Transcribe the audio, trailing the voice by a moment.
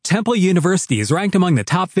Temple University is ranked among the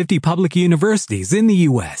top 50 public universities in the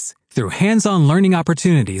U.S. Through hands-on learning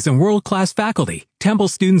opportunities and world-class faculty, Temple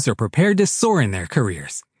students are prepared to soar in their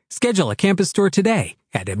careers. Schedule a campus tour today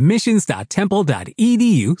at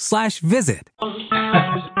admissions.temple.edu/visit.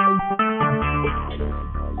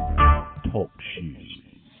 Talk shoes.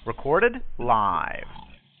 Recorded live.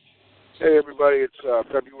 Hey everybody, it's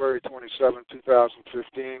February 27,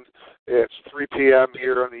 2015. It's 3 p.m.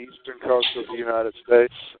 here on the eastern coast of the United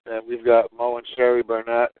States, and we've got Mo and Sherry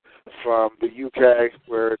Burnett from the UK,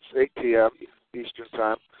 where it's 8 p.m. Eastern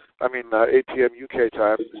time. 8 p.m. UK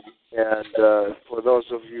time. And for those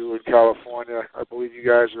of you in California, I believe you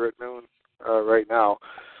guys are at noon right now.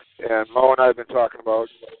 And Mo and I have been talking about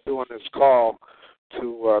doing this call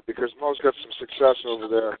because Mo's got some success over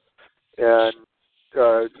there, and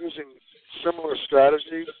using similar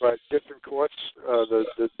strategy, but different courts.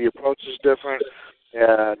 The approach is different,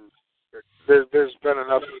 and there's been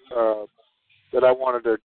enough that I wanted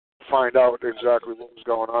to find out exactly what was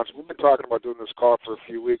going on. So we've been talking about doing this call for a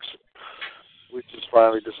few weeks. We just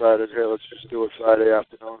finally decided, hey, let's just do it Friday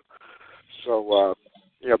afternoon. So,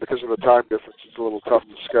 because of the time difference, it's a little tough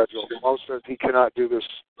to schedule. Most of he cannot do this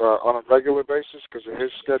on a regular basis because of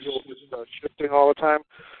his schedule shifting all the time.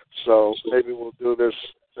 So maybe we'll do this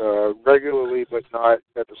regularly, but not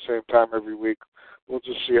at the same time every week. We'll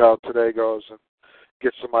just see how today goes and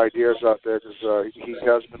get some ideas out there because he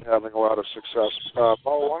has been having a lot of success. Mo,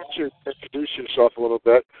 why don't you introduce yourself a little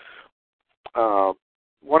bit?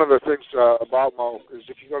 One of the things about Mo is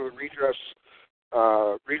if you go to the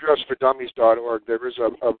redressfordummies.org, there is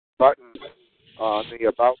a button on the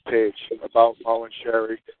About page about Mo and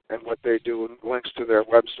Sherry and what they do and links to their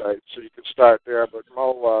website. So you can start there. But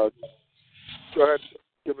Mo, go ahead,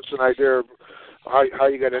 give us an idea of how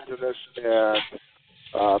you got into this and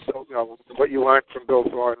what you learned from Bill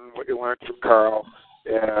Thornton, what you learned from Carl,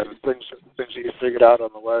 and things that you figured out on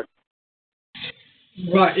the way.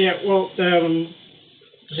 Right, yeah, well,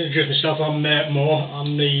 just introduce myself, I'm Mo,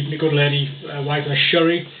 I'm my good lady wife,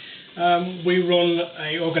 Sherry. We run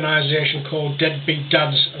an organisation called Deadbeat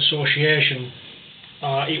Dads Association.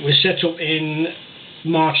 It was set up in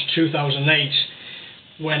March 2008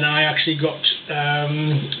 when I actually got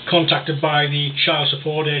contacted by the Child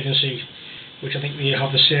Support Agency, which I think they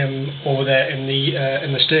have the same over there in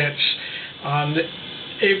the States. And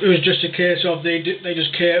it was just a case of they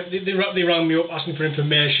rang me up asking for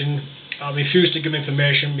information. I refused to give them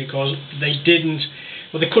information because they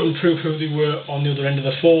couldn't prove who they were on the other end of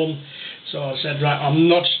the phone. So I said, right, I'm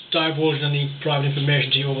not divulging any private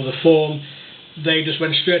information to you over the phone. They just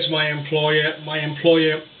went straight to my employer. My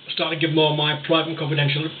employer started giving all my private and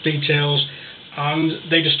confidential details, and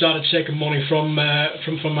they just started taking money from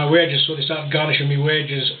my wages. So they started garnishing my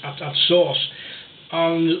wages at source.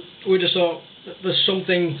 And we just thought, there's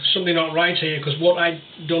something not right here, because what I'd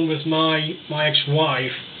done with my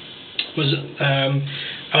ex-wife was,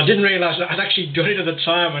 I didn't realise that I'd actually done it at the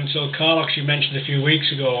time until Carl actually mentioned a few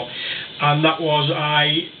weeks ago, and that was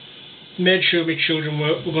I made sure my children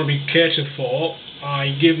were going to be catered for. I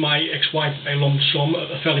gave my ex-wife a lump sum,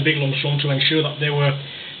 a fairly big lump sum, to ensure that they were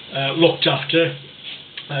looked after,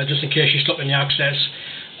 just in case she stopped any access.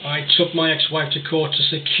 I took my ex-wife to court to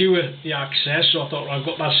secure the access, so I thought, I've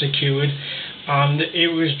got that secured, and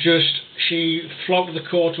it was just, she flogged the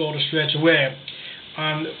court order straight away.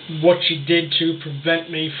 And what she did to prevent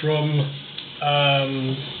me from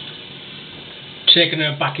taking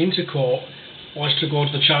her back into court was to go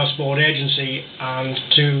to the Child Support Agency, and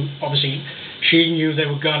obviously she knew they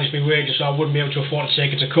would garnish my wages, so I wouldn't be able to afford to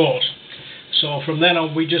take her to court. So from then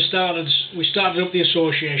on, we started up the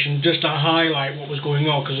association just to highlight what was going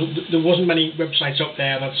on, because there wasn't many websites up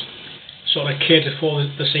there that sort of catered for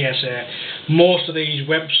the CSA. Most of these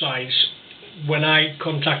websites, when I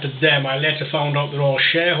contacted them, I later found out they're all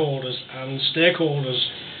shareholders and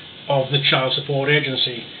stakeholders of the Child Support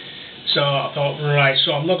Agency. So I thought, right,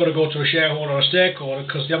 so I'm not going to go to a shareholder or a stakeholder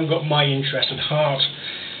because they haven't got my interest at heart.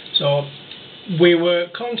 So we were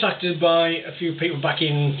contacted by a few people back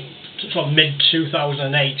in sort of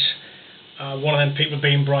mid-2008. One of them people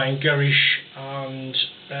being Brian Gerish and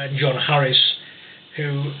John Harris.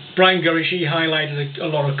 Brian Gerish, he highlighted a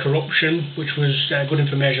lot of corruption, which was good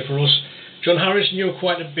information for us. John Harris knew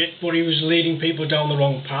quite a bit, but he was leading people down the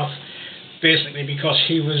wrong path, basically because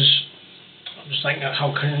he was, I'm just thinking,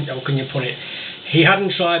 how can you put it? He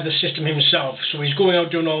hadn't tried the system himself, so he's going out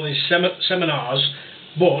doing all these seminars,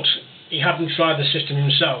 but he hadn't tried the system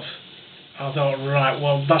himself. I thought, right,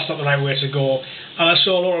 well, that's not the right way to go. And I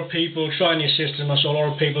saw a lot of people trying the system. I saw a lot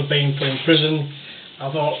of people being put in prison. I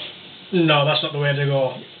thought, no, that's not the way to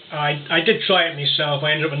go. I did try it myself.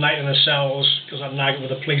 I ended up at night in the cells because I had an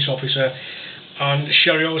argument with a police officer. And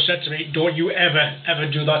Sherry always said to me, don't you ever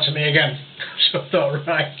do that to me again. So I thought,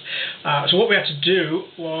 right. So what we had to do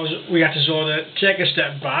was we had to sort of take a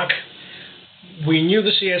step back. We knew the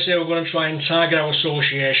CSA were going to try and target our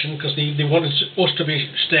association because they wanted us to be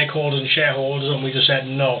stakeholders and shareholders, and we just said,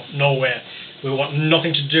 no way. We want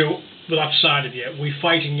nothing to do with that side of you. We're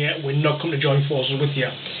fighting you. We're not coming to join forces with you.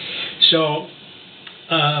 So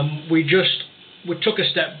we took a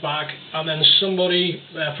step back, and then somebody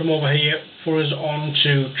from over here put us on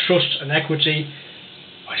to trust and equity.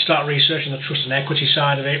 I started researching the trust and equity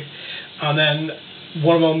side of it, and then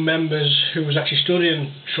one of our members who was actually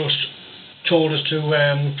studying trust told us to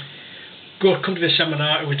come to this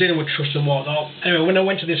seminar. It was dealing with trust and whatnot. Anyway, when I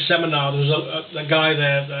went to this seminar, there was a guy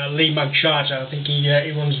there, Lee McCharter. I think he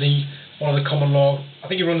runs one of the common law. I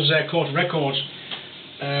think he runs court of records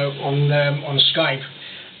on Skype.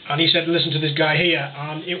 And he said, listen to this guy here,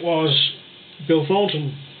 and it was Bill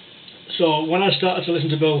Thornton. So when I started to listen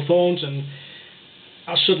to Bill Thornton,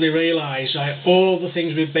 I suddenly realised all the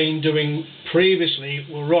things we've been doing previously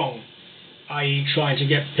were wrong, i.e. trying to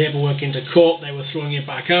get paperwork into court. They were throwing it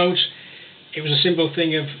back out. It was a simple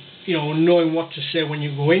thing of, knowing what to say when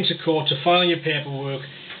you go into court to file your paperwork,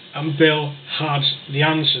 and Bill had the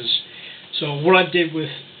answers. So what I did with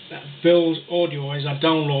Bill's audio is I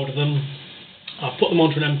downloaded them, I put them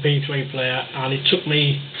onto an MP3 player, and it took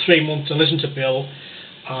me 3 months to listen to Bill,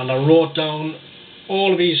 and I wrote down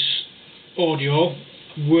all of his audio,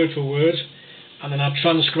 word for word, and then I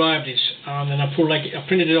transcribed it, and then I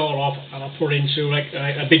printed it all off, and I put it into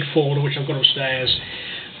a big folder which I've got upstairs.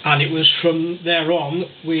 And it was from there on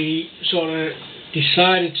we sort of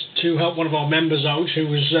decided to help one of our members out who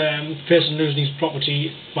was facing losing his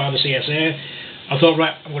property by the CSA. I thought,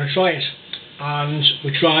 right, I'm going to try it, and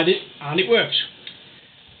we tried it, and it worked.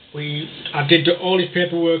 I did all his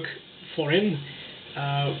paperwork for him.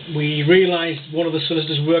 We realised one of the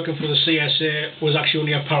solicitors working for the CSA was actually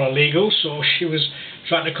only a paralegal, so she was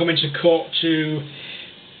trying to come into court to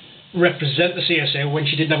represent the CSA when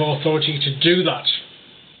she didn't have authority to do that.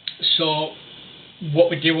 So what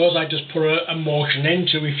we did was I just put a motion in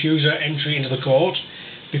to refuse her entry into the court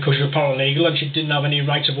because she was paralegal and she didn't have any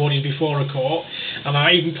rights of audience before a court. And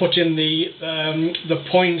I even put in the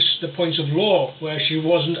points of law where she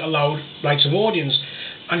wasn't allowed rights of audience.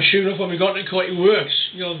 And sure enough, when we got to court, it worked.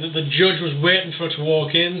 The judge was waiting for her to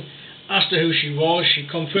walk in, asked her who she was, she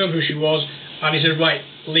confirmed who she was, and he said, right,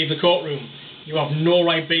 leave the courtroom. You have no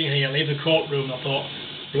right being here, leave the courtroom. I thought,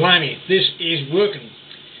 blimey, this is working.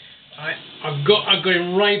 I got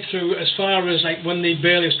him right through as far as when the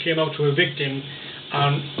bailiffs came out to evict him,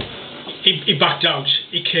 and he backed out.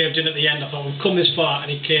 He caved in at the end. I thought, we've come this far, and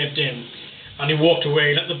he caved in. And he walked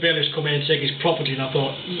away, let the bailiffs come in and take his property, and I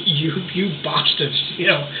thought, you bastards,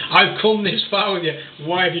 I've come this far with you,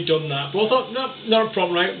 why have you done that? But I thought, no, not a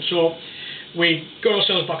problem, right? So we got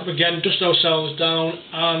ourselves back up again, dusted ourselves down,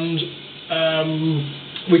 and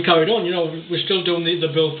we carried on. We're still doing the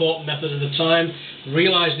Bill Thornton method at the time,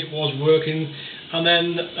 realised it was working, and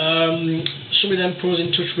then somebody then put us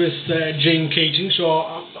in touch with Gene Keating, so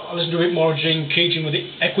I listened to a bit more of Gene Keating with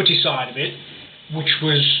the equity side of it, which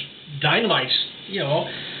was dynamite,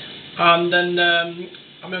 and then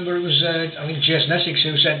I remember it was I think Jason Essex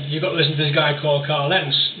who said, you've got to listen to this guy called Carl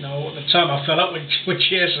Lenz. Now at the time I fell out with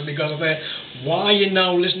Jason because I said, why are you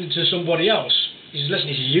now listening to somebody else? He says, listen,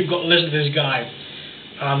 you've got to listen to this guy.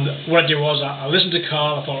 And what I did was I listened to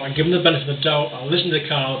Carl. I thought I'd give him the benefit of the doubt. I listened to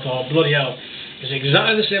Carl. I thought, bloody hell, it's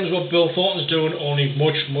exactly the same as what Bill Thornton's doing, only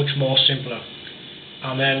much more simpler.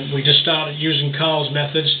 And then we just started using Carl's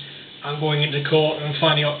methods and going into court and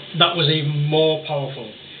finding out that was even more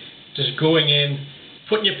powerful. Just going in,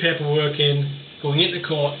 putting your paperwork in, going into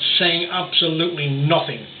court, saying absolutely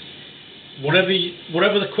nothing. Whatever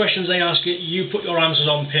the questions they ask you, you put your answers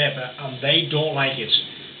on paper, and they don't like it.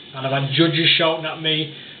 And I've had judges shouting at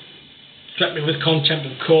me, threatening me with contempt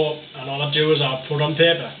of court, and all I do is I put it on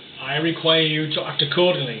paper. I require you to act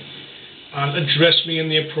accordingly and address me in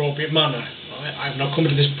the appropriate manner. I've not come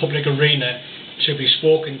into this public arena to be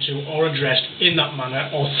spoken to or addressed in that manner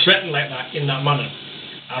or threatened like that in that manner.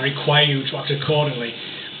 I require you to act accordingly.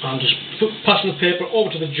 And just passing the paper over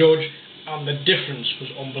to the judge, and the difference was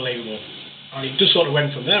unbelievable. And it just sort of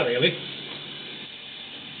went from there, really.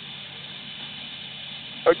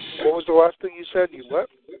 What was the last thing you said? You what?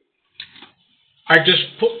 I just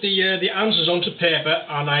put the answers onto paper,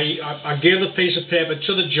 and I gave the piece of paper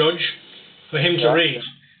to the judge for him to read.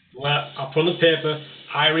 Well, I put on the paper,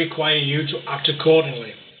 I require you to act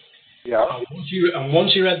accordingly. Yeah. And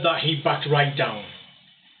once he read that, he backed right down.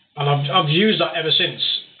 And I've used that ever since.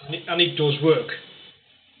 and it does work.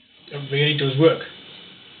 It really does work.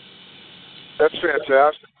 That's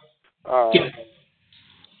fantastic.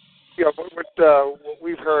 Yeah. What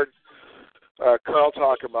we've heard Carl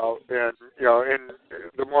talk about, and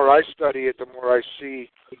the more I study it, the more I see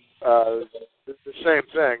the same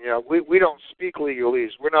thing. We don't speak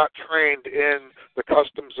legalese. We're not trained in the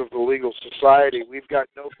customs of the legal society. We've got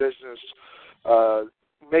no business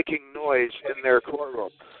making noise in their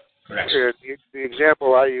courtroom. Correct. The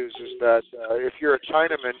example I use is that if you're a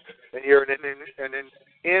Chinaman and you're in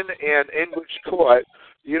an English court,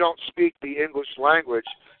 you don't speak the English language,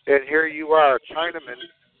 and here you are, a Chinaman,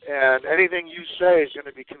 and anything you say is going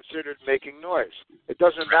to be considered making noise. It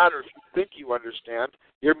doesn't matter if you think you understand,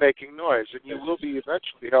 you're making noise, and you will be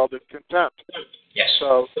eventually held in contempt. Yes.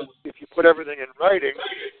 So if you put everything in writing,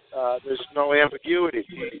 there's no ambiguity.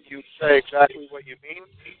 You say exactly what you mean,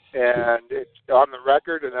 and it's on the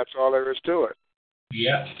record, and that's all there is to it.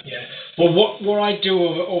 Yeah. Well, what I do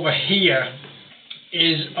over here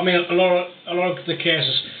is, I mean, a lot of the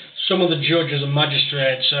cases, some of the judges and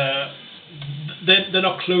magistrates, they're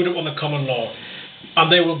not clued up on the common law,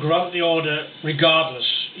 and they will grant the order regardless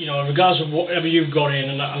of whatever you've got in,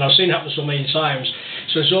 and I've seen it happen so many times.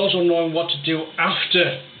 So it's also knowing what to do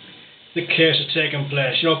after the case has taken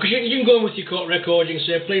place, because you can go in with your court record, you can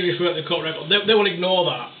say, please refer to the court record. They will ignore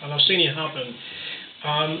that, and I've seen it happen.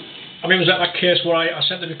 I mean, it was at that case where I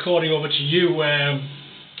sent the recording over to you where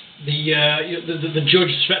the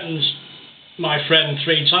judge threatens my friend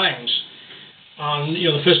 3 times. And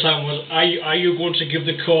the first time was, are you going to give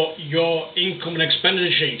the court your income and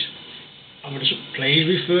expenditure sheet? I'm going to say, please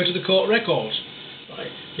refer to the court records. Right?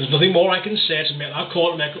 There's nothing more I can say to make that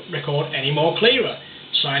court record any more clearer.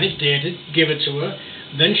 Sign it, date it, give it to her.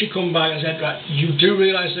 Then she come back and said, right, you do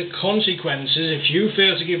realise the consequences if you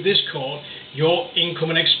fail to give this court your income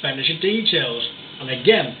and expenditure details. And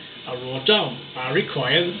again, I wrote down, I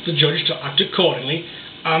require the judge to act accordingly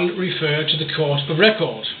and refer to the court of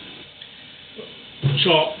record.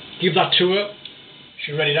 So, give that to her,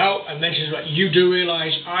 she read it out, and then she said, right, you do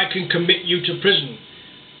realise I can commit you to prison.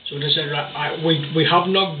 So they said, right, we have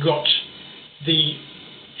not got the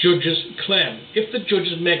judge's claim. If the judge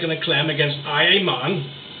is making a claim against a man,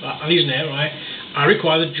 and his name, right, I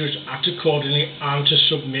require the judge to act accordingly and to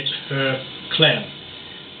submit her claim.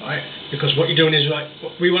 Right? Because what you're doing is, right,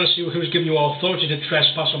 we want to see who's giving you authority to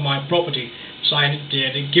trespass on my property. Sign it,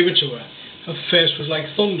 date it, give it to her. Her face was like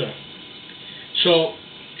thunder. So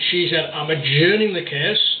she said, I'm adjourning the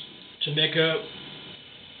case to make a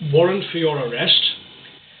warrant for your arrest,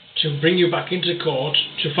 to bring you back into court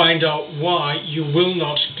to find out why you will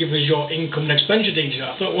not give us your income and expenditure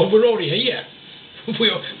details. I thought, well, we're already here.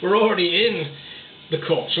 We're already in the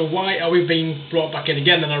court, so why are we being brought back in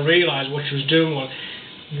again? And I realised what she was doing was,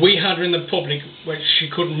 we had her in the public where she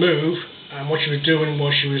couldn't move, and what she was doing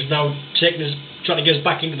was she was now trying to get us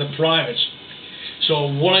back into the private. So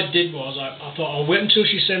what I did was, I thought, I'll wait until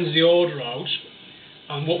she sends the order out,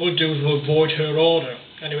 and what we'll do is we'll void her order.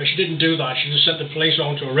 Anyway, she didn't do that. She just sent the police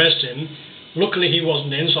on to arrest him. Luckily, he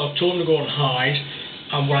wasn't in, so I told him to go and hide.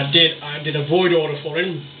 And what I did a void order for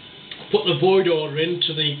him, put the void order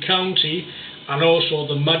into the county and also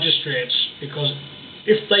the magistrates, because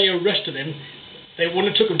if they arrested him, they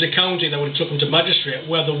wouldn't have took him to county, they would have took him to magistrate,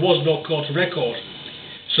 where there was no court record.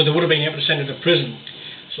 So they would have been able to send him to prison.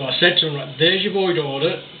 So I said to him, right, there's your void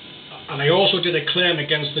order, and I also did a claim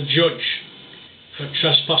against the judge for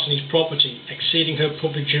trespassing his property, exceeding her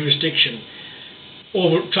public jurisdiction,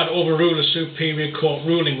 trying to overrule a superior court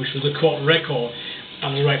ruling, which was the court record.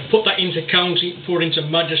 And I was right, put that into county, put it into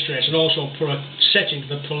magistrates, and also put a setting to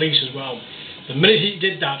the police as well. The minute he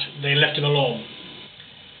did that, they left him alone.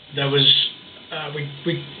 There was,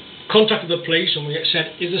 we contacted the police and we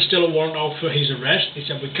said, is there still a warrant out for his arrest? He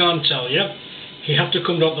said, we can't tell you. He had to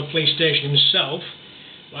come down to the police station himself,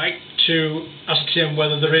 right, to ascertain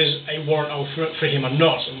whether there is a warrant out for him or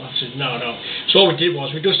not. And I said, no. So all we did was,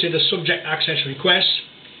 we just did a subject access request,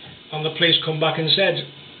 and the police come back and said,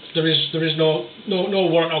 there is no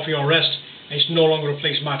warrant out for your arrest, and it's no longer a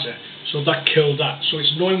police matter. So that killed that. So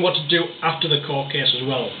it's knowing what to do after the court case as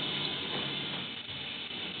well.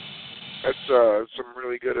 That's some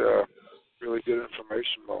really good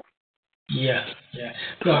information, Mo. Yeah.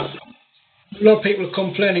 Right. A lot of people are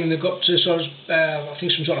complaining they've got to sort of, I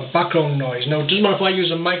think, some sort of background noise. Now, it doesn't matter if I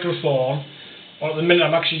use a microphone, or at the minute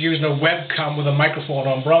I'm actually using a webcam with a microphone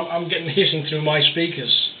on, but I'm getting hissing through my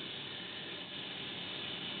speakers.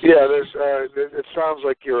 Yeah, it sounds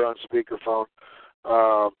like you're on speakerphone.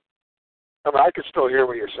 I mean, I can still hear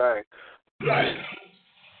what you're saying. Right.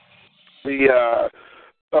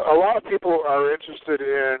 A lot of people are interested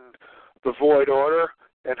in the void order,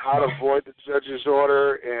 and how to void the judge's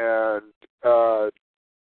order, and I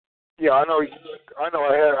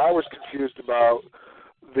was confused about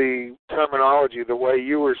the terminology, the way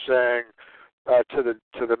you were saying to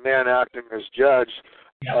the man acting as judge.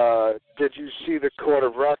 Did you see the court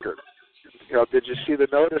of record? Did you see the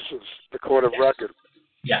notices, the court of record?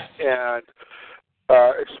 Yeah. And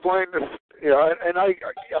explain this. And I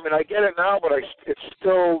get it now, but it's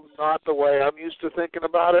still not the way I'm used to thinking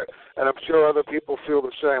about it, and I'm sure other people feel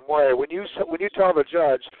the same way. When you tell the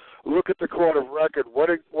judge, look at the court of record, what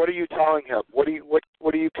are you telling him? What are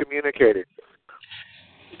you communicating?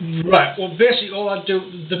 Right. Well, basically, all I do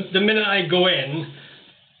the minute I go in,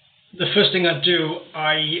 the first thing I do,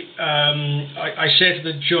 I say to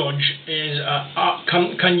the judge is,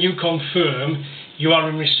 can you confirm you are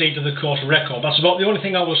in receipt of the court record? That's about the only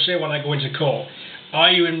thing I will say when I go into court.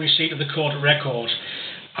 Are you in receipt of the court record?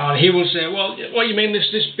 And he will say, well, what do you mean, this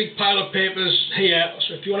big pile of papers here?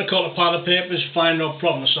 So if you want to call it a pile of papers, fine, no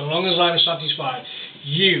problem. So long as I'm satisfied,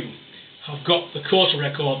 you have got the court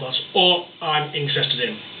record, that's all I'm interested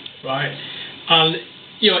in, right? And,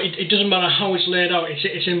 it doesn't matter how it's laid out,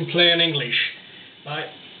 it's in plain English, right?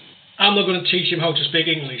 I'm not going to teach him how to speak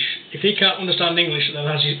English. If he can't understand English, then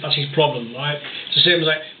that's his problem, right? It's the same as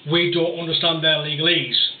we don't understand their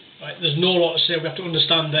legalese, right? There's no law to say we have to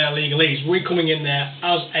understand their legalese. We're coming in there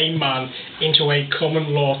as a man into a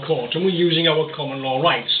common law court, and we're using our common law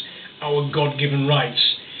rights, our God-given rights.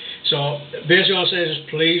 So basically all I say is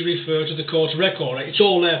please refer to the court record. Right? It's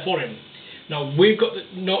all there for him. Now, we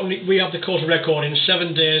have the court record in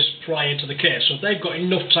 7 days prior to the case, so they've got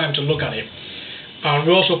enough time to look at it. And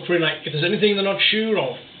we're also pretty if there's anything they're not sure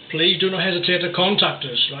of, please do not hesitate to contact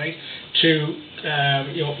us, right,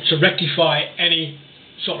 to rectify any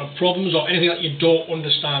sort of problems or anything that you don't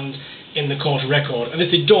understand in the court record. And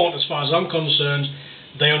if they don't, as far as I'm concerned,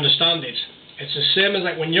 they understand it. It's the same as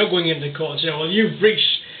when you're going into court and say, well, you've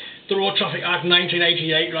breached the Road Traffic Act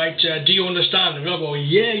 1988, right? Do you understand? And we'll go,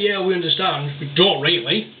 yeah, we understand. We don't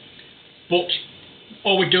really, but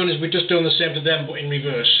all we're doing is we're just doing the same to them, but in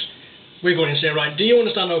reverse. We're going to say, right, do you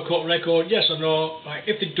understand our court record? Yes or no? Right,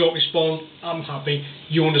 if they don't respond, I'm happy.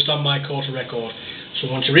 You understand my court record. So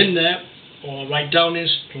once you're in there, all I write down is,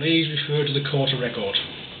 please refer to the court record.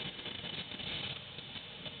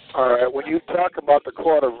 All right. When you talk about the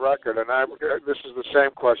court of record, and this is the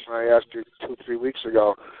same question I asked you 2-3 weeks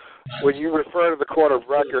ago. When you refer to the court of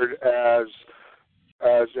record as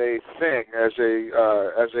a thing, as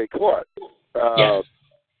a court, Yes.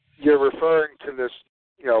 You're referring to this,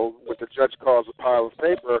 what the judge calls a pile of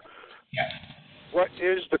paper. Yeah. What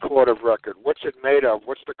is the court of record? What's it made of?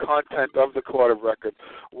 What's the content of the court of record?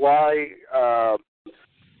 Why?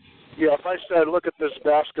 If I said, look at this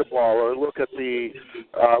basketball, or look at the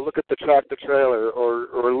tractor trailer,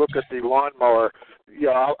 or look at the lawnmower,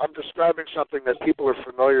 I'm describing something that people are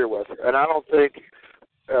familiar with, and I don't think,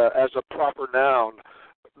 as a proper noun,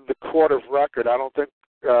 the court of record. I don't think.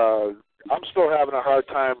 I'm still having a hard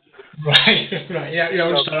time. Right. Yeah.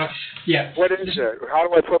 Yeah. What is it? How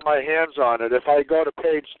do I put my hands on it? If I go to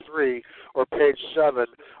page 3 or page 7,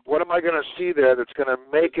 what am I going to see there that's going to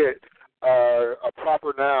make it a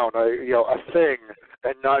proper noun, a thing,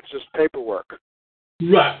 and not just paperwork?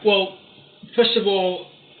 Right. Well, first of all,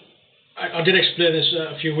 I did explain this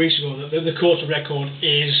a few weeks ago, that the court of record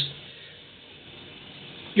is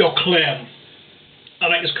your claim. And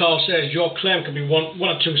like as Carl says, your claim can be one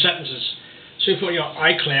or two sentences. So if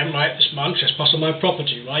I claim, right, this man trespassed on my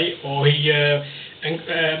property, right, or he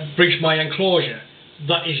breached my enclosure,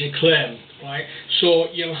 that is your claim, right? So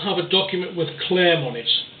you'll have a document with claim on it.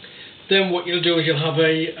 Then what you'll do is you'll have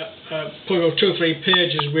probably 2 or 3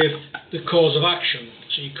 pages with the cause of action.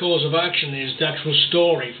 So your cause of action is the actual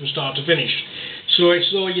story from start to finish. So it's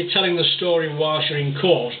though you're telling the story whilst you're in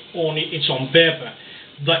court, only it's on paper.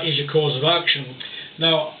 That is your cause of action.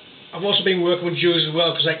 Now, I've also been working with Jules as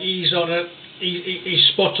well, because he's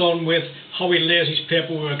spot on with how he lays his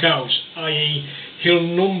paperwork out, i.e. he'll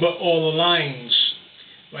number all the lines.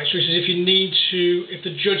 Right, so he says if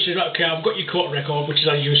the judge says, right, okay, I've got your court record, which is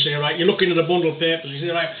as you say, right, you're looking at a bundle of papers, you say,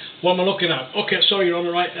 right, what am I looking at? Okay, sorry, Your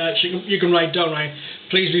Honour, right, so you can write down, right,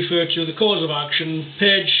 please refer to the cause of action,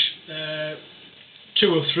 page 2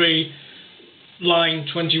 of 3, line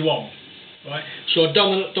 21. Right, so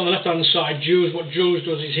down the left-hand side, what Jules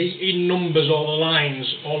does is he numbers all the lines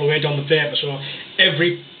all the way down the paper. So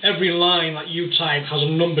every line that you type has a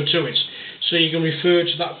number to it. So you can refer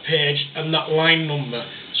to that page and that line number,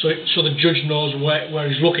 so the judge knows where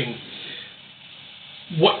he's looking.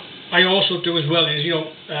 What I also do as well is,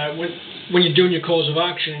 when you're doing your cause of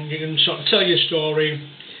action, you can sort of tell your story.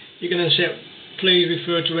 You can then say, please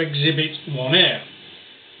refer to Exhibit 1A.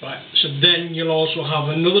 Right. So then you'll also have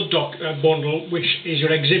another bundle, which is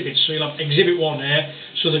your exhibits. So you'll have Exhibit 1A,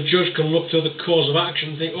 so the judge can look through the cause of action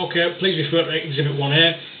and think, okay, please refer to Exhibit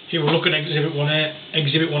 1A. He will look at Exhibit 1A.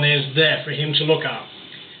 Exhibit 1A is there for him to look at.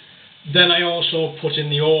 Then I also put in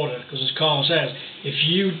the order, because as Carl says, if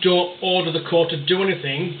you don't order the court to do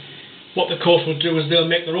anything, what the court will do is they'll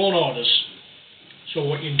make their own orders. So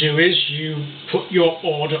what you do is you put your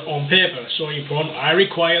order on paper. So you put on, I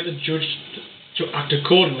require the judge to act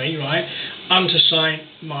accordingly, right, and to sign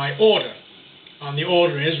my order. And the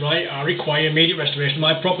order is, right, I require immediate restoration of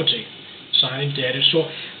my property. Signed and dated. So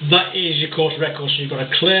that is your court record. So you've got a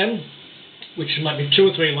claim, which might be 2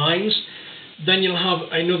 or 3 lines. Then you'll have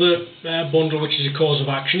another bundle, which is your cause of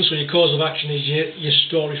action. So your cause of action is your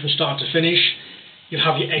story from start to finish. You'll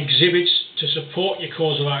have your exhibits to support your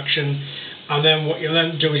cause of action. And then what you'll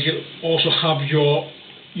then do is you'll also have your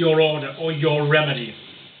order or your remedy.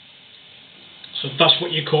 So that's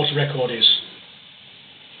what your court record is.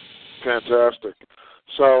 Fantastic.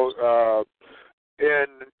 So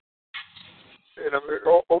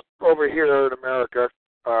over here in America,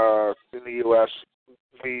 in the U.S.,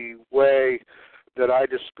 the way that I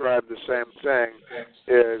describe the same thing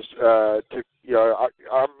is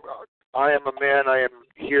I am a man. I am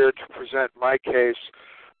here to present my case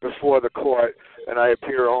before the court, and I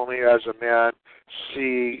appear only as a man.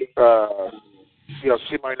 See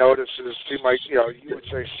my notices. See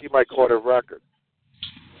my court of record.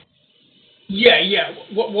 Yeah.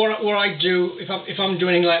 What I do, if I'm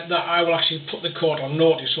doing like that, I will actually put the court on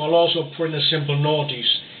notice. So I'll also put in a simple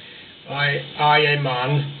notice. I a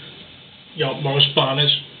man, Morris Barnett,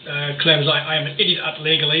 claims I am an idiot at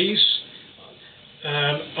legalese.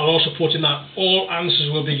 I'll also put in that all answers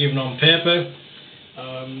will be given on paper.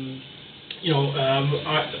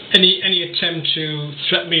 Any attempt to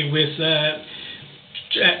threaten me with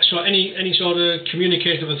any sort of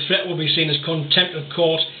communication of a threat will be seen as contempt of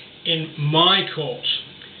court in my court.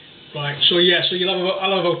 Right. So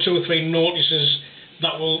I'll have about 2 or 3 notices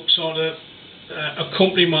that will sort of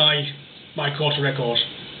accompany my court record.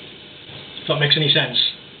 If that makes any sense.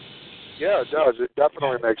 Yeah, it does. It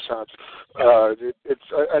definitely makes sense.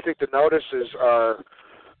 I think the notices are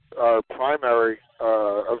primary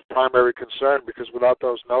of primary concern, because without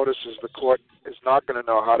those notices, the court is not going to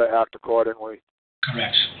know how to act accordingly.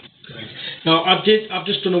 Correct. Now I've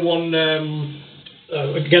just done one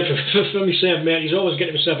again for myself, mate. He's always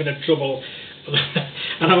getting himself into trouble.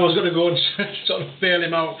 And I was going to go and sort of bail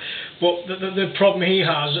him out, but the problem he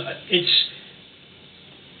has, it's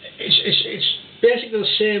basically the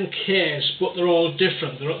same case, but they're all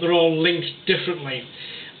different. They're all linked differently,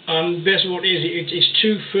 and basically what it is, it's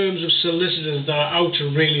 2 firms of solicitors that are out to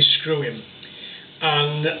really screw him.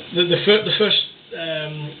 And the first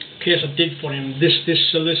case I did for him, this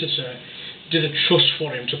solicitor did a trust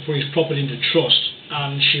for him to put his property into trust,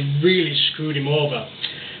 and she really screwed him over.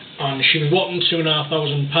 And she was wanting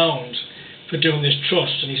 £2,500 for doing this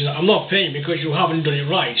trust, and he said, I'm not paying because you haven't done it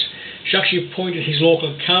right. She actually appointed his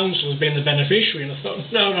local council as being the beneficiary, and I thought,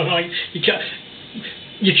 no, you can't.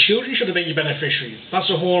 Your children should have been your beneficiary. That's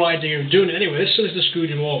the whole idea of doing it. Anyway, this solicitor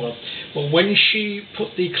screwed him over. But when she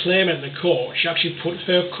put the claimant in the court, she actually put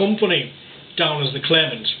her company down as the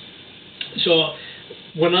claimant. So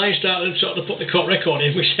when I started sort of put the court record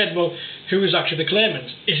in, we said, well, who is actually the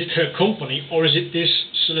claimant? Is it her company, or is it this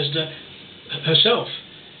solicitor herself?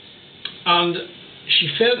 And she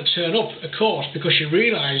failed to turn up, of course, because she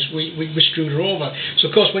realised we screwed her over. So,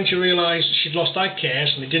 of course, when she realised she'd lost that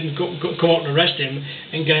case and they didn't come out and arrest him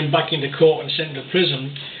and get him back into court and sent him to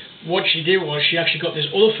prison, what she did was she actually got this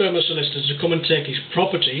other firm of solicitors to come and take his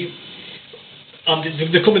property. And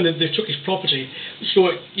they took his property.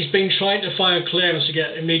 So he's been trying to file claims to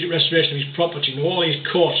get immediate restoration of his property. Now all these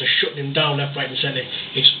courts are shutting him down left, right and centre.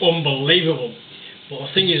 It's unbelievable. But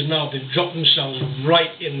the thing is now they've dropped themselves right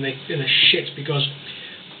in the shit, because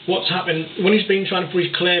what's happened when he's been trying to put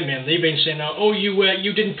his claim in, they've been saying now, oh, you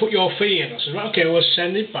didn't put your fee in. I said, right, okay, well,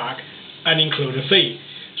 send it back and include a fee.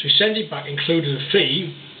 So he sent it back, included a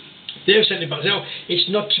fee. They've sent it back. Now, it's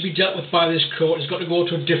not to be dealt with by this court. It's got to go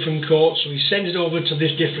to a different court. So he sent it over to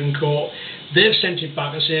this different court. They've sent it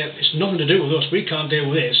back and said, it's nothing to do with us. We can't deal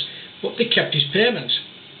with this. But they kept his payment.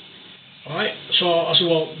 All right. So I said,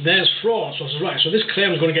 well, there's fraud. So I said, right, so this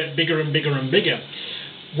claim is going to get bigger and bigger and bigger.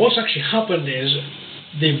 What's actually happened is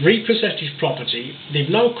they've repossessed his property. They've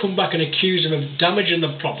now come back and accused him of damaging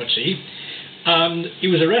the property. And he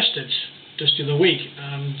was arrested just the other week,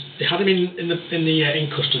 and they had him in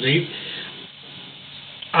custody.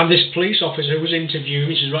 And this police officer who was interviewing,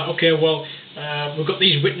 he says, right, okay, well, we've got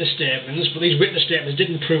these witness statements, but these witness statements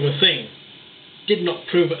didn't prove a thing. Did not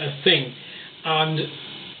prove a thing. And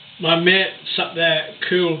my mate sat there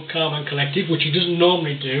cool, calm and collective, which he doesn't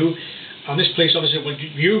normally do. And this police officer said, well,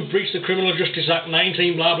 you breached the Criminal Justice Act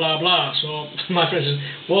 19, blah, blah, blah. So my friend says,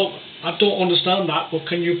 well, I don't understand that, but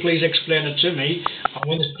can you please explain it to me? And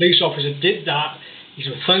when this police officer did that, he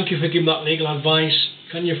said, thank you for giving that legal advice.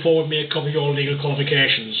 Can you forward me a copy of your legal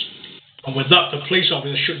qualifications? And with that, the police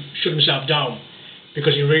officer shut himself down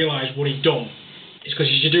because he realised what he'd done. It's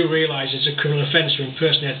because you do realise it's a criminal offence to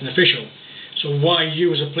impersonate an official. So why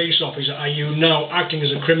you as a police officer are you now acting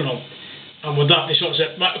as a criminal? And with that, they sort of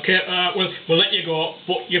said, right, okay, we'll let you go,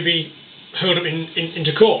 but you'll be held up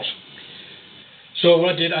into court. So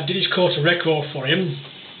what I did his court of record for him,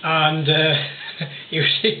 and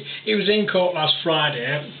he was in court last Friday,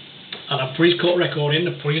 and I put his court record in,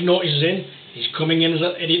 I put his notices in, he's coming in as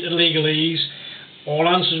an idiot at legalese, all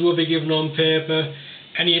answers will be given on paper,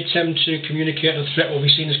 any attempt to communicate a threat will be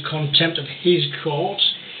seen as contempt of his court.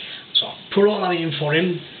 So I put all that in for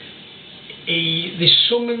him. The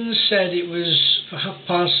summons said it was for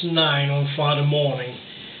 9:30 on Friday morning,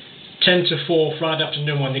 10 to 4 Friday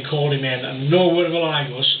afternoon when they called him in, and no word of a lie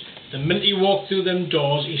was, the minute he walked through them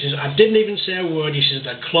doors, he says, I didn't even say a word, he says,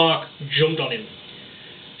 the clerk jumped on him.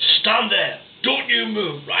 Stand there, don't you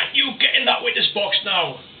move, right, you get in that witness box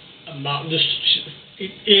now. And Martin just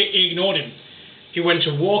he ignored him. He went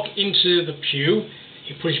to walk into the pew,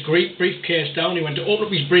 he put his briefcase down, he went to open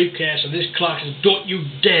up his briefcase, and this clerk says, don't you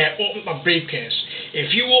dare open up my briefcase.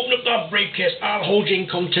 If you open up that briefcase, I'll hold you in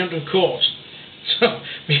contempt of court. So,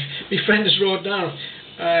 my friend just wrote down,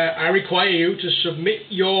 I require you to submit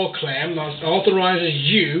your claim that authorises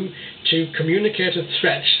you to communicate a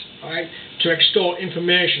threat, right, to extort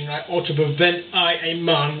information, right, or to prevent a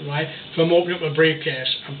man, right, from opening up a briefcase,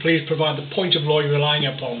 and please provide the point of law you're relying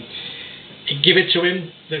upon. He give it to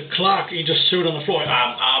him, the clerk, he just threw it on the floor,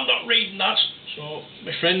 I'm not reading that. So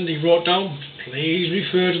my friend, he wrote down, please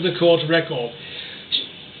refer to the court record.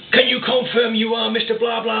 Can you confirm you are Mr.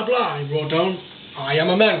 Blah Blah Blah? He wrote down, I am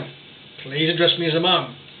a man, please address me as a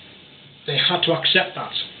man. They had to accept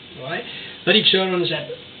that, right? Then he turned around and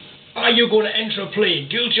said, are you going to enter a plea,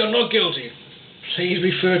 guilty or not guilty? Please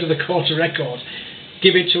refer to the court record.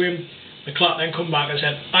 Give it to him. The clerk then come back and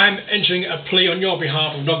said, I'm entering a plea on your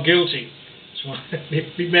behalf of not guilty. So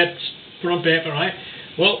we met, put on paper, right?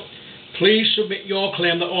 Well, please submit your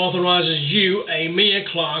claim that authorises you, a mere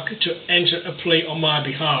clerk, to enter a plea on my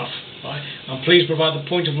behalf, right? And please provide the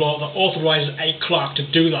point of law that authorises a clerk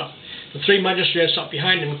to do that. The three magistrates sat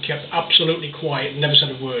behind him and kept absolutely quiet and never said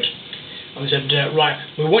a word. And they said, right,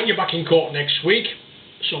 we want you back in court next week.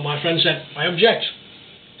 So my friend said, I object.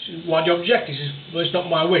 He said, why do you object? He says, well, it's not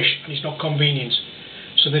my wish and it's not convenient.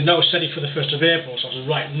 So they now set it for the 1st of April. So I said,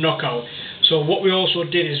 right, knockout. So what we also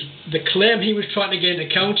did is, the claim he was trying to get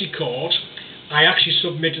into county court, I actually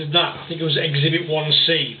submitted that. I think it was Exhibit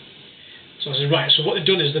 1C. So I said, right, so what they've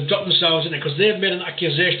done is they've dropped themselves in it, because they've made an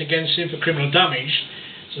accusation against him for criminal damage.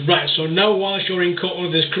 So right, so now whilst you're in court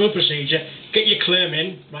under this criminal procedure, get your claim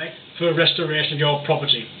in, right, for restoration of your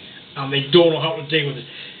property. And they don't know how to deal with it.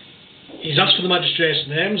 He's asked for the magistrates'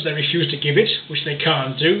 names, they refuse to give it, which they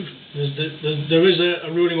can't do. There is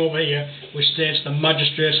a ruling over here which states the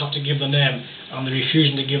magistrates have to give the name, and they're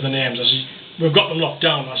refusing to give the names. I said, we've got them locked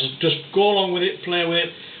down. I said, just go along with it, play with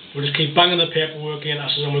it, we'll just keep banging the paperwork in. I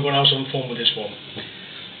said, and we're going to have some fun with this one.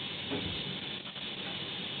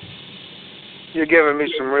 You're giving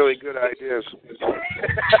me some really good ideas.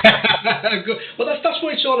 Well, that's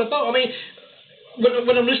what it's all about. I mean,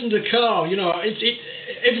 when I'm listening to Carl, you know,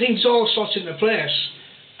 everything's all sorts into place.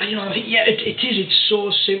 And, you know, I think, yeah, it is. It's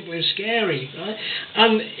so simple and scary, right?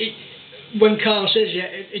 And when Carl says, yeah,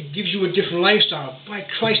 it gives you a different lifestyle, by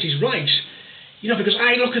Christ, he's right. You know, because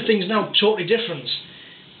I look at things now totally different.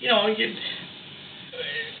 You know,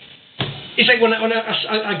 it's like when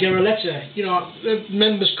I get a letter, you know,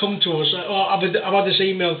 members come to us, oh, I've had this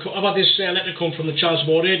letter come from the Child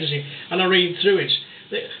Support Agency, and I read through it.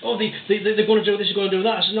 They're going to do this, they're going to do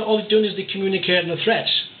that. I said, no, all they're doing is they're communicating a threat,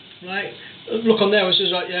 right? Look on there, it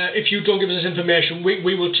says, if you don't give us this information,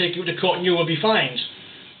 we will take you to court and you will be fined.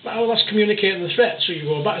 Well, that's communicating the threat. So you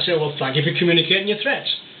go back and say, well, thank you for communicating your threat.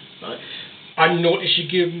 Right? I notice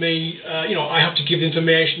you give me, I have to give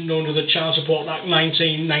information under the Child Support Act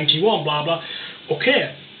 1991, blah, blah.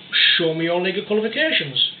 Okay, show me your legal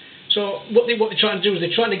qualifications. So what they're trying to do is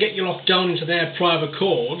they're trying to get you locked down into their private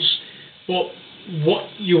codes, but what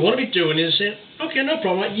you want to be doing is saying, okay, no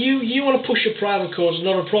problem, right? You want to push your private codes,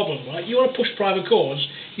 not a problem, right? You want to push private codes,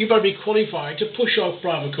 you better be qualified to push your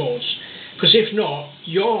private codes. Because if not,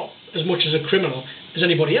 you're as much as a criminal as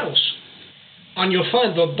anybody else. And you'll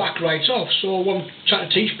find they'll back right off. So what I'm trying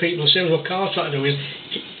to teach people, the same as what Carl's trying to do, is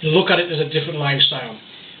look at it as a different lifestyle.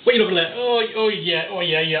 What are you looking at?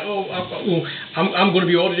 I'm going to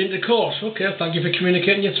be ordered into court. Okay, thank you for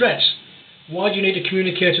communicating your threats. Why do you need to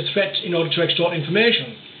communicate a threat in order to extort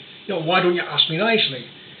information? Why don't you ask me nicely?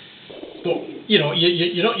 But you're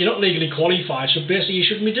not legally qualified, so basically you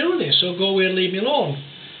shouldn't be doing this. So go away and leave me alone.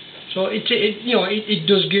 So it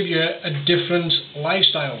does give you a different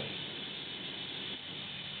lifestyle.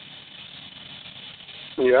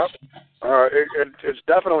 Yeah, it's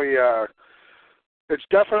definitely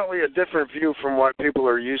a different view from what people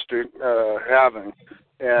are used to having,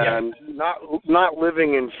 and not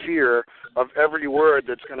living in fear of every word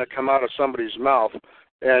that's going to come out of somebody's mouth,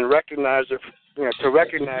 and recognize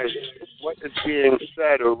what is being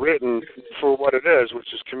said or written for what it is,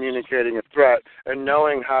 which is communicating a threat, and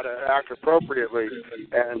knowing how to act appropriately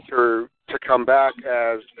and to come back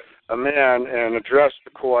as a man and address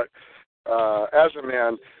the court as a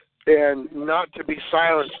man, and not to be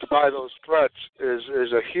silenced by those threats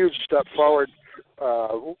is a huge step forward.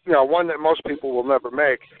 One that most people will never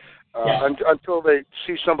make until they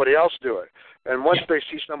see somebody else do it. And once they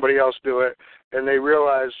see somebody else do it, and they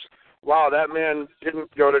realize, wow, that man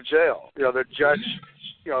didn't go to jail. The judge,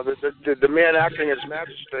 the man acting as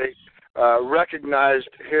magistrate recognized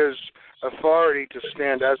his authority to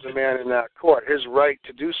stand as a man in that court, his right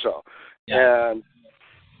to do so. Yeah. And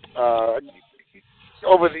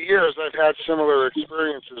over the years, I've had similar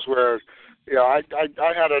experiences where, I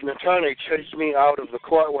had an attorney chase me out of the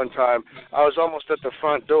court one time. I was almost at the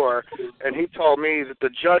front door, and he told me that the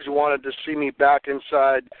judge wanted to see me back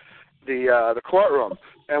inside the courtroom.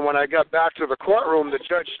 And when I got back to the courtroom, the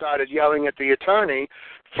judge started yelling at the attorney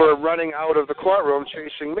for running out of the courtroom,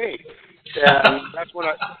 chasing me. And that's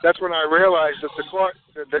when I realized that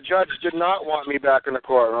the judge did not want me back in the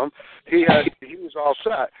courtroom. He was all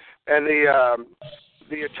set, and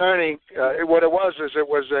the attorney, what it was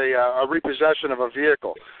a repossession of a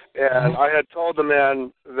vehicle, and I had told the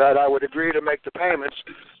man that I would agree to make the payments,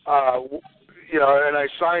 and I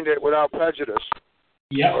signed it without prejudice.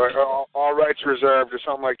 Yeah. Or all rights reserved or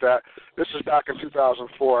something like that. This is back in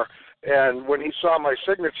 2004. And when he saw my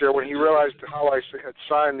signature, when he realized how I had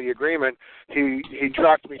signed the agreement, he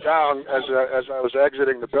tracked me down as I was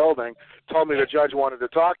exiting the building, told me the judge wanted to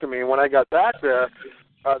talk to me. And when I got back there,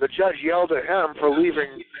 the judge yelled at him for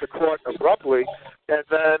leaving the court abruptly. And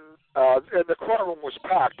then and the courtroom was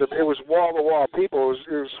packed. It was wall-to-wall people.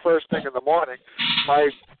 It was first thing in the morning. My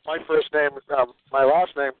first name, my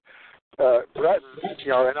last name, Breton,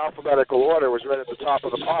 in alphabetical order, was right at the top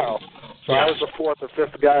of the pile. So I was the fourth or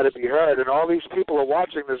fifth guy to be heard, and all these people are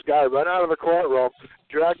watching this guy run out of the courtroom,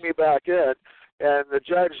 drag me back in, and the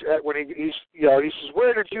judge, when he says,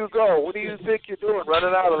 "Where did you go? What do you think you're doing,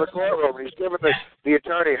 running out of the courtroom?" And he's giving the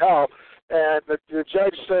attorney hell, and the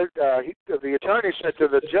judge said, the attorney said to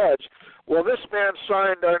the judge, "Well, this man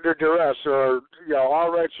signed under duress, or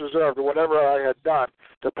all rights reserved, or whatever I had done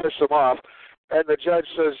to piss him off." And the judge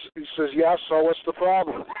says, "Yes, so what's the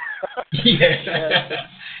problem?"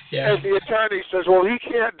 And the attorney says, "Well, he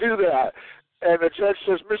can't do that." And the judge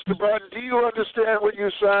says, "Mr. Button, do you understand what you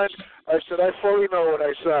signed?" I said, "I fully know what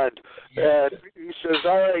I signed." And he says,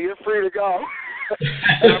 "All right, you're free to go."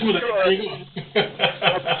 I'm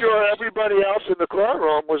sure everybody else in the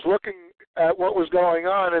courtroom was looking at what was going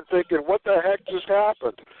on and thinking, "What the heck just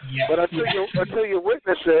happened?" Yeah. But until you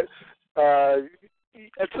witness it,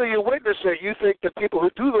 you think that people who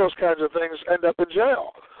do those kinds of things end up in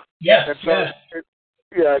jail. Yeah. And so,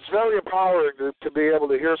 it's very empowering to be able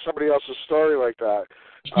to hear somebody else's story like that.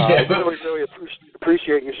 I really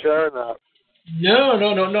appreciate you sharing that. No,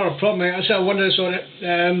 not a problem. I wanted to sort of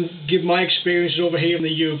give my experiences over here in the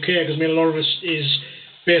UK, because a lot of us is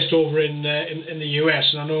based over in the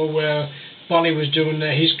US, and I know Bonnie was doing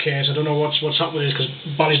his case. I don't know what's happened with this, because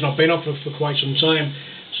Bonnie's not been up for quite some time.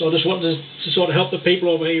 So I just wanted to sort of help the people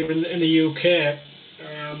over here in the UK,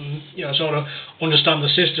 sort of understand the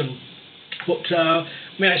system. But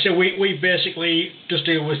I say we basically just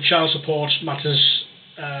deal with child support matters.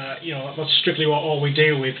 That's strictly what all we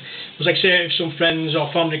deal with. Because like say, if some friends or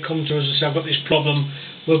family come to us and say, "I've got this problem,"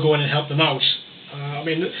 we'll go in and help them out.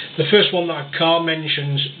 The first one that Carl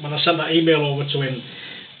mentioned, when I sent that email over to him,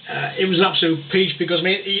 it was an absolute peach, because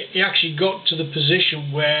he actually got to the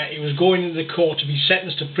position where he was going into the court to be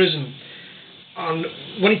sentenced to prison. And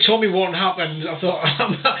when he told me what happened, I thought,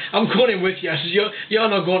 I'm going in with you. I said, you're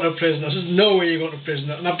not going to prison. I said, no way you're going to prison.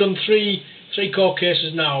 And I've done three court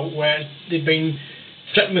cases now where they've been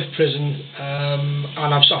threatened with prison,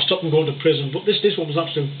 and I've stopped them going to prison. But this one was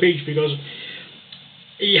absolute peach, because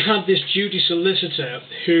he had this duty solicitor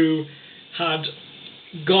who had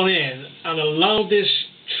gone in and allowed this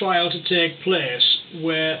trial to take place,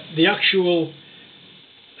 where the actual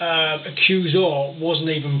accuser wasn't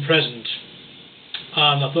even present.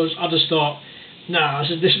 And I just thought, nah, I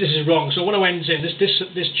said, this is wrong. So when I went in,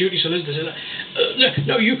 this duty solicitor said,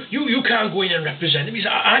 no, you can't go in and represent him. He said,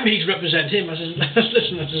 I'm here to represent him. I said,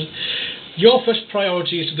 listen, your first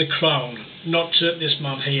priority is to the Crown, not to this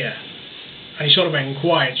man here. And he sort of went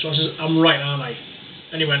quiet. So I said, I'm right, aren't I?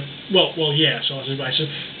 And he went, well, yeah. So I said, right. So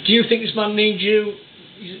do you think this man needs you?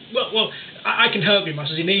 He said, well, I can help him. I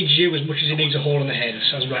said, he needs you as much as he needs a hole in the head.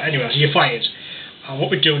 So I said, right. Anyway, I said, you're fired. And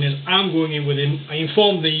what we're doing is, I'm going in with him. I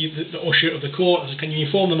informed the usher of the court. I said, can you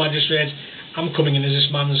inform the magistrate I'm coming in as this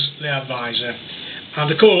man's lay advisor? And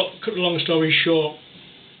to cut a long story short,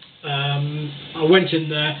 I went in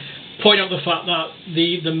there, point out the fact that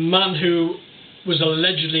the man who was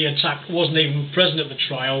allegedly attacked wasn't even present at the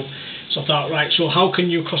trial. So I thought, right, so how can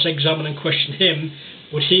you cross-examine and question him,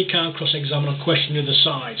 but he can't cross-examine and question the other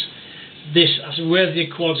side? I said, where's the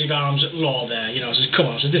equality of arms at law there? I said, come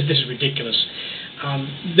on, I said, this is ridiculous.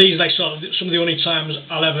 These are sort of some of the only times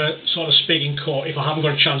I'll ever sort of speak in court if I haven't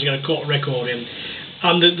got a chance to get a court record in.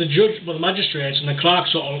 And the judge, the magistrates and the clerk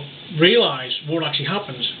sort of realised what actually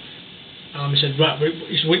happened. He said, right,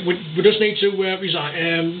 we just need to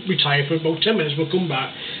retire for about 10 minutes, we'll come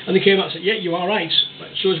back. And they came back and said, yeah, you are right.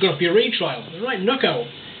 So it's going to be a retrial. Right, knockout.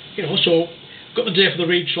 So got the day for the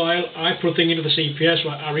retrial. I put a thing into the CPS,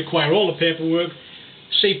 right, I require all the paperwork.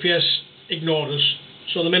 CPS ignored us.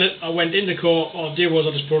 So the minute I went into court, dear was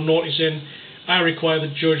I just put a notice in, I require the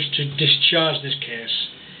judge to discharge this case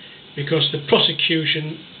because the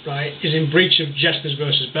prosecution, right, is in breach of Jespers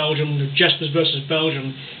versus Belgium. The Jespers versus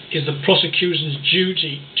Belgium is the prosecution's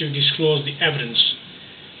duty to disclose the evidence.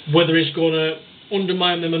 Whether it's going to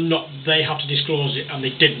undermine them or not, they have to disclose it, and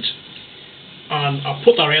they didn't. And I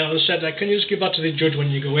put that in and I said, can you just give that to the judge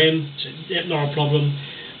when you go in? I said, yeah, not a problem.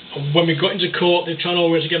 And when we got into court, they were trying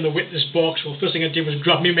always to get in the witness box. Well, first thing I did was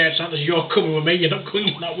grab me mate's hand and said, you're coming with me, you're not going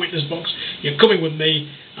in that witness box, you're coming with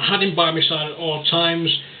me. I had him by my side at all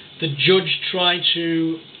times. The judge tried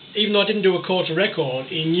to, even though I didn't do a court of record,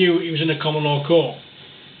 he knew he was in a common law court.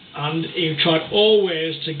 And he tried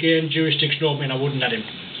always to gain jurisdiction over me, and I wouldn't let him.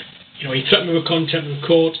 He threatened me with contempt of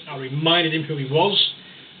court. I reminded him who he was.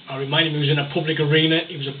 I reminded him he was in a public arena,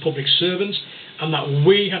 he was a public servant, and that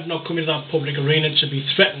we had not come into that public arena to be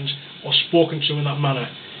threatened or spoken to in that manner.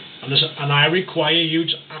 And I require you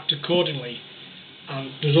to act accordingly.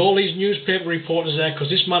 And there's all these newspaper reporters there, because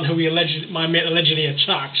this man who my mate allegedly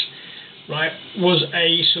attacked, right, was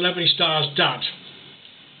a celebrity star's dad.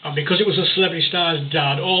 And because it was a celebrity star's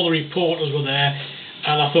dad, all the reporters were there,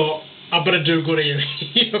 and I thought, I better do good here,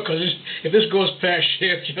 because if this goes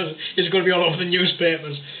pear-shaped, it's going to be all over the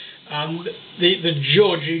newspapers. And the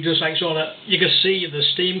judge, he just like sort of, you can see the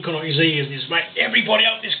steam coming out his ears, and he's like, everybody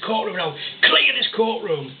out this courtroom now, clear this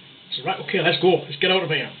courtroom. I said, right, okay, let's go, let's get out of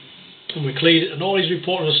here. And we cleared it, and all these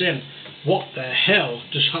reporters are saying, what the hell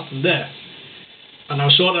just happened there? And I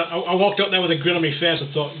walked out there with a grin on my face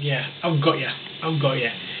and thought, yeah, I've got you.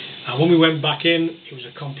 And when we went back in, it was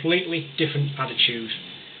a completely different attitude.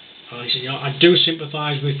 And he said, I do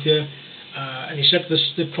sympathise with you. And he said to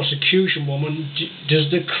the prosecution woman, does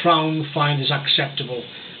the Crown find this acceptable?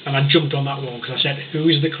 And I jumped on that one because I said, who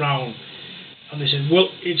is the Crown? And they said, well,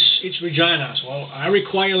 it's Regina. So I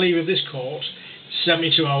require leave of this court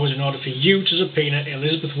 72 hours in order for you to subpoena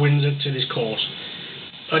Elizabeth Windsor to this court.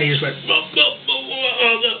 And he just went,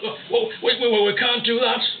 we can't do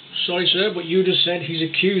that. Sorry, sir, but you just said his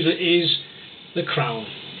accuser is the Crown.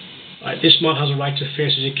 Right, this man has a right to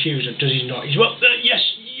face his accuser, does he not? He's, well, yes,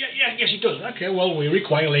 he does. Okay, well, we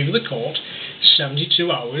require leave of the court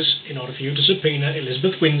 72 hours in order for you to subpoena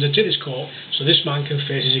Elizabeth Windsor to this court so this man can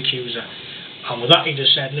face his accuser. And with that, he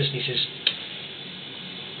just said, listen, he says,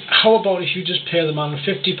 how about if you just pay the man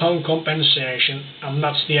 £50 compensation and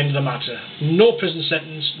that's the end of the matter? No prison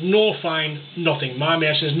sentence, no fine, nothing. My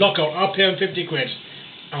mayor says, knock out, I'll pay him 50 quid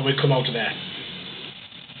and we'll come out of there.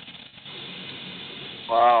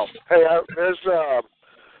 Wow. Hey, there's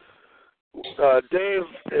Dave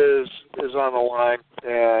is on the line,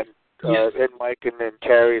 and Mike and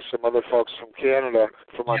Terry, some other folks from Canada,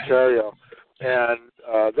 from Ontario, and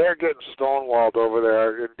they're getting stonewalled over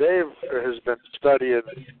there. And Dave has been studying.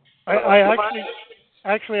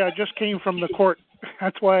 I just came from the court.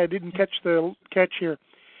 That's why I didn't catch here.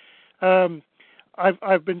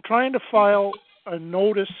 I've been trying to file a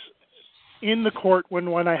notice in the court when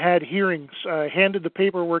I had hearings. I handed the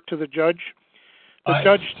paperwork to the judge. The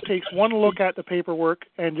judge takes one look at the paperwork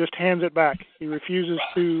and just hands it back. He refuses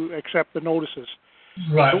to accept the notices.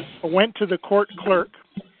 Right. So I went to the court clerk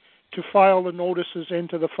to file the notices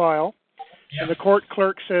into the file. And the court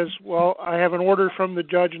clerk says, well, I have an order from the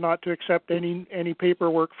judge not to accept any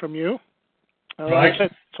paperwork from you. Right.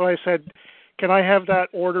 I said, can I have that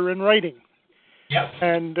order in writing? Yep.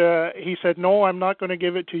 And he said, no, I'm not going to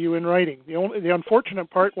give it to you in writing. The unfortunate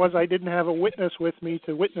part was I didn't have a witness with me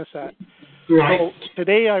to witness that. Right. So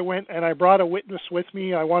today I went and I brought a witness with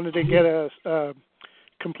me. I wanted to get a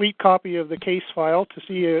complete copy of the case file to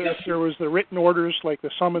see if there was the written orders, like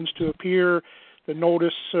the summons to appear, the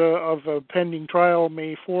notice of a pending trial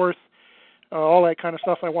May 4th, all that kind of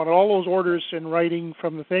stuff. I wanted all those orders in writing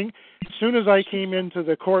from the thing. As soon as I came into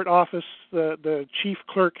the court office, the chief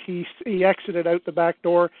clerk, he exited out the back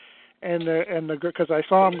door, and because I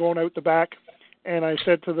saw him going out the back, and I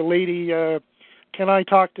said to the lady, can I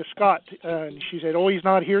talk to Scott? And she said, oh, he's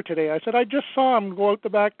not here today. I said, I just saw him go out the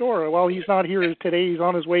back door. Well, he's not here today. He's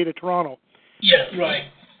on his way to Toronto. Yeah,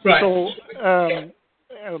 right. So,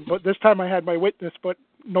 but this time I had my witness, but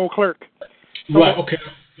no clerk. Right, okay.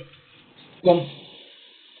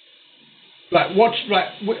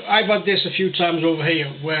 I've had this a few times over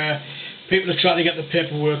here where people are trying to get the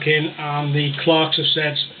paperwork in and the clerks have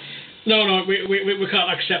said, no, we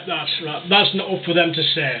can't accept that. Right? That's not up for them to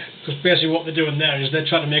say, because basically what they're doing there is they're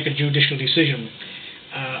trying to make a judicial decision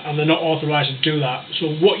and they're not authorised to do that. So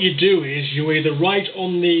what you do is you either write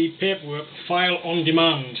on the paperwork, file on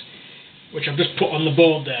demand, which I've just put on the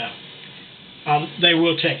board there, and they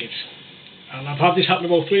will take it. And I've had this happen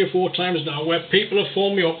about 3 or 4 times now where people have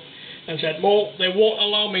phoned me up and said, well, they won't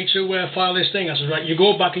allow me to file this thing. I said, right, you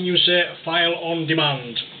go back and you say file on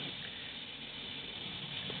demand.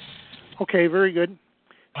 Okay, very good.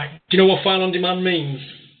 Right. Do you know what file on demand means?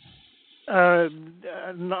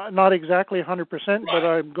 Not exactly 100%, but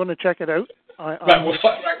I'm going to check it out.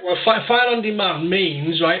 File on demand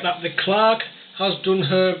means, right, that the clerk has done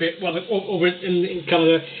her bit. Well, over in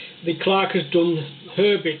Canada, the clerk has done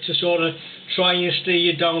her bit to sort of try and steer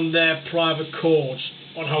you down their private course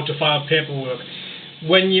on how to file paperwork.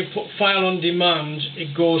 When you put file on demand,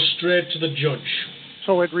 it goes straight to the judge.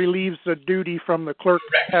 So it relieves the duty from the clerk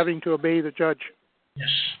having to obey the judge. Yes,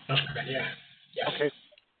 that's correct. Yeah. Okay.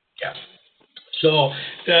 Yeah. So,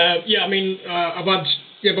 I mean, I've had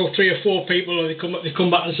about 3 or 4 people. They come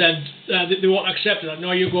back and said they won't accept it.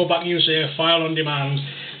 No, you go back and you say file on demand,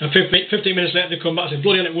 and 15 minutes later they come back and say,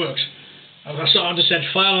 bloody hell, it works. I just said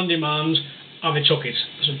file on demand, and they took it.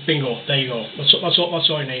 I said, bingo, there you go. That's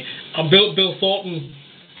all you need. And Bill Thornton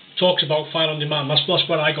talks about file on demand. That's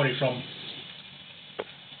where I got it from.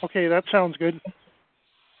 Okay, that sounds good.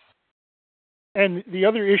 And the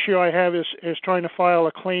other issue I have is trying to file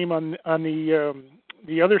a claim on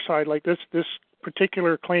the other side. Like this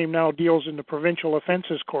particular claim now deals in the provincial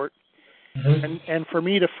offences court, and for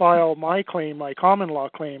me to file my claim, my common law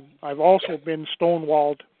claim, I've also been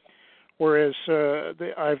stonewalled. Whereas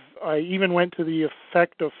I even went to the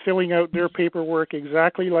effect of filling out their paperwork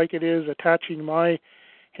exactly like it is, attaching my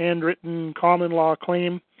handwritten common law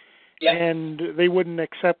claim. Yeah. And they wouldn't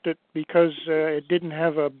accept it because it didn't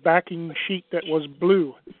have a backing sheet that was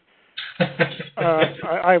blue.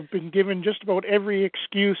 I've been given just about every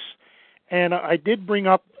excuse, and I did bring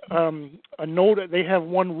up a note. They have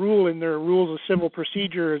one rule in their rules of civil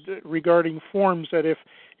procedure regarding forms that if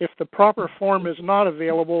the proper form is not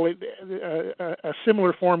available, a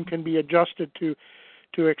similar form can be adjusted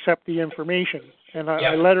to accept the information. And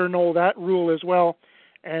I let her know that rule as well.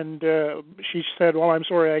 And she said, well, I'm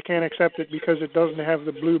sorry, I can't accept it because it doesn't have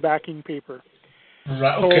the blue backing paper.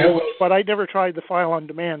 Right, okay. So, but I never tried the file on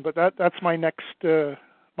demand, but that's my next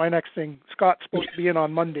thing. Scott's supposed to be in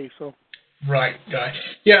on Monday, so. Right.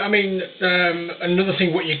 Yeah, I mean, another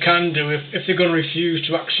thing what you can do, if they're going to refuse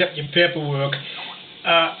to accept your paperwork,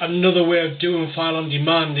 another way of doing file on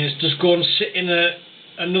demand is just go and sit in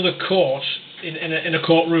another court, in a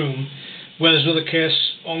courtroom, where there's another case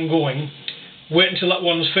ongoing, wait until that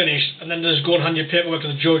one's finished, and then just go and hand your paperwork to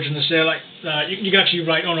the judge, and they say, like, you can actually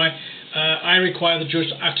write, all right, I require the judge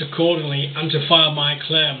to act accordingly and to file my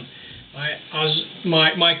claim, right, as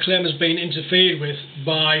my claim has been interfered with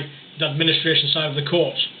by the administration side of the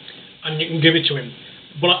court, and you can give it to him.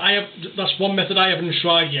 But that's one method I haven't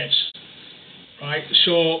tried yet, right,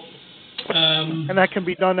 so... and that can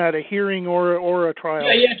be done at a hearing or a trial?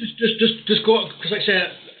 Yeah, just go, because like I say,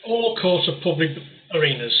 all courts are public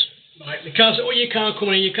arenas. Right, they can't say, oh, you can't come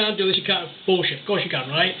in, you can't do this, you can't, bullshit. Of course you can,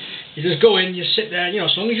 right? You just go in, you sit there,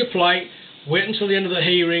 as long as you're polite, wait until the end of the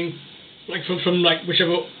hearing, like from like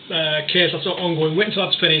whichever case that's ongoing, wait until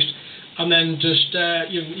that's finished, and then just,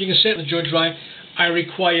 you can say to the judge, right, I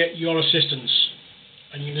require your assistance.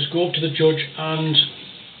 And you can just go up to the judge and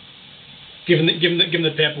give him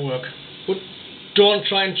the paperwork. But don't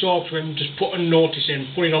try and talk to him, just put a notice in,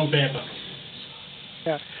 put it on paper.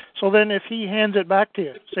 Yeah. So then if he hands it back to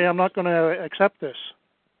you, say, I'm not going to accept this.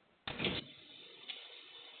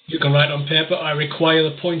 You can write on paper, I require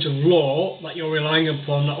the point of law that you're relying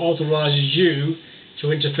upon that authorises you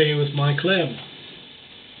to interfere with my claim.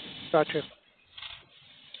 Gotcha.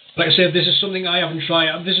 Like I said, this is something I haven't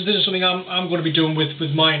tried. This is something I'm going to be doing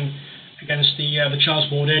with mine against the Child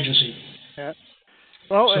Support Agency. Yeah.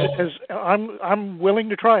 Well, So, as I'm willing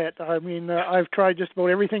to try it. I mean, I've tried just about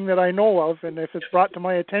everything that I know of, and if it's brought to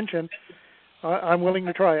my attention, I'm willing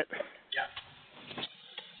to try it.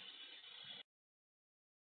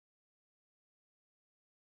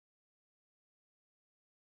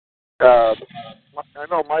 I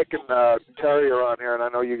know Mike and Terry are on here, and I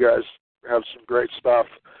know you guys have some great stuff.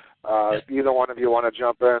 Either one of you want to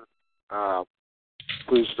jump in,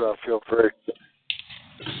 please feel free.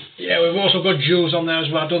 Yeah, we've also got Jules on there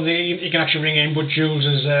as well. I don't think he can actually ring in, but Jules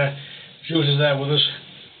is there with us.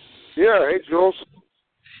 Yeah, hey Jules.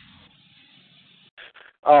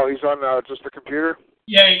 Oh, he's on just the computer?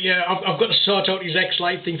 Yeah, I've got to sort out his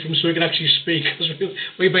X-Lite thing from so he can actually speak, because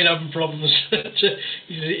we've been having problems.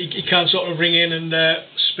 He can't sort of ring in and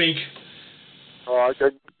speak. Oh, I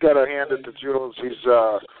got to hand it to Jules.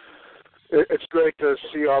 It's great to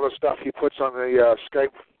see all the stuff he puts on the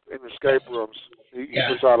Skype, in the Skype rooms. He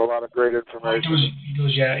puts out a lot of great information.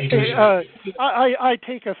 He does. I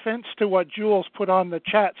take offense to what Jules put on the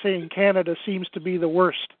chat saying Canada seems to be the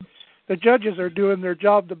worst. The judges are doing their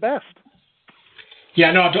job the best.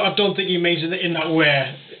 Yeah, no, I don't think he means it in that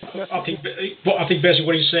way. I think basically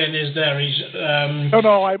what he's saying is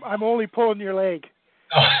No, I'm only pulling your leg.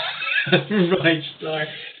 Oh, right.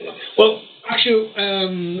 Well, actually,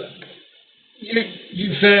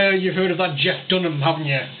 you've heard of that Jeff Dunham, haven't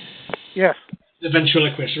you? Yes. The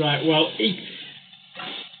ventriloquist, right? Well,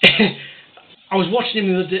 I was watching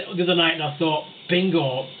him the other night, and I thought,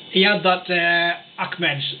 bingo! He had that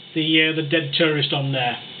Ahmed, the dead terrorist, on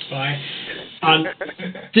there, right? And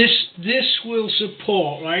this will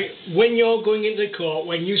support, right? When you're going into court,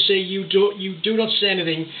 when you say you do not say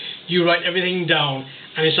anything, you write everything down,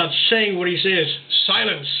 and it starts saying what he says.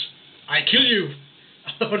 Silence. I kill you.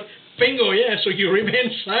 I thought, bingo, yeah. So you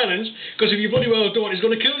remain silent, because if you bloody well don't, he's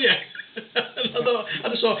going to kill you. I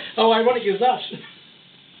just thought, how ironic is that?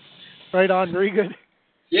 Right on, very good.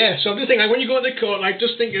 Yeah, so I'm just thinking, when you go to the court,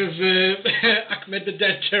 just think of Ahmed the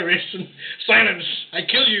dead terrorist and silence, I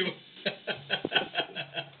kill you.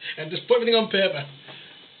 And just put everything on paper.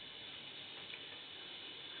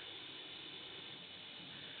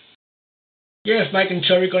 Yeah, if Mike and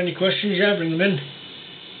Terry got any questions, yeah, bring them in.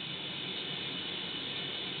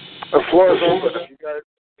 The floor is open. You guys,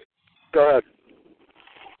 go ahead.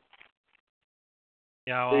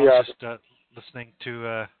 Yeah, well, I was just listening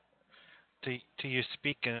to you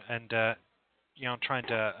speak and trying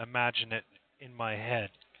to imagine it in my head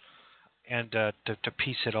and to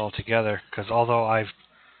piece it all together. Because although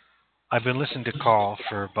I've been listening to Carl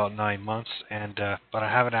for about 9 months, but I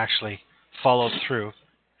haven't actually followed through.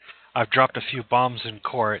 I've dropped a few bombs in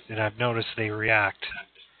court, and I've noticed they react.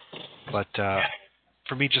 But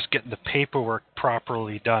for me, just getting the paperwork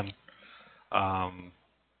properly done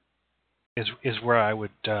is where I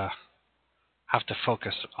would have to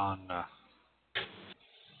focus on.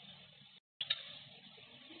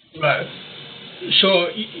 Right. So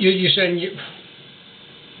you're saying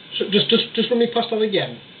So just let me pass that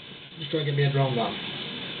again. Just trying to get me head around that.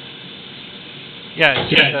 Yeah,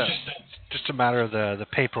 it's just a matter of the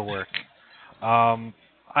paperwork.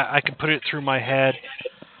 I can put it through my head.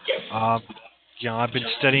 I've been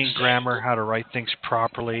studying grammar, how to write things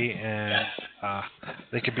properly, and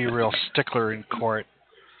they can be a real stickler in court.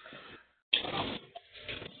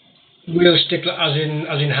 Real stickler, as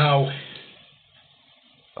in how?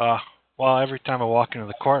 Well, every time I walk into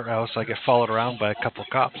the courthouse, I get followed around by a couple of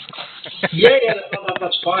cops. yeah,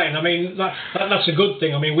 that's fine. I mean, that's a good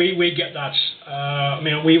thing. I mean, we get that.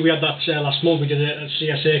 We had that last month. We did a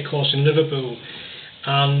CSA course in Liverpool,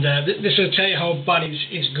 and this will tell you how bad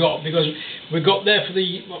it's got, because we got there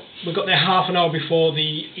half an hour before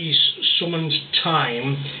the summoned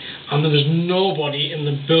time, and there was nobody in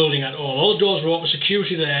the building at all. All the doors were open,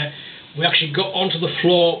 security there. We actually got onto the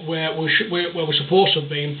floor where we're supposed to have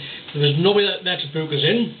been. There was nobody there to book us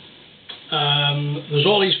in. There was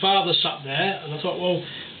all these fathers sat there, and I thought, well,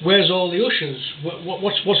 where's all the ushers?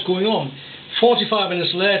 What's going on? 45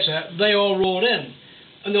 minutes later, they all rolled in,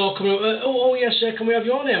 and they all come out. Oh yes, sir, can we have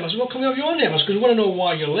your name? I said, well, can we have your name? I said, because we want to know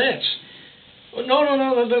why you're late. No,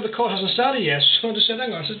 the court hasn't started yet. So I just said,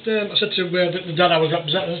 hang on. I said to the dad I was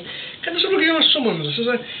representing, can I just look at your summons? I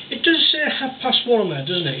said, it does say 1:30 on there,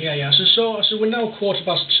 doesn't it? Yeah. I said, we're now 2:15.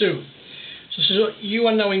 So I said, you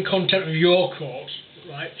are now in contact with your court.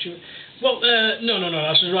 right? No.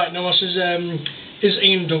 I says, right, no, I says, is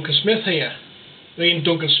Ian Duncan Smith here? Ian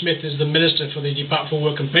Duncan Smith is the Minister for the Department for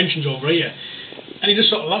Work and Pensions over here. And he just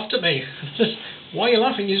sort of laughed at me. I said, why are you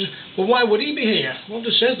laughing? He says, well, why would he be here? Well,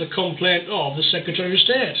 it says the complaint of the Secretary of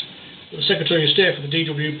State. The Secretary of State for the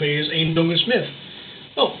DWP is Ian Duncan Smith.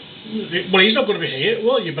 Well, he's not going to be here.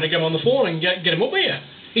 Well, you better get him on the phone and get him up here.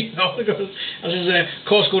 You know, I says,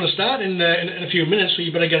 course going to start in a few minutes, so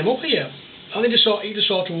you better get him up here. And he just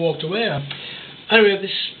sort of walked away. Anyway,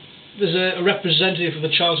 there's a representative of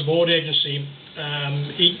the Child Support Agency.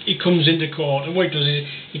 He comes into court, and what he does is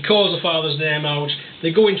he calls the father's name out.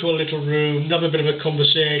 They go into a little room, have a bit of a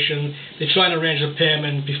conversation. They try and arrange a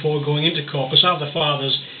payment before going into court, because half the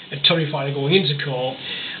fathers are terrified of going into court.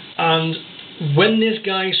 And when this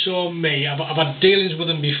guy saw me, I've had dealings with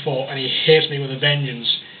him before, and he hates me with a vengeance,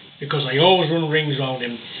 because I always run rings around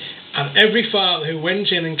him. And every father who went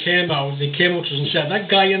in and came out, they came up to us and said, that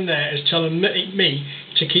guy in there is telling me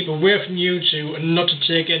to keep away from you two and not to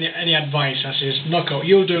take any advice. I says, knock out,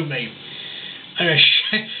 you'll do me. Anyway,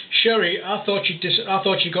 Sherry, I thought she'd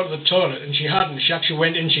got to the toilet, and she hadn't. She actually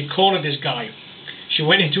went in, she cornered this guy. She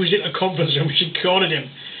went into his little conference room, she cornered him.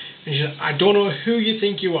 And she said, I don't know who you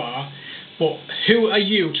think you are, but who are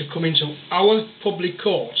you to come into our public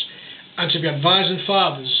court and to be advising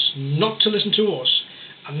fathers not to listen to us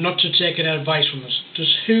and not to take any advice from us? Just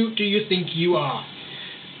who do you think you are?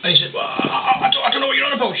 And he said, well, I don't know what you're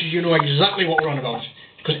on about. She said, you know exactly what we're on about.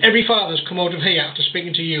 Because every father's come out of here after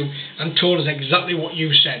speaking to you and told us exactly what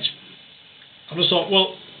you said. I just thought,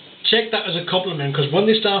 well, take that as a compliment, because when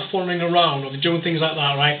they start following around or they're doing things like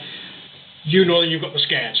that, right, you know that you've got the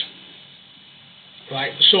scared.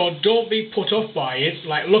 Right, so don't be put off by it.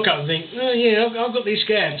 Like, look at it and think, oh, yeah, I've got these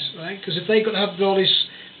scared, right? Because if they've got to have all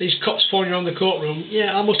these cops following around the courtroom,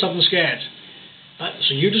 yeah, I must have them scared. Right?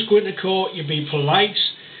 So you just go into court, you be polite,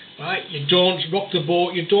 right? You don't rock the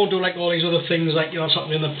boat, you don't do like all these other things like, you know,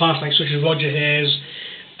 something in the past, like such as Roger Hayes,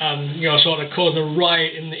 you know, sort of causing a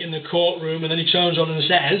riot in the courtroom, and then he turns on and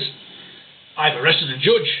says, I've arrested a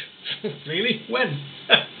judge. Really? When?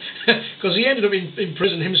 Because he ended up in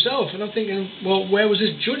prison himself, and I'm thinking, well, where was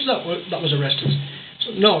this judge that was arrested?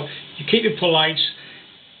 So no, you keep it polite,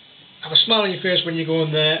 have a smile on your face when you go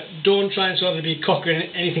in there, don't try and sort of be cocky or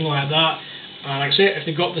anything like that. Like I say, if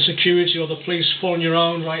they've got the security or the police following you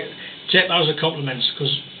around, right, take that as a compliment,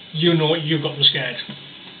 because you know you've got them scared.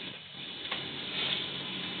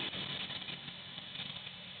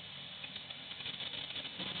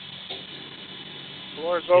 The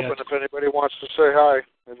floor is open if anybody wants to say hi.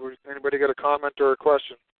 Anybody got a comment or a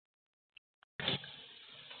question?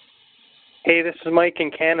 Hey, this is Mike in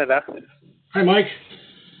Canada. Hi, Mike.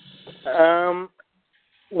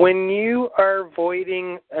 When you are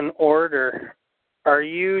voiding an order, are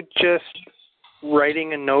you just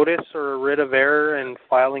writing a notice or a writ of error and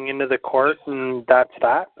filing into the court, and that's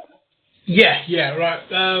that? Yeah, right.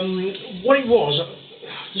 What it was,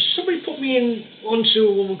 somebody put me onto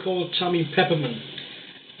a woman called Tammy Pepperman,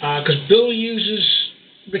 because Bill uses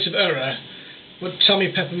writ of error, but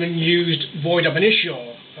Tammy Pepperman used void ab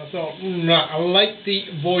initio. I thought, I like the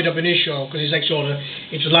void ab initio because it's like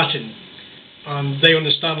it's Latin, and they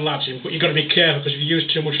understand Latin, but you've got to be careful, because if you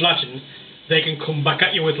use too much Latin, they can come back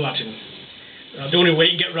at you with Latin. The only way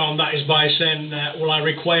you can get around that is by saying, well, I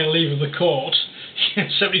require leave of the court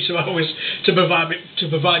 72 hours to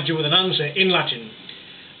provide you with an answer in Latin.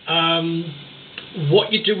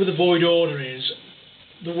 What you do with the void order is,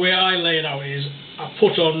 the way I lay it out is, I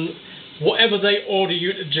put on whatever they order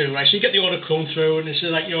you to do, right? So you get the order come through, and it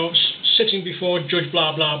says, like, you're sitting before Judge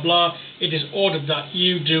blah, blah, blah. It is ordered that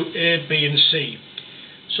you do A, B, and C.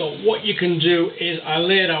 So what you can do is, I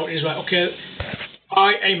lay it out, is, right, okay,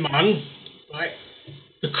 I, a man, right,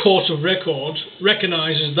 the court of record,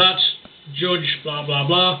 recognises that Judge blah, blah,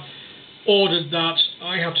 blah, ordered that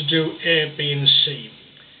I have to do A, B, and C.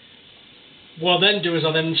 What I then do is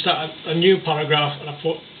I then start a new paragraph, and I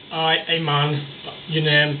put, I, a man, your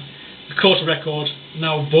name, the court of record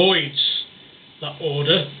now voids that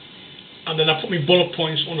order, and then I put my bullet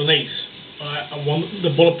points underneath. And the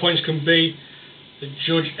bullet points can be, the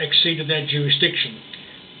judge exceeded their jurisdiction.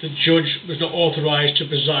 The judge was not authorised to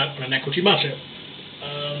preside on an equity matter.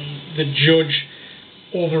 The judge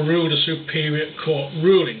overruled a superior court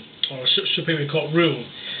ruling, or a superior court rule.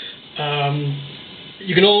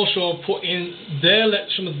 You can also put in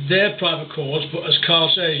some of their private codes, but as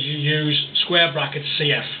Carl says, you use square brackets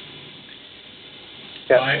CF.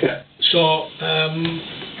 Yeah. Right? So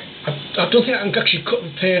I don't think I can actually cut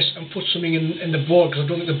and paste and put something in the board, because I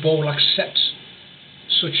don't think the board will accept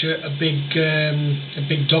such a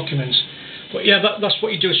big document. But yeah, that's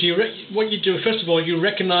what you do. So what you do, first of all, you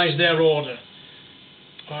recognise their order.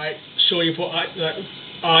 Right? So you put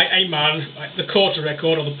a man, the court of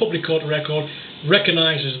record or the public court of record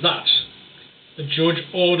recognises that the judge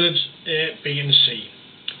ordered A, B, and C.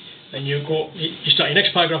 Then you start your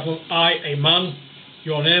next paragraph with I, a man,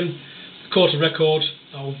 your name, the court of record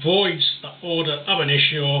now voids that order ab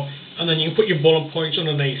initio, and then you can put your bullet points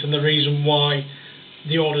underneath and the reason why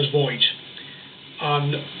the order is void.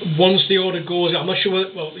 And once the order goes, I'm not sure,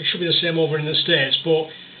 it should be the same over in the States, but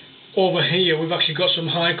over here we've actually got some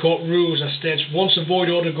High Court rules that states once a void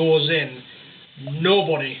order goes in,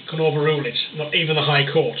 nobody can overrule it, not even the High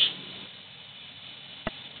Court.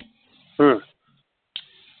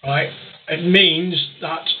 Right? It means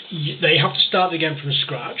that they have to start again from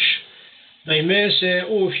scratch. They may say,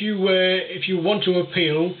 if you want to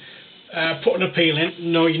appeal, put an appeal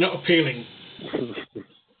in. No, you're not appealing.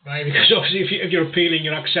 Right? Because obviously if you're appealing,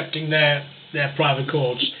 you're accepting their private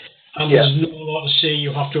courts. And there's no law to say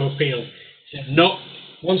you have to appeal. No,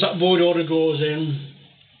 once that void order goes in,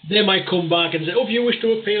 they might come back and say, if you wish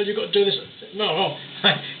to appeal, you've got to do this. No,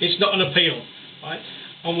 it's not an appeal. Right?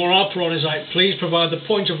 And what our prawn is like, please provide the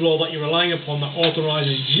point of law that you're relying upon that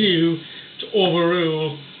authorises you to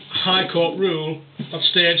overrule a High Court rule that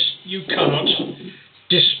states you cannot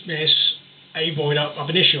dismiss a void ab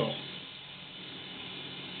initio.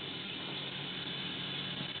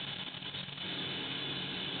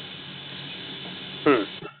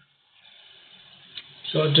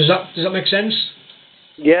 So does that make sense?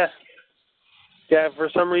 Yeah. Yeah, for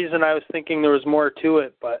some reason I was thinking there was more to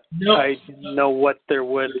it, but no. I didn't know what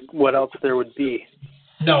else there would be.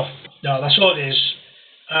 No, that's all it is.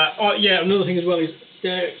 Another thing as well is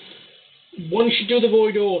once you do the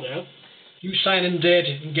void order, you sign and date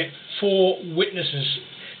it and get 4 witnesses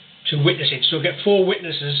to witness it. So get 4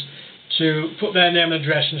 witnesses to put their name and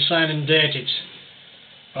address and sign and date it.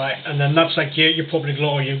 Right, and then that's like your public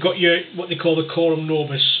law. You've got your what they call the quorum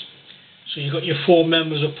nobis. So you've got your 4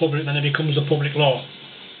 members of public, then it becomes the public law.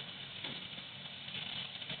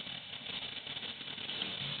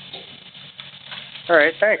 All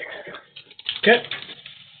right, thanks. Okay.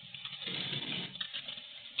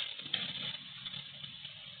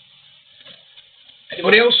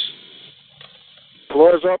 Anybody else?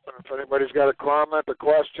 Floor's open. If anybody's got a comment, a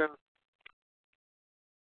question.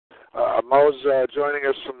 Mo's joining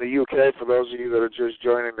us from the UK. For those of you that are just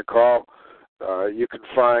joining the call, you can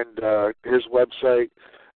find his website.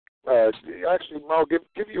 Actually, Mo,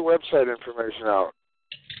 give your website information out.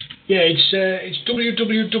 Yeah, it's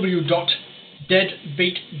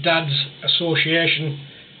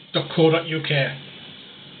www.deadbeatdadsassociation.co.uk.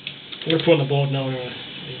 I'm going to put on the board now.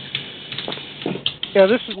 Yeah,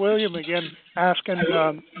 this is William again asking.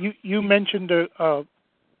 You mentioned a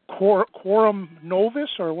quorum novus,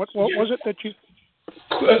 or what was it that you?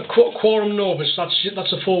 Quorum novus. That's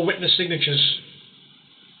the 4 witness signatures.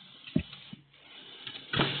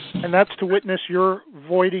 And that's to witness your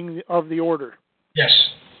voiding of the order. Yes.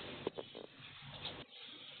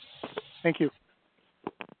 Thank you.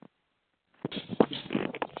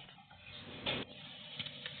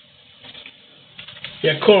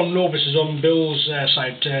 Yeah, quorum novus is on Bill's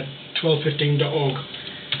site, 1215.org.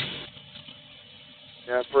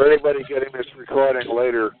 Yeah, for anybody getting this recording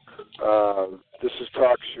later, this is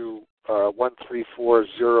TalkShoe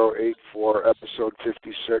 134084, episode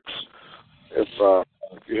 56. If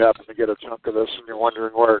you happen to get a chunk of this and you're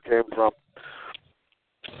wondering where it came from,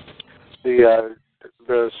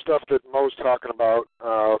 the stuff that Mo's talking about,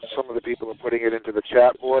 some of the people are putting it into the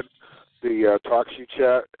chat board, the TalkShoe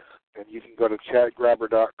chat, and you can go to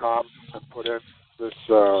chatgrabber.com and put in this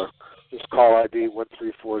call ID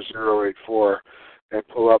 134084 and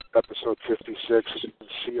pull up episode 56 and you can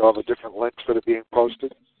see all the different links that are being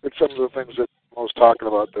posted. It's some of the things that Mo's talking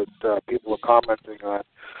about that people are commenting on.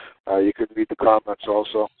 You can read the comments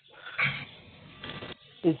also.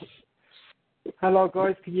 Hello,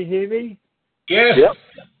 guys. Can you hear me? Yeah. Yep.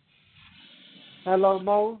 Hello,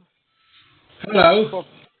 Mo. Hello.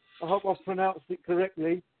 I hope I've pronounced it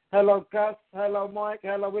correctly. Hello, Gus. Hello, Mike.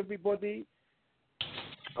 Hello, everybody.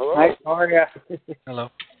 Hello. Hi, how are you? Hello.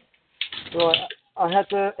 Right. I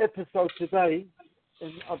had an episode today,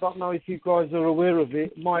 and I don't know if you guys are aware of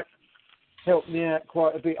it. It might help me out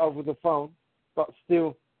quite a bit over the phone, but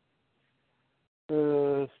still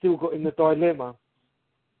got in the dilemma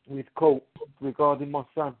with court regarding my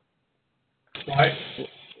son. Right.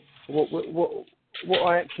 What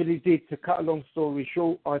I actually did, to cut a long story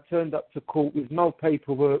short, I turned up to court with no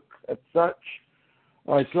paperwork as such.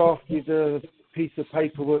 I drafted a piece of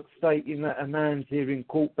paperwork stating that a man's here in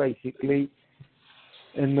court, basically,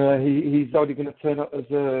 and he's only going to turn up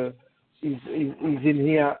as a in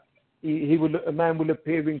here. A man will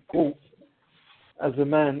appear in court as a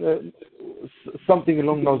man, something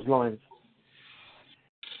along those lines.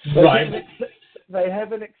 Right. They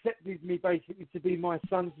haven't accepted me basically to be my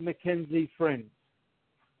son's Mackenzie friend.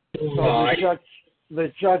 Right. So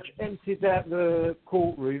the judge emptied out the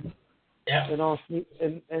courtroom and asked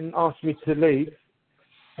me to leave.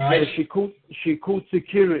 Right. She called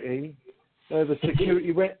security. The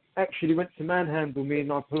security went to manhandle me,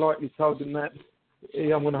 and I politely told them that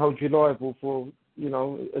I'm going to hold you liable for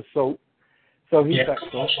assault. So he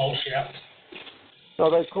backed off. So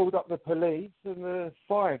they called up the police, and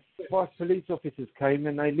five police officers came,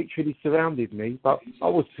 and they literally surrounded me. But I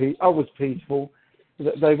was peaceful.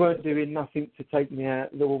 They weren't doing nothing to take me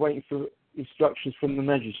out. They were waiting for instructions from the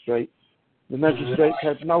magistrate. The magistrate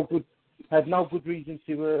had no good reason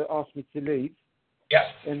to ask me to leave. Yeah.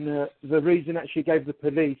 And the reason that she gave the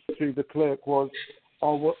police through the clerk was I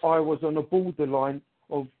was on a borderline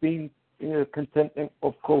of being contempt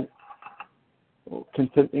of court.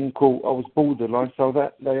 Contempt in court. I was borderline, so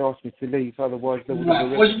that they asked me to leave. Otherwise, they would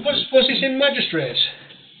have arrested me. Was this in magistrate?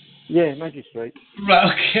 Yeah, magistrate.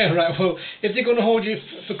 Right, okay, right. Well, if they're going to hold you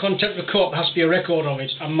for contempt of court, there has to be a record of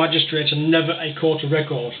it. And magistrates are never a court of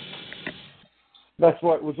record. That's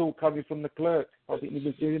why it was all coming from the clerk. I didn't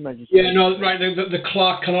even do the magistrate. Yeah, no, right. The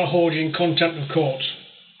clerk cannot hold you in contempt of court.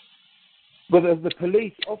 But the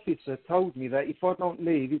police officer told me that if I don't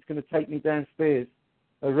leave, he's going to take me downstairs,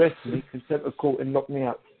 arrest me, contempt of court, and lock me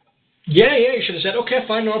up. Yeah, you should have said, okay,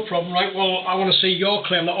 fine, no problem, right, well, I want to see your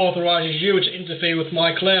claim that authorises you to interfere with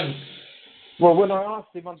my claim. Well, when I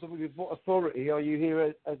asked him with what authority, are you here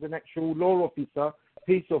as an actual law officer,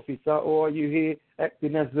 peace officer, or are you here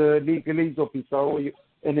acting as a legalese officer, or are you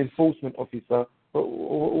an enforcement officer?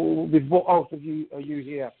 Or with what oath are you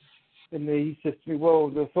here? And he says to me, well,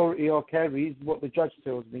 the authority I carry is what the judge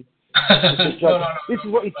tells me. No. This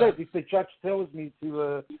is what he said. If the judge tells me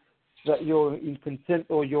to that you're in contempt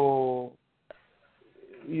or you're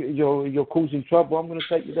causing trouble, I'm going to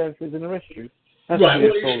take you downstairs and arrest you.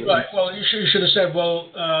 Right. Well, you should have said, well,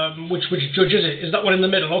 which judge is it? Is that one in the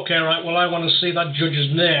middle? Okay, right. Well, I want to see that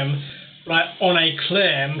judge's name, right, on a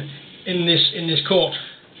claim in this court.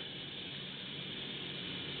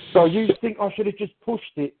 So you think I should have just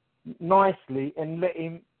pushed it nicely and let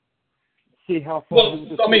him see how far? Well,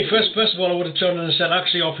 I mean, first of all, I would have turned and said,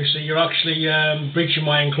 actually, officer, you're actually breaching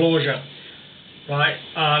my enclosure, right?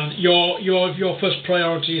 And your first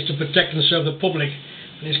priority is to protect and serve the public.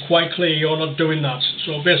 And it's quite clear you're not doing that.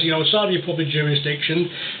 So basically, you're outside of your public jurisdiction.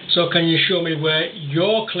 So can you show me where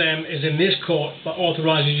your claim is in this court that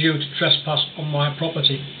authorises you to trespass on my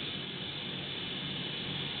property?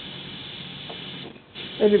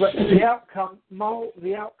 Anyway, the outcome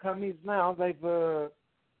is now they've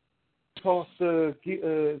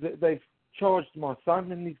they've charged my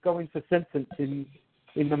son, and he's going for sentence in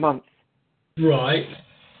a month. Right.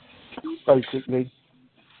 Basically.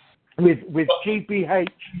 With GBH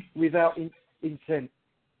without intent.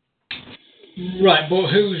 Right, but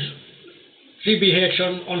who's GBH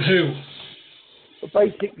on who?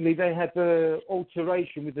 Basically, they had an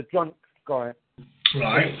alteration with the drunk guy.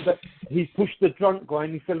 Right. He pushed the drunk guy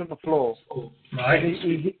and he fell on the floor. Right. And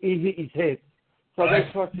he hit his head. So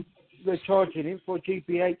they're charging him for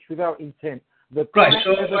GBH without intent. Right,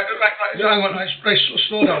 hang on, right,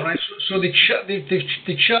 slow down, right? So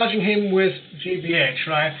they're charging him with GBH,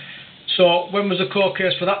 right? So when was the court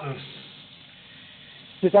case for that then?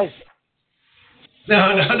 Today.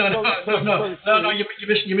 No,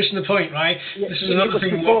 you're missing the point, right? Yeah, this is another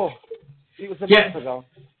thing. It was a month ago.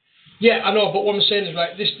 Yeah, I know, but what I'm saying is,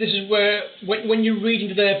 right, this is where, when you read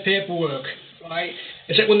into their paperwork, right,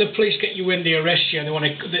 it's like when the police get you in, they arrest you,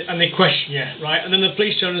 and they question you, right, and then the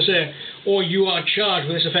police turn and say, oh, you are charged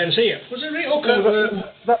with this offence here. Was it really? Okay.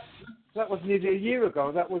 That was nearly a year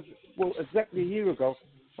ago. That was, exactly a year ago.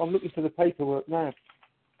 I'm looking for the paperwork now.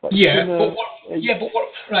 But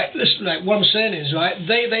right, listen, right, what I'm saying is, right,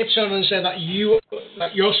 they turn and say that your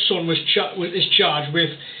son is charged with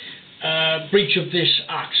breach of this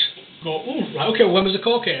act. Go, oh, right, okay, when was the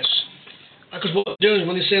court case? Because what they're doing is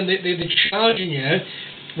when they're saying they're charging you,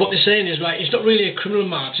 what they're saying is, right, it's not really a criminal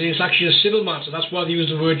matter, it's actually a civil matter. That's why they use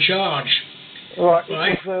the word charge. Right.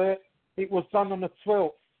 It was done on the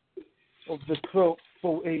 12th of the 12th,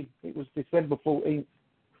 14. It was December 14th.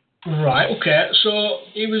 Right, okay, so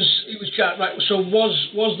he was charged, right, so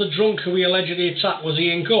was the drunk who he allegedly attacked, was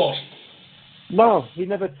he in court? No, he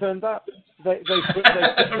never turned up. Right. So,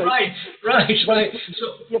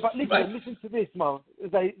 yeah, but listen to this, Mo.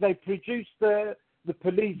 They produced the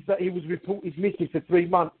police that he was reported missing for 3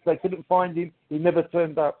 months. They couldn't find him. He never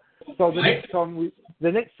turned up. So the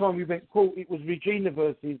next time we went court, it was Regina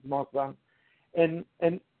versus my son, and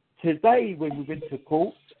today when we went to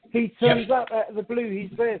court, he turns up out of the blue.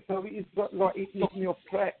 He's there, so it's like it knocked me off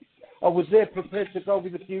track. I was there prepared to go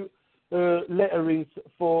with a few letterings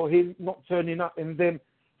for him not turning up and them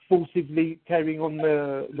forcibly carrying on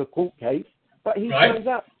the court case, but he turns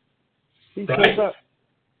up. He turns up.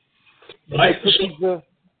 Right.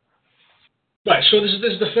 So this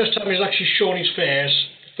is the first time he's actually shown his face.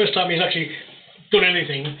 First time he's actually done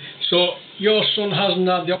anything. So your son hasn't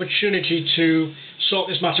had the opportunity to sort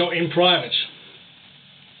this matter out in private.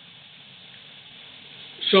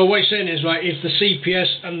 So what he's saying is, it's the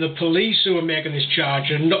CPS and the police who are making this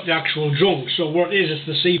charge and not the actual drunk. So what it is, it's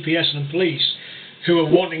the CPS and the police who are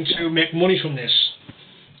wanting to make money from this.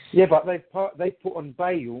 Yeah, but they put on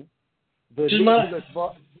bail.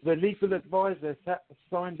 The legal advisor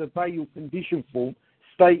signed a bail condition form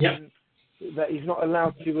stating that he's not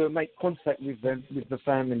allowed to make contact with the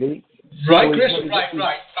family. Right, Chris.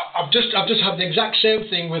 Right. I've just had the exact same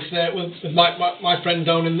thing with my friend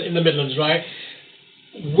down in the Midlands. Right.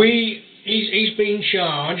 He's been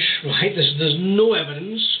charged. Right. There's no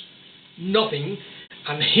evidence, nothing,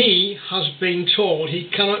 and he has been told he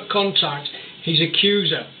cannot contact his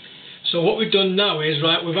accuser. So what we've done now is,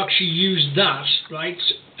 we've actually used that,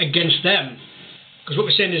 against them. Because what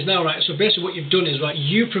we're saying is now, so basically what you've done is,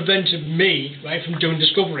 you prevented me, from doing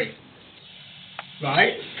discovery.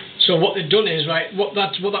 Right? So what they've done is, what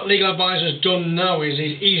that legal advisor has done now is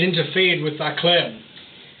he's interfered with that claim.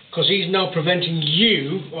 Because he's now preventing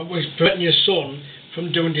you, or he's preventing your son,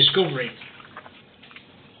 from doing discovery.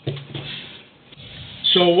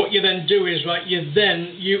 So what you then do is,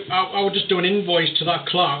 I would just do an invoice to that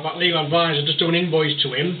clerk, that legal advisor, just do an invoice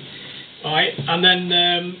to him, right? And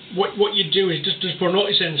then what you do is just put a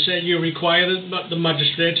notice in and say you require the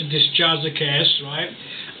magistrate to discharge the case, right?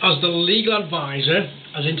 As the legal advisor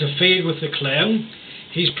has interfered with the claim,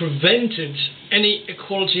 he's prevented any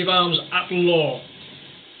equality of arms at law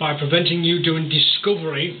by preventing you doing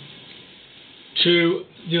discovery to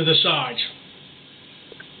the other side.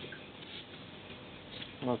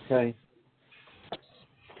 Okay.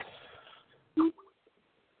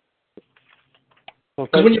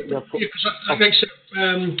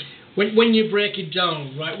 When you break it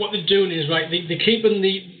down, what they're doing is, they're keeping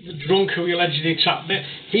the drunk who he allegedly attacked.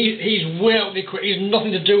 He's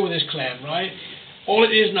nothing to do with this claim, right? All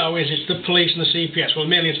it is now is it's the police and the CPS. Well,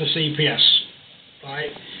 mainly it's the CPS,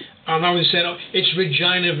 right? And now they say, it's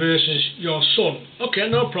Regina versus your son. Okay,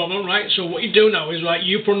 no problem, right? So what you do now is,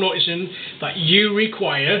 you put a notice in that you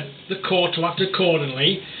require the court to act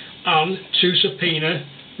accordingly and to subpoena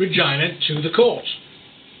Regina to the court.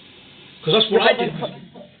 Because that's what I did.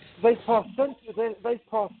 They passed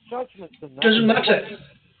judgments on that. Doesn't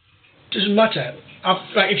matter.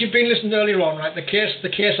 If you've been listening earlier on, the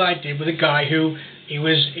case I did with a guy who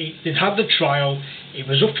he'd had the trial, he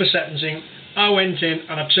was up for sentencing. I went in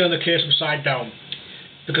and I turned the case upside down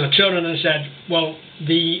because I turned in and said, well,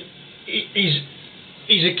 his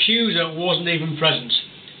accuser wasn't even present.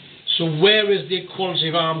 So where is the equality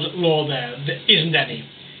of arms at law there? There isn't any.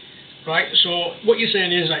 Right? So what you're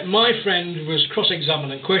saying is, my friend was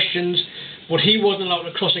cross-examining questions, but he wasn't allowed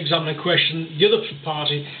to cross-examine and question the other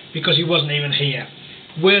party because he wasn't even here.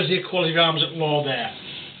 Where's the equality of arms at law there?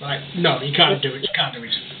 Right? No, you can't do it. You can't do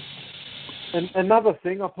it. And another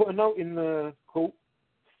thing, I put a note in the court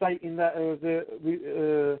stating that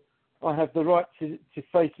I have the right to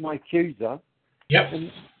face my accuser. Yep.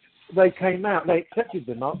 And they came out, they accepted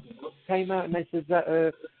the note, came out and they said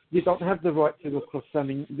that you don't have the right to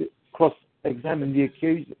cross-examine the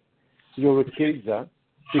accuser, your accuser,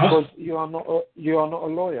 because you are not a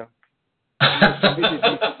lawyer.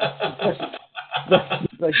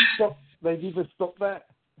 They even stopped that.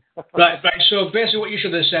 Right. So basically, what you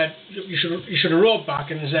should have said, you should have wrote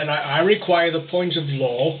back and said, I require the point of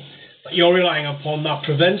law that you're relying upon that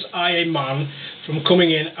prevents a man from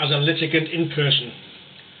coming in as a litigant in person,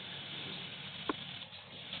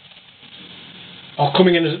 or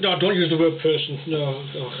coming in as don't use the word person. No,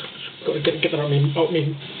 got to get that out of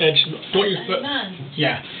me edge. Don't use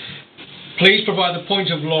yeah. Please provide the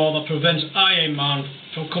point of law that prevents a man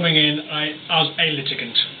from coming in as a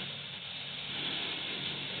litigant.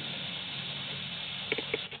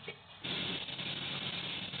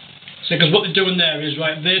 Because what they're doing there is,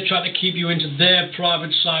 they're trying to keep you into their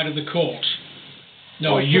private side of the court.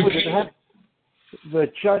 No,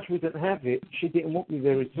 the judge wouldn't have it. She didn't want me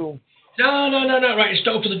there at all. No, right, it's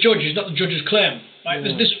not up to the judge. It's not the judge's claim. Right?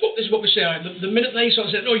 Yeah. This is what we say. Right? The minute they sort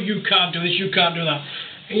of say, no, you can't do this, you can't do that,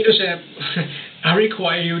 and you just say, I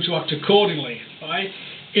require you to act accordingly. Right?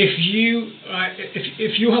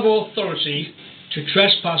 if you have authority to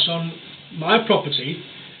trespass on my property,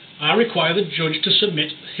 I require the judge to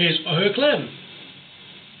submit his or her claim.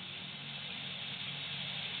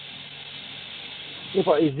 Yeah,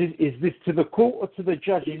 but is this to the court or to the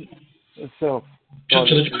judge himself? To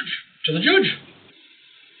the judge. To the judge.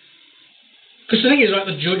 Because the thing is, like,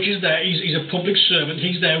 the judge is there. He's a public servant.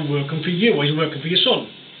 He's there working for you, or he's working for your son.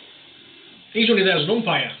 He's only there as an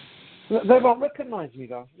umpire. They won't recognise me,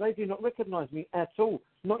 though. They do not recognise me at all.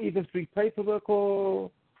 Not even through paperwork or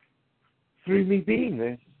through me being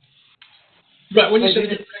there. Right. When you said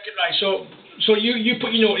right, so you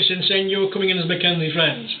put your notice in saying you were coming in as Mackenzie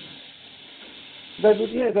friends. They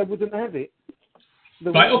wouldn't have it.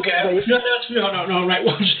 Right. Okay. No. Right.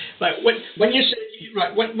 When you say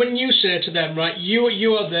when you say to them, right,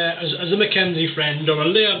 you are there as a Mackenzie friend or a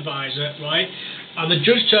lay advisor, right, and the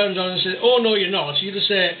judge turns on and says, "Oh no, you're not." You just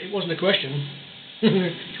say it wasn't a question.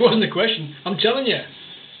 It wasn't a question. I'm telling you.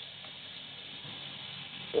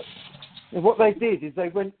 And what they did is they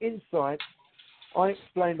went inside. I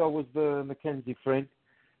explained I was the Mackenzie friend.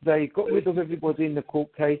 They got rid of everybody in the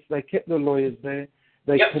court case. They kept the lawyers there.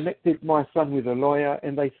 They connected my son with a lawyer,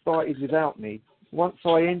 and they started without me. Once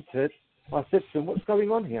I entered, I said to them, "What's going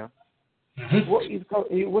on here? Mm-hmm.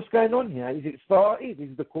 What's going on here? Is it started?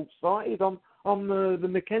 Is the court started? I'm the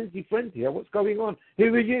Mackenzie friend here. What's going on?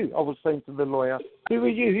 Who are you?" I was saying to the lawyer. "Who are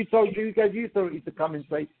you? Who told you? Who gave you authority to come and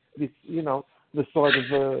say this? The side of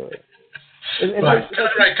the." Right.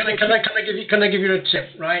 Can I give you a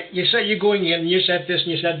tip? Right. You say you're going in, and you said this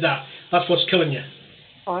and you said that. That's what's killing you.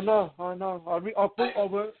 I know. I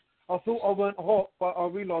thought I weren't hot, but I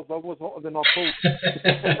realised I was hotter than I thought.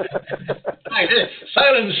 Right,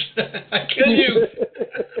 silence! I kill you.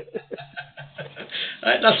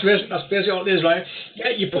 Right, that's basically all it is, right? Yeah,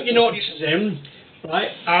 you put your notices in,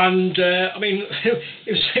 right? And I mean, it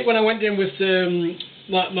was like when I went in with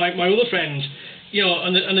my other friend,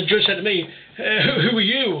 and the judge said to me, "Who are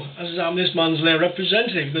you?" I said, "I'm this man's lay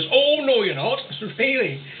representative." He goes, "Oh no, you're not." I said,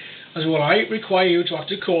 "Really?" I said, "Well, I require you to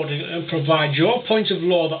act accordingly and provide your point of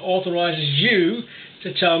law that authorises you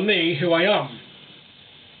to tell me who I am."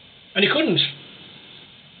 And he couldn't.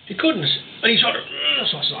 And he sort of,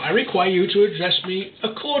 so I said, "I require you to address me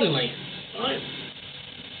accordingly." Right?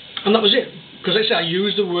 And that was it. Because I said, I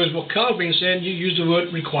used the words, what Carl's been saying, you used the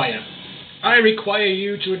word require. I require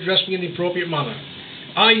you to address me in the appropriate manner.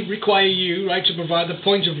 I require you, right, to provide the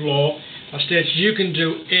point of law that states you can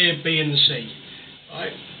do A, B, and C.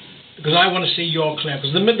 Right? Because I want to see your claim.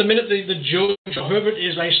 Because the minute the judge or whoever it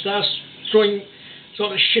is, like, starts throwing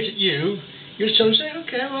sort of shit at you, you just tell them, say,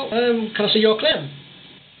 "Okay, well, can I see your claim?"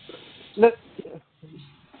 Let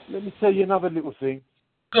me tell you another little thing.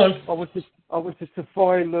 Go on. I wanted to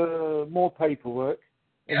file more paperwork,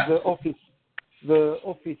 and the office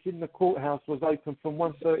in the courthouse was open from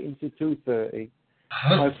 1:30 to 2:30.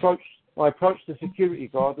 Uh-huh. I approached the security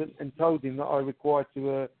guard and told him that I required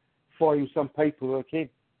to file some paperwork in.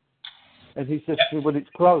 And he said to me, "Well, it's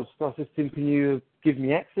closed." I said to him, "Can you give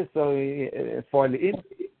me access so I file it in?"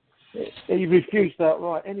 He refused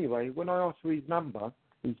outright. Anyway, when I asked for his number,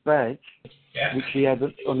 his badge, which he had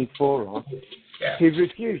on his forearm, he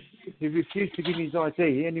refused. He refused to give me his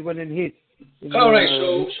ID, and he went and hid.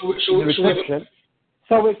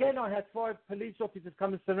 So again, I had 5 police officers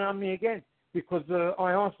come and surround me again because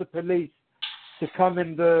I asked the police to come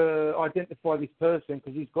and identify this person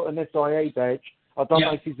because he's got an SIA badge. I don't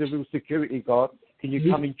know if he's a real security guard. Can you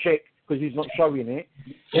come and check because he's not showing it?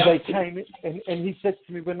 And they came and he said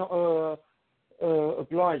to me, "We're not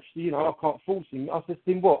obliged. I can't force him." I said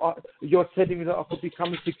to him, "What? You're telling me that I could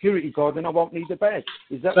become a security guard and I won't need a badge?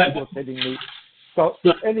 Is that what you're telling me?" So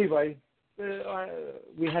anyway,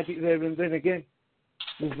 we had it there and then again.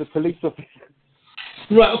 There's the police officer.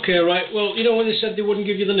 Right. Okay. Right. Well, when they said they wouldn't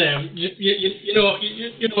give you the name, you know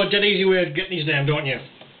a dead easy way of getting his name, don't you?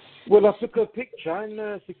 Well, I took a picture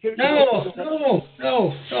and security. No. What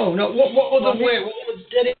other way? What other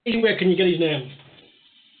dead easy way can you get his name?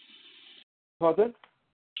 Pardon?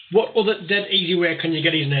 What other dead easy way can you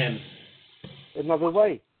get his name? Another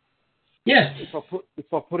way. Yeah. If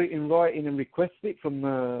I put it in writing and request it from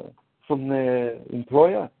the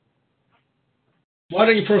employer. Why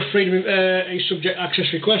don't you put a Freedom a Subject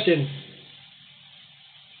Access request in?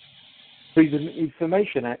 Freedom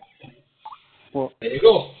Information Act. What? There you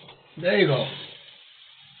go. Yeah,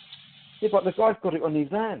 but the guy's got it on his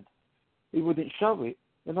hand. He wouldn't show it.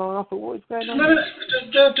 And I thought, what is going on? No,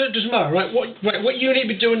 it doesn't matter, right? What you need to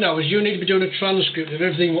be doing now is you need to be doing a transcript of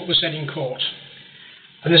everything what was said in court.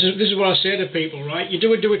 And this is what I say to people, right? You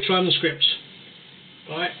do a transcript,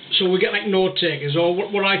 right? So we get like note takers, or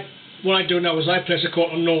what what I do now is I place a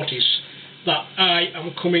court on notice that I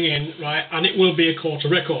am coming in, right, and it will be a court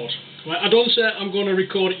of record. Right? I don't say I'm going to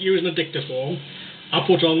record it using a dictaphone. I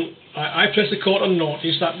place the court on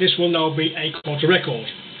notice that this will now be a court of record.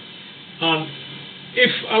 And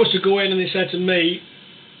if I was to go in and they said to me,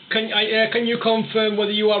 can you confirm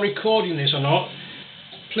whether you are recording this or not?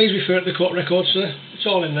 Please refer to the court record, sir. It's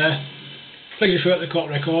all in there. Please refer to the court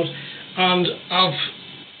record. And I've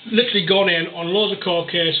literally gone in on loads of court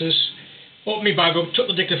cases, opened my bag up, took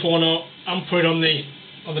the dictaphone out, and put it on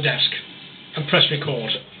the desk, and press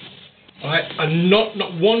record. Right? And not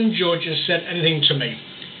one judge has said anything to me.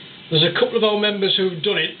 There's a couple of our members who've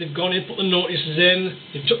done it. They've gone in, put the notices in,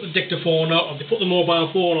 they took the dictaphone out, or they put the mobile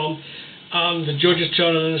phone on, and the judge has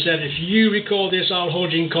turned around and said, if you record this, I'll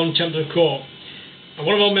hold you in contempt of court. And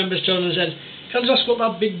one of our members turned and said, can I just ask what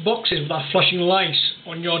that big box is with that flashing light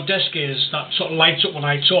on your desk is that sort of lights up when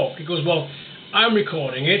I talk? He goes, well, I'm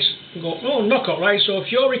recording it. I go, oh, knock it, right? So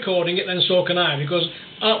if you're recording it, then so can I. Because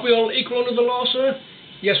aren't we all equal under the law, sir?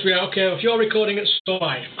 Yes, we are. Okay, if you're recording it, so am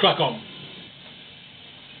I. Crack on.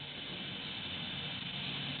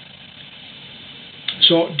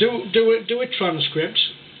 So do a transcript,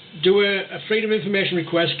 do a freedom of information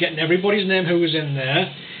request, getting everybody's name who was in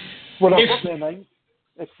there. Well, I've got their names,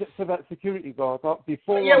 except for that security guard.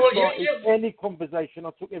 Before I started any conversation,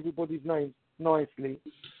 I took everybody's name nicely.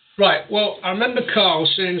 Right, well, I remember Carl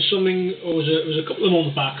saying something, it was a couple of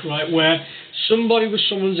months back, right, where somebody was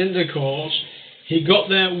summoned into court. He got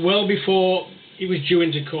there well before he was due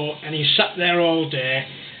into court, and he sat there all day,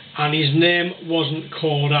 and his name wasn't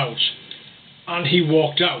called out. And he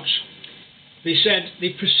walked out. They said they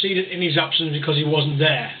proceeded in his absence because he wasn't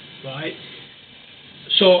there, right?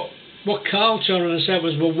 So what Carl turned around and said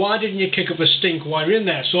was, well, why didn't you kick up a stink while you're in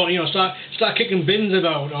there? Sort of, start kicking bins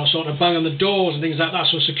about, or sort of banging the doors and things like that,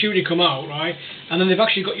 so security come out, right? And then they've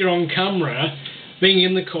actually got you on camera being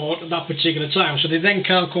in the court at that particular time, so they then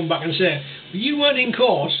can't come back and say, well, you weren't in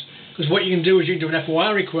court, because what you can do is you can do an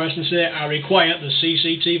FOI request and say, I require the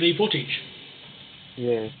CCTV footage.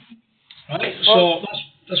 Yeah. Right? So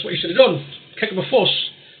that's what you should have done. Kick up a fuss.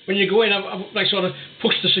 When you go in, like sort of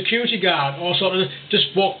push the security guard, or sort of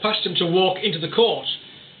just walk past him to walk into the court.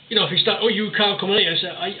 You know, if you start, oh, you can't come in here, say,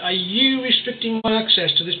 are you restricting my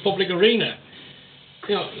access to this public arena?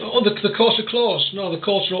 You know, oh, the courts are closed. No, the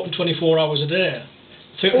courts are open 24 hours a day,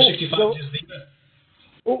 365 days a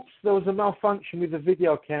year. Oops, there was a malfunction with the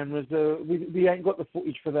video cameras. We ain't got the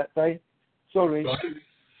footage for that day. Sorry. Right.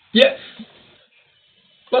 Yeah.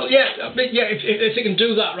 Well, if they can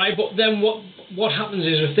do that, right, but then what happens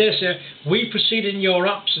is if they say, we proceed in your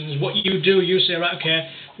absence, what you do, you say, right, okay,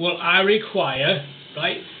 well, I require,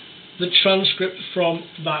 right, the transcript from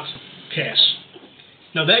that case.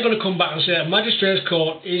 Now, they're going to come back and say, a magistrate's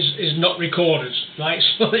court is not recorded, right,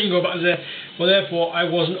 so then you go back and say, well, therefore, I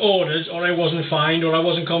wasn't ordered, or I wasn't fined, or I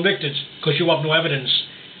wasn't convicted, because you have no evidence.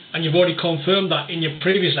 And you've already confirmed that in your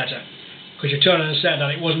previous letter, because you turned and said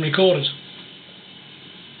that it wasn't recorded.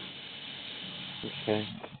 Okay.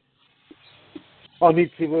 I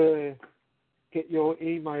need to get your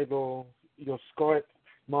email or your Skype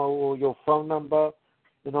or your phone number,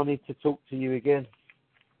 and I need to talk to you again.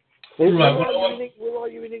 Where are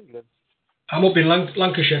you in England? I'm up in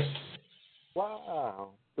Lancashire. Wow.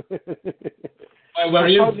 Where are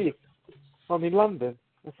you? I'm in London.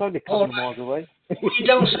 It's only a couple of miles away. You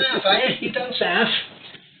down south, are you? You down south?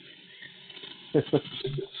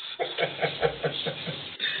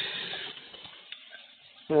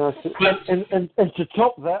 And to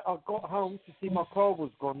top that, I got home to see my car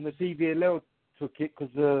was gone. The DVLL took it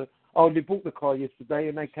because I only bought the car yesterday,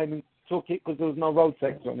 and they came and took it because there was no road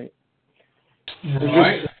tax on it.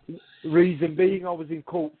 Right. The reason being, I was in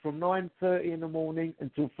court from 9:30 in the morning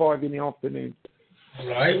until 5 in the afternoon.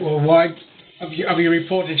 Right. Well, why have you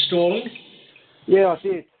reported stolen? Yeah, I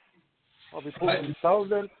did. I reported it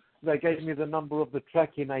stolen. They gave me the number of the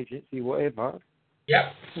tracking agency, whatever.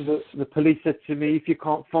 Yeah. The police said to me, if you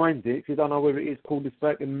can't find it, if you don't know where it is, call us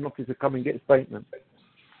back and an officer come and get a statement.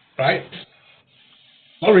 Right.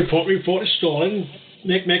 Well, report is stolen,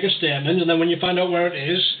 make a statement, and then when you find out where it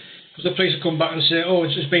is, because the police will come back and say, oh,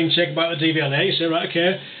 it's been taken by the DVLA, you say, right,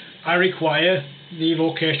 okay, I require the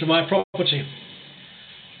location of my property.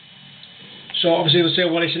 So obviously they'll say,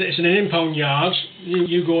 well, it's in an impound yard.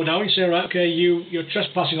 You go down, you say, right, okay, you're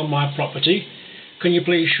trespassing on my property. Can you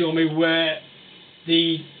please show me where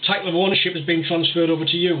the title of ownership has been transferred over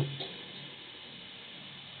to you?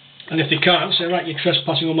 And if they can't, say, right, you're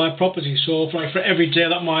trespassing on my property. So for every day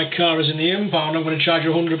that my car is in the impound, I'm going to charge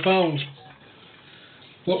you £100.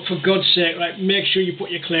 But for God's sake, right, make sure you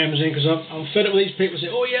put your claims in, because I'm fed up with these people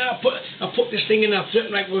saying, oh yeah, I put this thing in,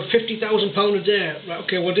 like, we're £50,000 a day. Right,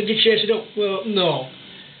 okay, well, did you chase it up? Well, no.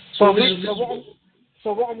 So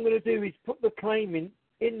what I'm going to do is put the claim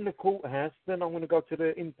in the courthouse, then I'm going to go to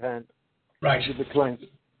the impound. Right. With the claim.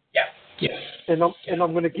 Yeah, yeah. And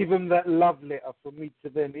I'm going to give them that love letter from me to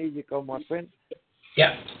them. Here you go, my friend.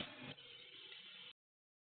 Yeah.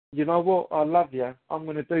 You know what? I love you. I'm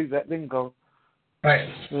going to do that, then go. Right.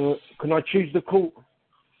 Can I choose the court?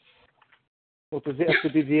 Or does it have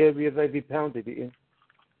to be the area they've impounded it in?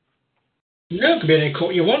 No, it could be any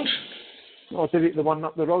court you want. I'll do it the one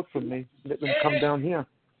up the road from me. Let them come down here.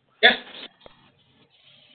 Yeah.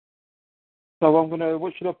 So I'm going to,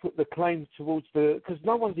 what should I put the claim towards because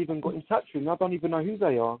no one's even got in touch with me. I don't even know who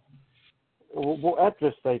they are or what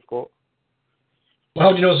address they've got. Well,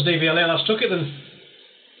 how do you know it's the DVLA that's took it then?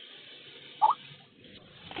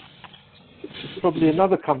 It's probably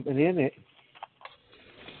another company, isn't it?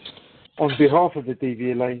 On behalf of the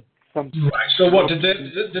DVLA. Right, so what, did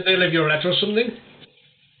they leave you a letter or something?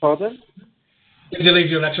 Pardon? Did they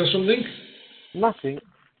leave you a letter or something? Nothing.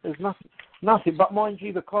 There's nothing. But mind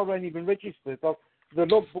you, the car ain't even registered. The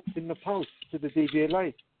logbook's in the post to the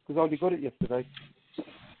DVLA because I only got it yesterday.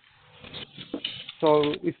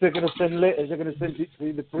 So if they're going to send letters, they're going to send it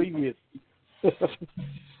to the previous. So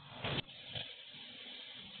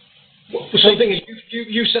the thing is,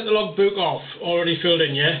 you sent the logbook off, already filled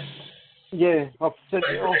in, yeah? Yeah, I've sent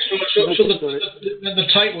it off. So the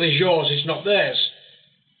title is yours, it's not theirs?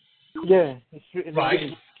 Yeah, it's written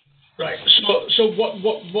right. Right. So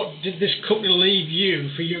what did this company leave you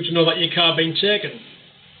for you to know that your car been taken?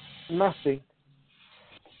 Nothing.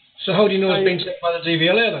 So how do you know it's been taken by the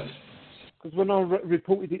DVLA then? Because when I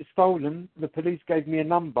reported it stolen, the police gave me a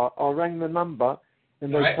number. I rang the number,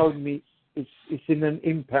 and they told me it's in an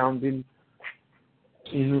impound in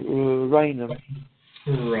Raynham.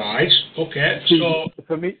 Right. Okay. So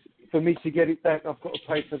for me to get it back, I've got to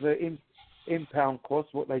pay for the impound cost,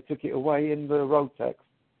 what they took it away, and the road tax.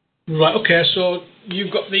 Right. Okay. So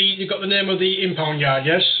you've got the name of the impound yard,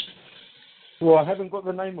 yes? Well, I haven't got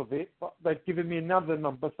the name of it, but they've given me another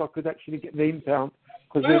number so I could actually get the impound.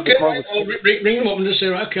 Okay. Right. Well, ring them up and just say,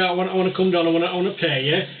 right, okay, I want to come down. I want to pay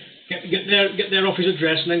you. Get their office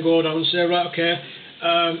address and then go down and say, right, okay,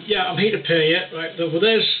 yeah, I'm here to pay you. Right. Well,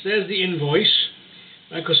 there's the invoice.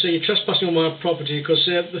 Because you're trespassing on my property, because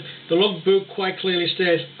the logbook quite clearly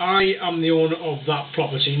states I am the owner of that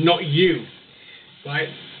property, not you. Right?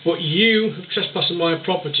 But you have trespassed on my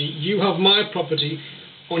property. You have my property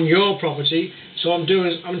on your property, so I'm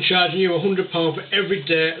charging you £100 for every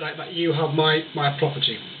day like that you have my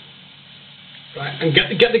property. Right? And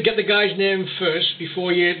get the guy's name first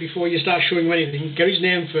before you start showing him anything. Get his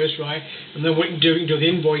name first, right? And then what you can do the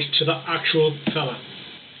invoice to that actual fella.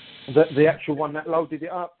 The actual one that loaded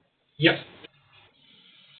it up? Yep.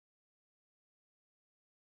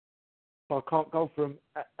 So I can't go from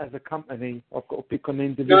as a company. I've got to pick on an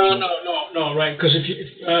individual. No, right. Because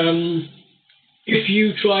if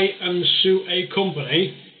you try and sue a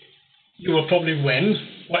company, you will probably win.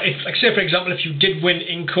 Well, like say for example, if you did win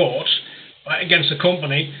in court right, against a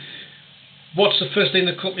company, what's the first thing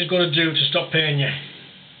the company's going to do to stop paying you?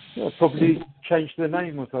 Yeah, probably change the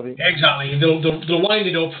name or something. Exactly. They'll wind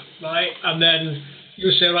it up, right, and then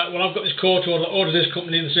you say, right, well, I've got this court order this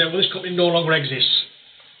company, and they say, well, this company no longer exists.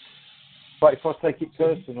 But if I take it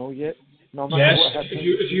personal, yeah, no matter what happens.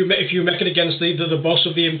 If you make it against the boss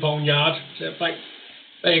of the impound yard, say, right,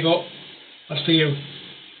 there you go, that's for you.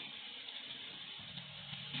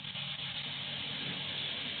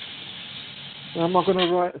 Am I going to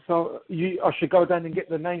write? So I should go down and get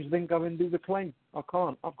the names, then go and do the claim. I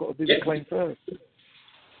can't. I've got to do the claim first.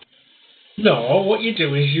 No, what you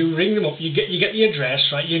do is you ring them up. You get the address,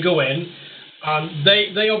 right? You go in, and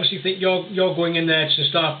they obviously think you're going in there to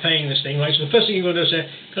start paying this thing, right? So the first thing you're going to do is say,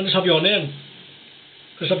 "Can I just have your name?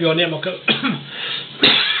 Just have your name."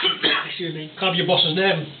 Excuse me. Can I have your boss's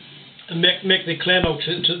name and make the claim out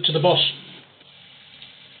to the boss.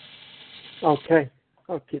 Okay.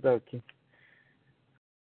 Okay.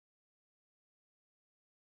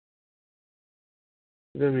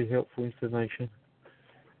 Very helpful information.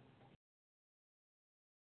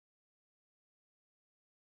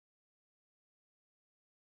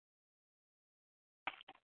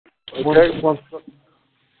 Okay. Okay.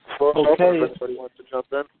 Everybody wants to jump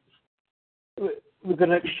in. We're going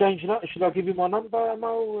to exchange that. Should I give you my number,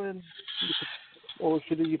 Mo? Or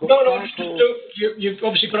should you got? No. You've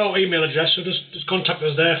obviously got our email address, so just contact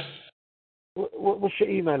us there. What's your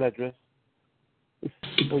email address?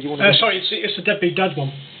 Sorry, it's the Deadbeat Dad's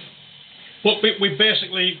one. But we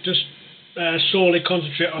basically just solely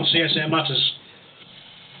concentrate on CSA matters.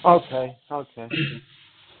 Okay.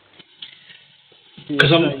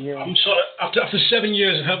 Because I'm sort of, after 7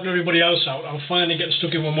 years of helping everybody else out, I'm finally getting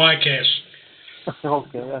stuck in with my case.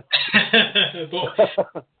 Okay. But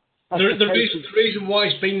the reason why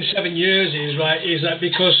it's been 7 years is that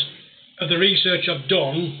because of the research I've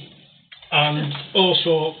done, and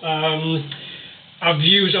also I've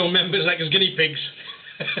used our members like as guinea pigs,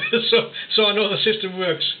 so I know the system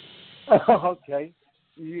works. Okay.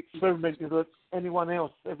 You experimented with everyone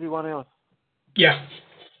else. Yeah.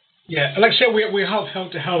 Like I said, we have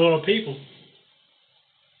helped a hell of a lot of people.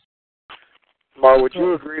 Mar, would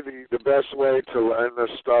you agree the best way to learn this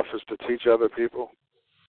stuff is to teach other people?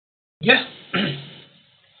 Yeah.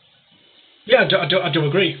 Yeah, I do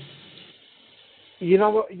agree. You know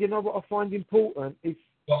what I find important is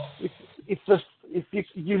if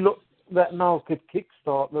you look that now could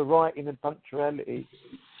kickstart the writing and punctuality.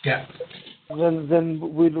 Yeah. Then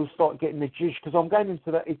we'll start getting the gist, because I'm going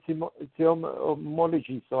into that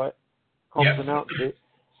etymology site. Can't pronounce it,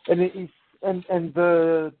 and it is and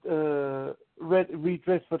the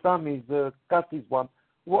redress for dummies, the Gus's one.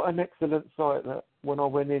 What an excellent site that when I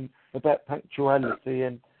went in about punctuality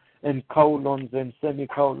and colons and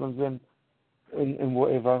semicolons and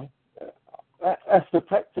whatever. That's the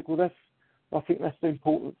practical. I think that's the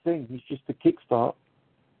important thing. It's just the kickstart.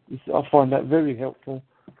 I find that very helpful.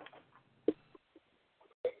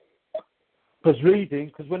 Because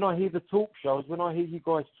when I hear the talk shows, when I hear you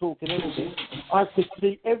guys talk and everything, I could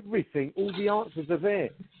see everything. All the answers are there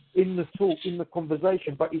in the talk, in the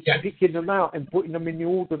conversation, but it's picking them out and putting them in the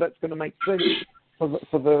order that's going to make sense for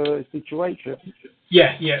the situation.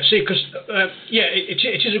 Yeah. See, because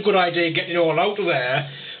it is a good idea getting it all out of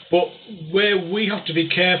there, but where we have to be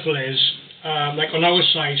careful is, like on our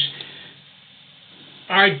site,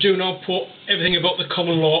 I do not put everything about the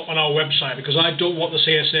common law on our website because I don't want the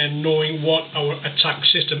CSA knowing what our attack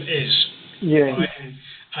system is. Yeah. Right?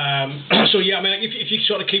 So I mean, if you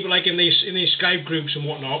sort of keep it like in these Skype groups and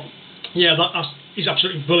whatnot, that is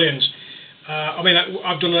absolutely brilliant. I mean,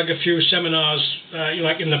 I've done like a few seminars,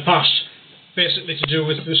 like in the past, basically to do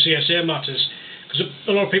with the CSA matters. Because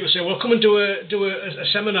a lot of people say, well, come and do a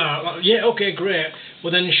seminar. Like, yeah, okay, great.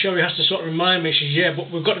 Well, then Sherry has to sort of remind me. She says, yeah,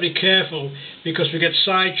 but we've got to be careful because we get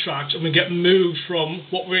sidetracked and we get moved from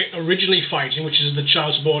what we're originally fighting, which is the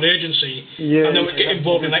child support agency. Yeah, and then we get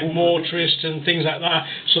involved in like motorists and things like that.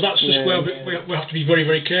 So that's just where we have to be very,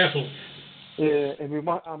 very careful. Yeah, and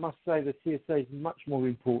I must say the CSA is much more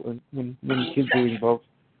important when kids are involved.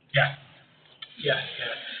 Yeah.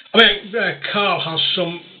 I mean, Carl has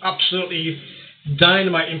some absolutely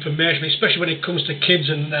dynamite information, especially when it comes to kids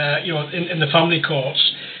and in the family courts.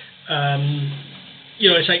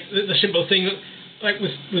 It's like the simple thing, like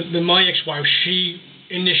with my ex-wife, she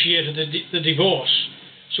initiated the divorce.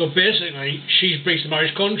 So basically, she's breached the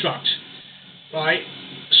marriage contract, right?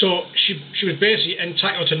 So she was basically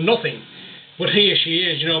entitled to nothing. But here she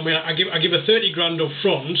is, I mean, I give her 30 grand up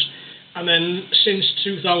front, and then since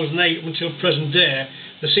 2008 until present day,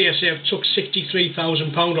 the CSA have took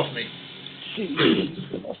 £63,000 off me.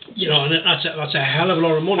 And that's a hell of a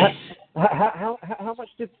lot of money. How much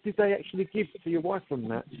did they actually give to your wife from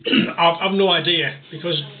that? I've no idea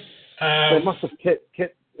because they must have kept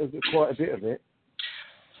quite a bit of it.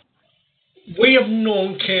 We have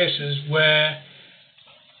known cases where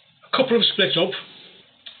a couple have split up.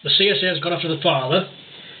 The CSA has gone after the father.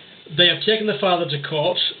 They have taken the father to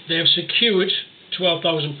court. They have secured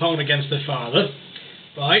 £12,000 against the father,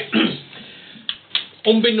 right?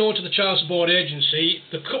 Unbeknown to the child support agency,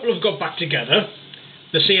 the couple have got back together.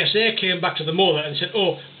 The CSA came back to the mother and said,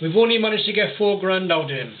 oh, we've only managed to get 4 grand out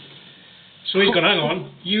of him. So he's gone, hang on,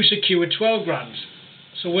 you secured 12 grand.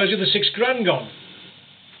 So where's the other 6 grand gone?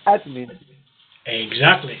 Admin.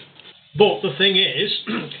 Exactly. But the thing is,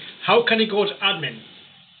 how can he go to admin?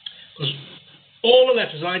 Because all the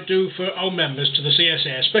letters I do for our members to the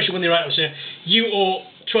CSA, especially when they write and say, you owe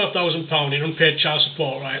 £12,000 in unpaid child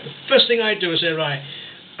support, right? The first thing I do is say, right,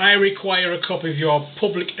 I require a copy of your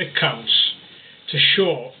public accounts to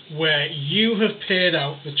show where you have paid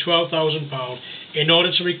out the £12,000 in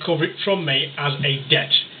order to recover it from me as a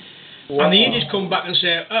debt. Wow. And the idiots come back and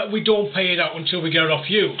say, we don't pay it out until we get it off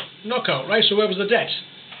you. Knockout, right? So where was the debt?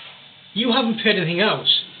 You haven't paid anything out.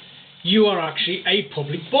 You are actually a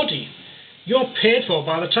public body. You're paid for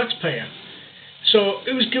by the taxpayer. So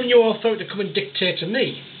who's giving you authority to come and dictate to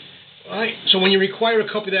me? Right? So when you require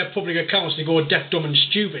a copy of their public accounts, they go deaf, dumb and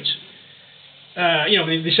stupid.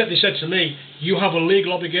 They said to me, you have a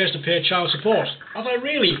legal obligation to pay child support. Have I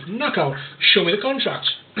really? Knockout. Show me the contract.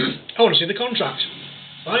 I want to see the contract.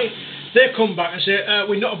 Right? They come back and say,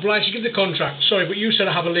 we're not obliged to give the contract. Sorry, but you said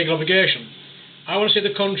I have a legal obligation. I want to see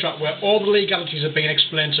the contract where all the legalities are being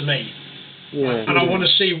explained to me. Yeah. And I want to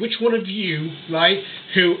see which one of you, right,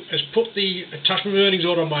 who has put the attachment of earnings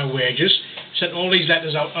order on my wages, sent all these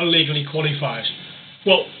letters out, are legally qualified.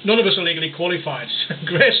 Well, none of us are legally qualified.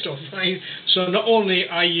 Great stuff, right? So not only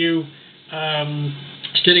are you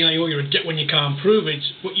stating that you owe your debt when you can't prove it,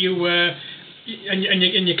 but you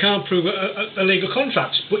can't prove a legal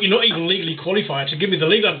contract, but you're not even legally qualified to give me the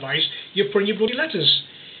legal advice. You're putting your bloody letters.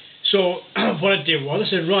 So what I did was I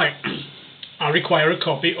said, right, I require a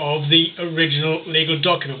copy of the original legal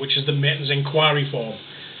document, which is the maintenance inquiry form.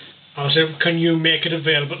 And I said, can you make it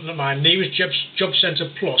available at my nearest job centre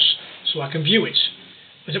plus so I can view it?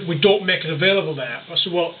 I said, we don't make it available there. I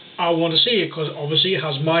said, well, I want to see it because obviously it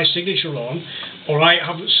has my signature on, or I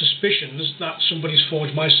have suspicions that somebody's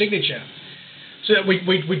forged my signature. So that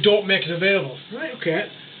we don't make it available. Right, okay.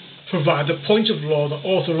 Provide the point of law that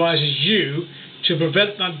authorises you to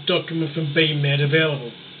prevent that document from being made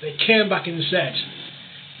available. They came back and said,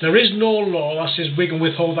 there is no law that says we can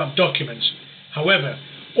withhold that document. However,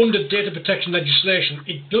 under data protection legislation,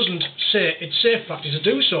 it doesn't say it's safe practice to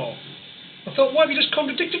do so. I thought, why have you just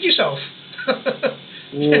contradicted yourself?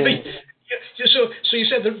 Yeah. So you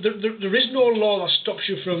said there is no law that stops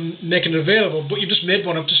you from making it available, but you just made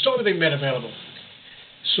one up to stop it being made available.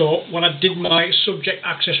 So when I did my subject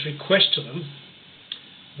access request to them,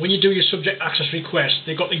 when you do your subject access request,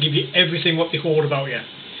 they've got to give you everything what they hold about you.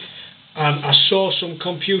 And I saw some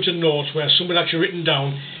computer notes where somebody actually written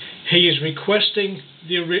down, he is requesting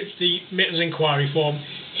the maintenance inquiry form.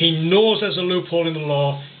 He knows there's a loophole in the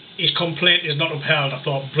law. His complaint is not upheld. I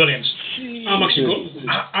thought, brilliant. I'm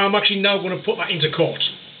actually now going to put that into court.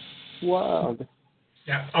 Wow.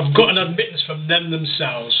 Yeah, I've got an admittance from them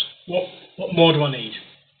themselves. What more do I need?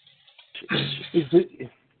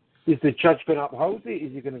 Is the judge going to uphold it?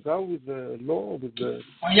 Is he going to go with the law? With the?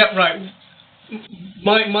 Yeah, right.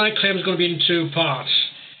 My claim is going to be in two parts,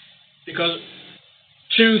 because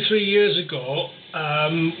 2-3 years ago,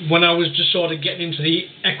 when I was just sort of getting into the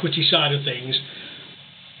equity side of things,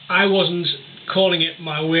 I wasn't calling it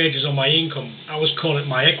my wages or my income. I was calling it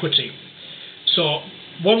my equity. So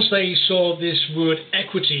once they saw this word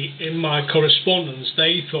equity in my correspondence,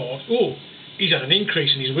 they thought, oh, he's had an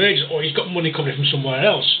increase in his wages, or he's got money coming from somewhere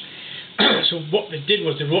else. So what they did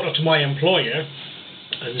was they wrote up to my employer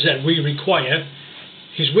and said, we require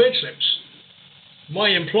his wage slips. My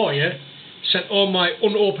employer sent all my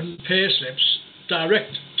unopened pay slips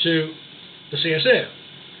direct to the CSA.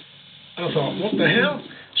 And I thought, what the hell?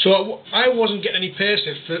 So I wasn't getting any pay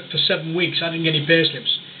slips for 7 weeks. I didn't get any pay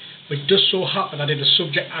slips. But it just so happened I did a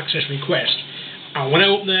subject access request. And when I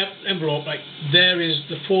opened the envelope, there is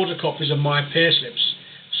the photocopies of my pay slips.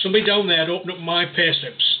 Somebody down there had opened up my pay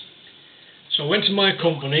slips. So I went to my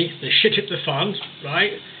company, they shit hit the fan,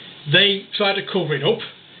 right? They tried to cover it up,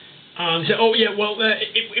 and said, "Oh yeah, well,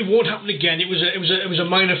 it won't happen again. It was a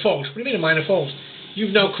minor fault." What do you mean a minor fault?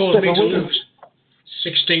 You've now caused me to lose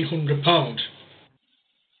 £1,600.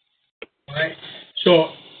 Right? So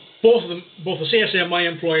both the CSA and my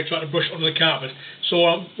employer tried to brush it under the carpet.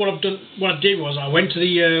 So what I did was I went to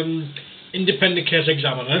the independent case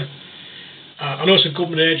examiner. I know it's a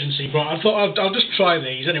government agency, but I thought I'll just try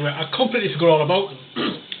these. Anyway, I completely forgot all about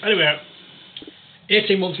them. Anyway,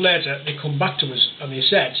 18 months later, they come back to us and they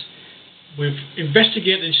said, we've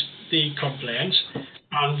investigated the complaints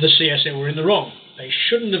and the CSA were in the wrong. They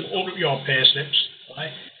shouldn't have opened up your pay slips,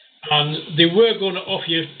 right? And they were going to offer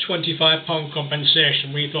you £25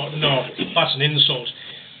 compensation. We thought, no, that's an insult.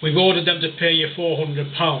 We've ordered them to pay you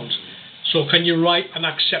 £400. So can you write and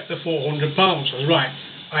accept the £400? I was right.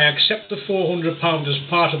 I accept the £400 as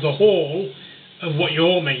part of the whole of what you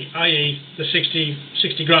owe me, i.e. the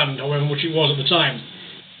 60 grand, however much it was at the time.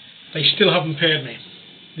 They still haven't paid me.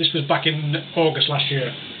 This was back in August last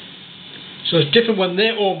year. So it's different when they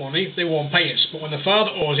owe money, they won't pay us. But when the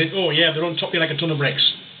father owes it, oh yeah, they're on top of you like a ton of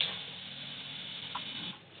bricks.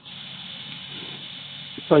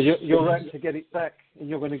 So you're right to get it back, and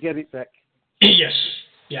you're going to get it back? Yes.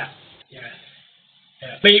 Yeah.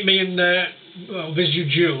 Me and Visu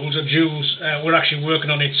Jules, we're actually working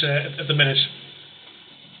on it at the minute.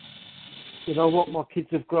 You know what? My kids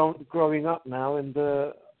are growing up now, and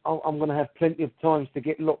I'm going to have plenty of times to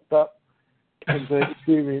get locked up and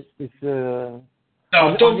experience this. No,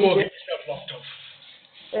 don't go get yourself locked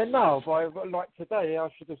up. No, but like today, I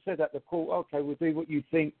should have said at the court, okay, we'll do what you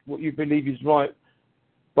think, what you believe is right.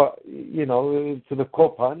 But, you know, to the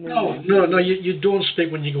copper. No, you don't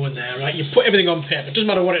speak when you go in there, right? You put everything on paper. It doesn't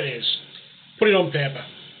matter what it is. Put it on paper.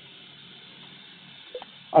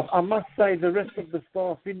 I must say the rest of the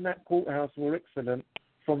staff in that courthouse were excellent.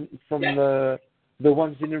 From the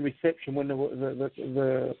ones in the reception when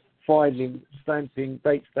the filing, stamping,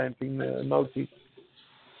 date stamping, the notice.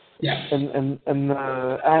 Yeah. And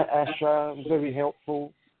Asha was very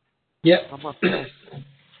helpful. Yeah. I must say.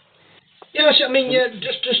 Yeah, I mean, yeah,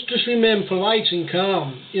 just remain polite and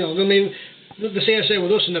calm. You know, I mean, the CSA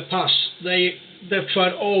with us in the past, they've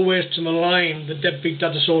tried always to malign the Dead Big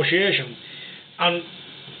Dad Association, and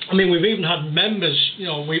I mean, we've even had members. You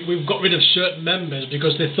know, we've got rid of certain members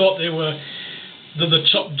because they thought they were the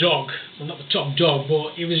top dog. Well, not the top dog,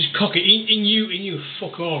 but he was cocky. He knew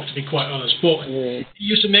fuck all, to be quite honest. But he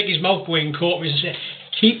used to make his mouth go in court and say,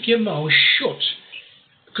 "Keep your mouth shut."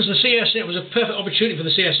 Because the CSA was a perfect opportunity for the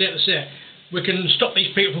CSA to say, we can stop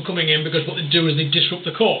these people from coming in because what they do is they disrupt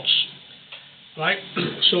the courts. Right?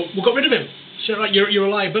 So we got rid of him. So right, you're a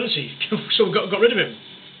liability. So we got rid of him.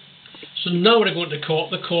 So now when I go to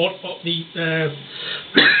court,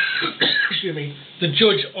 excuse me, the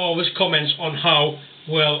judge always comments on how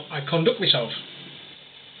well I conduct myself.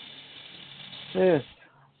 Yes.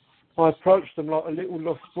 I approached them like a little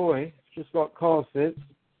lost boy, just like Carl said.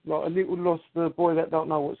 Like a little lost boy that don't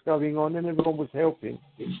know what's going on, and everyone was helping.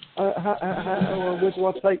 Where do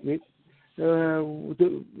I take this? Do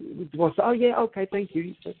I say, oh yeah, okay, thank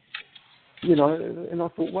you. You know, and I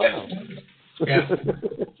thought, wow. Yeah.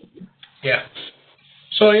 Yeah.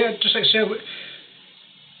 So yeah, just like I say,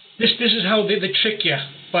 this is how they trick you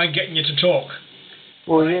by getting you to talk.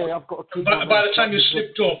 Well, yeah, I've got to keep. By the time you've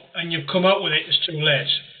slipped up and you've come out with it, it's too late.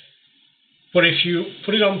 But if you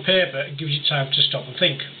put it on paper, it gives you time to stop and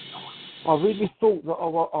think. I really thought that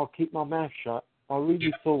I'll keep my mouth shut. I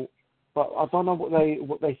really thought, but I don't know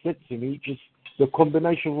what they said to me. Just the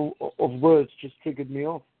combination of words just triggered me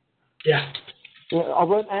off. Yeah. I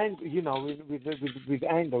weren't angry, you know, with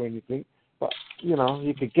anger or anything, but you know,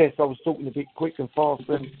 you could guess I was talking a bit quick and fast.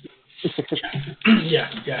 And yeah.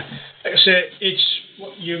 Like I say, it's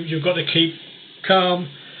you've got to keep calm,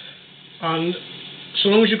 and so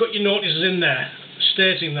long as you've got your notices in there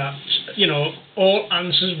stating that, you know, all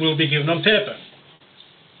answers will be given on paper.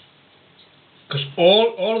 Because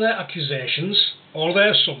all of their accusations, all of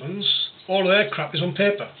their summons, all of their crap is on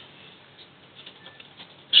paper.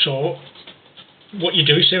 So what you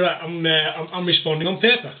do is say, right, I'm responding on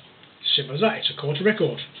paper. Simple as that. It's a court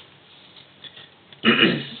record. What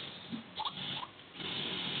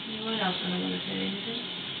else am I going to say? Anything?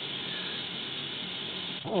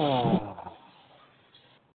 oh.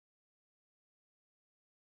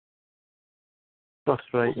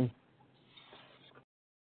 Frustrating.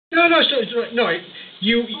 No,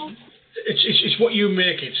 it's what you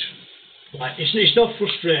make it. Like, it's not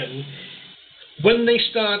frustrating. When they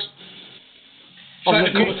start trying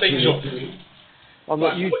to cover things up. I'm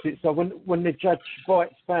not used to it, so when the judge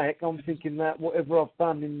bites back, I'm thinking that whatever I've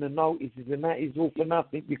done in the notices and that is all for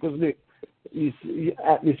nothing, because look,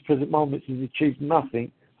 at this present moment he's achieved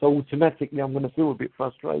nothing, so automatically I'm going to feel a bit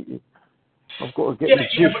frustrated. I've got to get the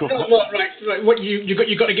juice off. Right. What you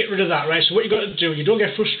got to get rid of that, right? So what you got to do, you don't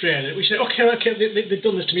get frustrated. We say, okay, they've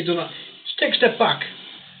done this to me, done that. Just take a step back.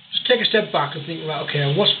 Just take a step back and think, right,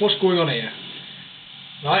 okay, what's going on here,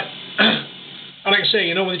 right? And like I say,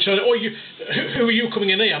 you know, when they try to, who are you coming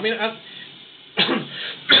in here? I mean, I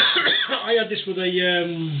had this with a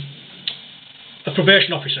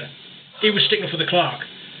probation officer. He was sticking up for the clerk,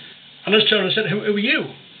 and I was turning and said, who are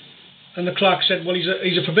you? And the clerk said, well, he's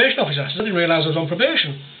a probation officer. I said, I didn't realise I was on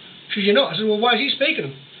probation. She said, you're not. I said, well, why is he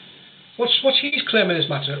speaking? What's his claim in this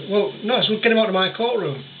matter? Well, no, I said, well, get him out of my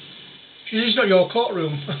courtroom. She said, it's not your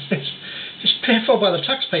courtroom. It's paid for by the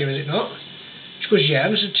taxpayer, is it not? She goes, yeah.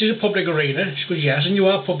 And I said, it is a public arena. She goes, yes. And you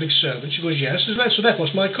are a public servant. She goes, yes. I said, right, so therefore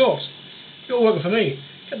it's my court. You're working for me.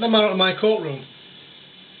 Get that man out of my courtroom.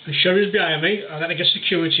 And Sherry's behind me. I'm going to get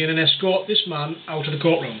security and escort this man out of the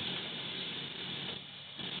courtroom.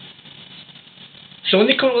 So when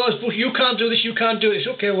they come to us, you can't do this, you can't do this.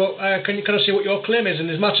 Okay, well, can I see what your claim is in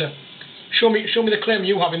this matter? Show me the claim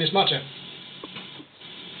you have in this matter.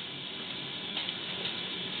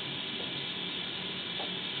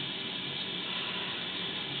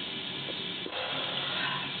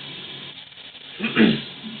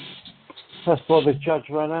 That's why the judge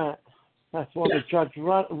ran out. That's why the judge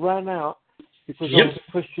ran out, because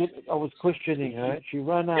I was questioning her. She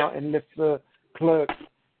ran out and left the clerk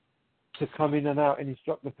to come in and out and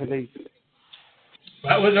instruct the police.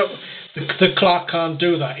 Well, no, the clerk can't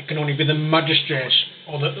do that. It can only be the magistrate,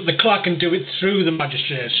 or the clerk can do it through the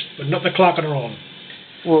magistrate, but not the clerk on her own.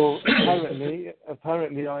 Well,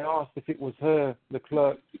 apparently, I asked if it was her, the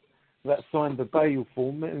clerk, that signed the bail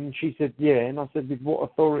form, and she said yeah. And I said, with what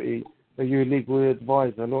authority Are you a legal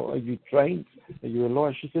advisor? Are you trained? Are you a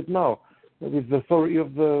lawyer? She said, no. With the authority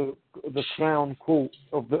of the Crown Court,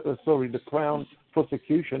 the Crown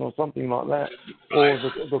Prosecution or something like that, or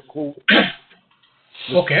the court.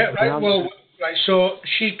 Okay, right, well, right, so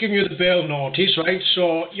she's giving you the bail notice, right,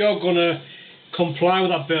 so you're going to comply with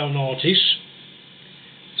that bail notice,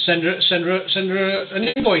 send her an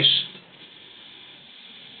invoice.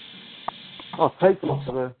 I'll take it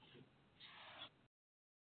to her.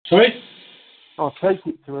 Sorry? I'll take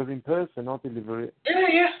it to her in person, I'll deliver it.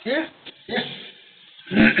 Yeah.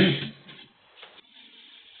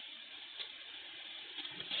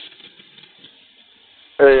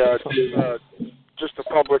 Hey, just a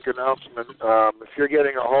public announcement. If you're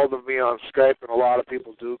getting a hold of me on Skype, and a lot of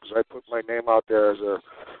people do, because I put my name out there as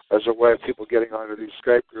a way of people getting onto these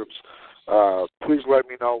Skype groups, please let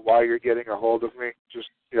me know why you're getting a hold of me. Just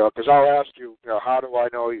because I'll ask you, how do I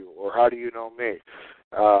know you, or how do you know me?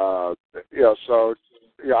 So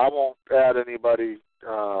I won't add anybody,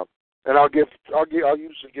 and I'll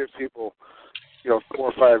usually give people 4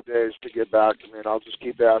 or 5 days to get back to me, and I'll just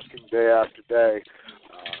keep asking day after day.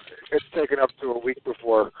 It's taken up to a week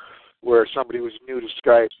before where somebody was new to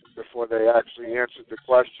Skype before they actually answered the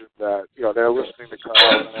question that they're listening to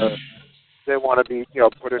Carl and they want to be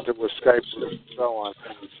put into a Skype group and so on.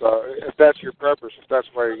 So if that's your purpose, if that's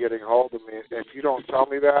why you're getting a hold of me, if you don't tell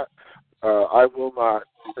me that, I will not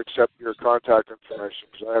accept your contact information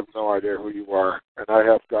because I have no idea who you are, and I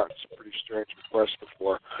have gotten some pretty strange requests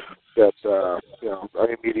before that I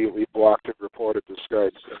immediately blocked and reported to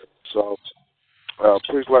Skype. So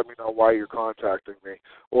please let me know why you're contacting me.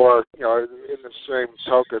 Or in the same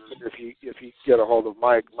token, if you get a hold of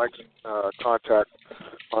Mike's contact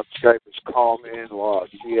on Skype is UnKommon Law,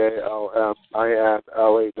 CALMINLAW.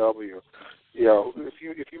 If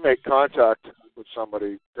you make contact with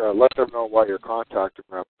somebody, let them know why you're contacting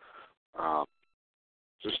them.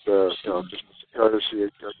 Just as a courtesy,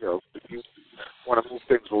 if you want to move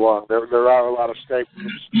things along. There are a lot of Skype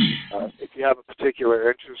groups. If you have a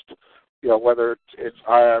particular interest, whether it's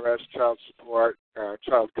IRS, child support,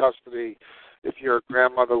 child custody, if you're a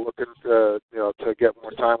grandmother looking to get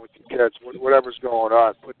more time with your kids, whatever's going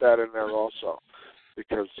on, put that in there also,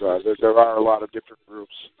 because there are a lot of different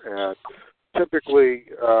groups, and typically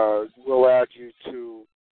we'll add you to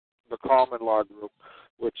the Common Law group,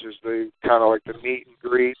 which is the kind of like the meet and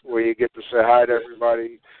greet where you get to say hi to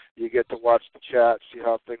everybody, you get to watch the chat, see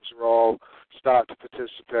how things roll, start to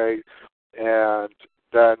participate, and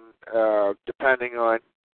then depending on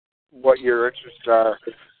what your interests are,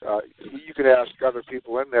 you could ask other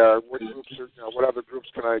people in there, what other groups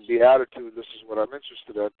can I be added to? This is what I'm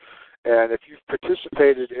interested in. And if you've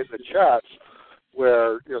participated in the chats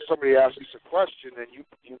where somebody asks a question and you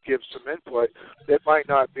give some input, it might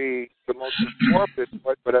not be the most informative,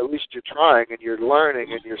 but at least you're trying and you're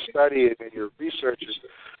learning and you're studying and you're researching.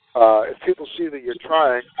 If people see that you're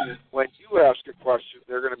trying, when you ask a question,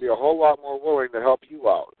 they're going to be a whole lot more willing to help you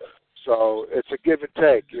out. So it's a give and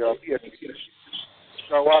take. If you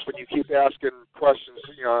show up and you keep asking questions,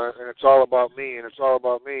 and it's all about me, and it's all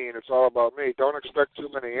about me, and it's all about me, don't expect too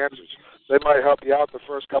many answers. They might help you out the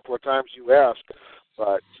first couple of times you ask,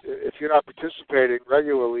 but if you're not participating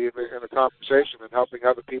regularly in the conversation and helping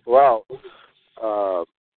other people out,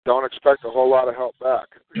 don't expect a whole lot of help back.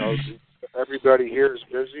 Everybody here is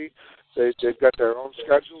busy. They've got their own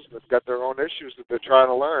schedules. They've got their own issues that they're trying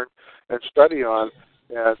to learn and study on.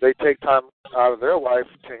 And they take time out of their life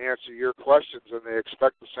to answer your questions, and they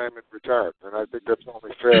expect the same in return. And I think that's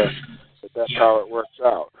only fair that that's how it works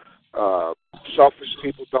out. Selfish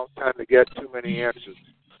people don't tend to get too many answers.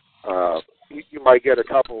 You might get a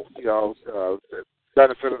couple,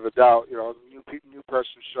 benefit of the doubt. New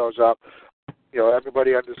person shows up.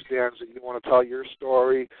 Everybody understands that you want to tell your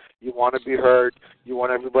story. You want to be heard. You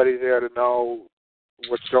want everybody there to know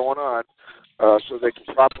what's going on, so they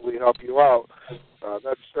can properly help you out.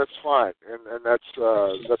 That's fine, and that's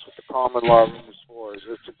what the Common Law Room is for.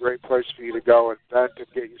 It's a great place for you to go and vent and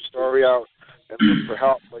get your story out and look for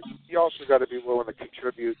help. But you also got to be willing to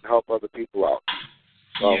contribute and help other people out.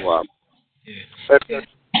 So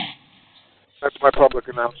that's my public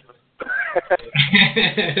announcement.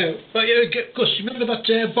 But Gus, you remember that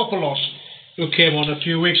Bopolos who came on a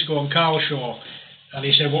few weeks ago on Carl's show, and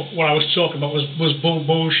he said what I was talking about was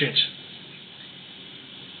bullshit.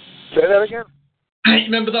 Say that again. You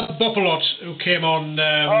remember that Bopolot who came on?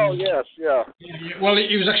 Oh yes, yeah. Well,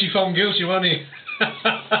 he was actually found guilty, wasn't he?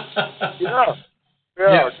 Yeah.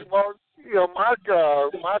 Well, Mark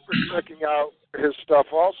was checking out his stuff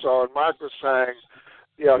also, and Mark was saying,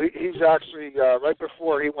 he's actually right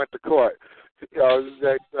before he went to court,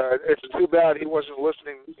 that it's too bad he wasn't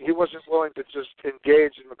listening. He wasn't willing to just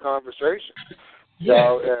engage in the conversation,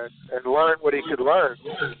 and learn what he could learn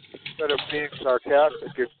instead of being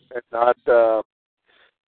sarcastic and not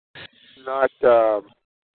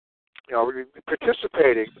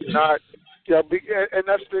participating, not. And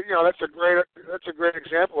that's that's a great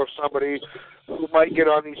example of somebody who might get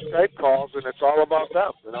on these Skype calls and it's all about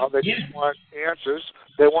them. They just want answers.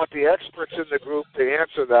 They want the experts in the group to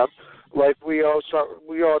answer them, like we owe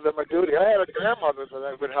them a duty. I had a grandmother that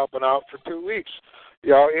I've been helping out for 2 weeks,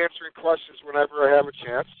 answering questions whenever I have a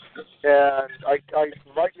chance. And I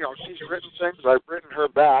she's written things. I've written her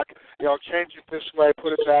back. Change it this way,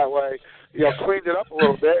 put it that way. Cleaned it up a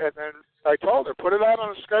little bit, and then I told her, put it out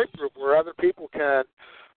on a Skype group where other people can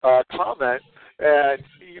comment, and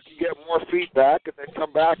you can get more feedback, and then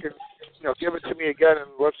come back and give it to me again,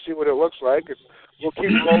 and let's see what it looks like, and we'll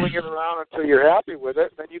keep rolling it around until you're happy with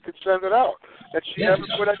it, and then you can send it out. And she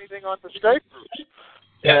hasn't put anything on the Skype groups.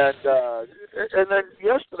 And then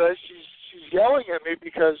yesterday she's yelling at me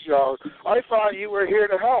because I thought you were here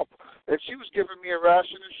to help, and she was giving me a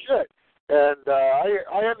ration of shit. And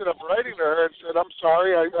I ended up writing to her and said, I'm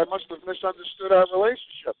sorry, I must have misunderstood our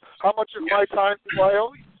relationship. How much of my time do I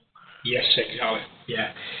owe you? Yes, exactly.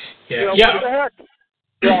 Yeah. What the heck?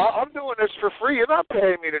 I'm doing this for free. You're not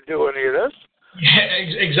paying me to do any of this. Yeah,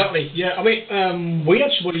 exactly. Yeah, I mean, we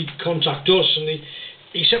had somebody contact us, and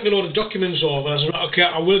he sent me a load of documents over. I said, okay,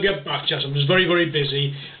 I will get back to you. I'm just very, very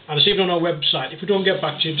busy. And it's even on our website. If we don't get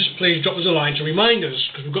back to you, just please drop us a line to remind us,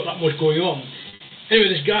 because we've got that much going on. Anyway,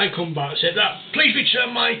 this guy come back and said, please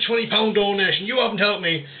return my £20 donation. You haven't helped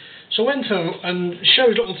me. So I went through, and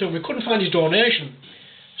Sherry's looking through, we couldn't find his donation.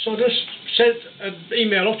 So I just sent an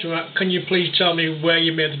email up to him, can you please tell me where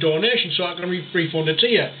you made the donation so I can refund it to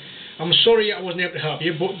you? I'm sorry I wasn't able to help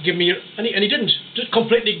you, but give me and he didn't. Just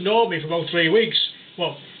completely ignored me for about 3 weeks.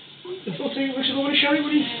 Well, about 3 weeks ago, Sherry,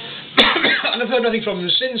 would he? And I've heard nothing from him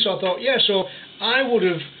since, so I thought, so I would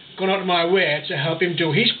have gone out of my way to help him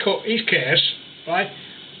do his case, right?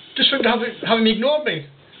 Just for him to have him ignored me.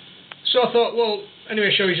 So I thought, well,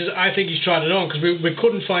 anyway, Sherry says, I think he's tried it on, because we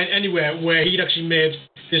couldn't find anywhere where he'd actually made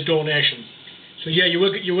his donation. So yeah, you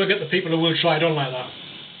will get the people who will try it on like that.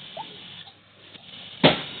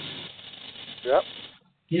 Yep.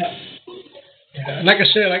 Yeah. And like I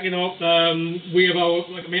say, we have our,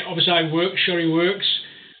 obviously I work, Sherry works.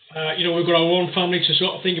 We've got our own family to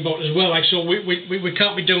sort of think about as well. So we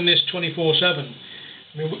can't be doing this 24/7.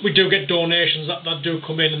 I mean, we do get donations that do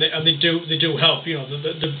come in, and they do help.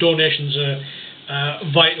 The donations are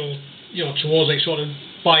vital, towards sort of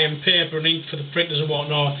buying paper and ink for the printers and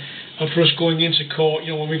whatnot, and for us going into court.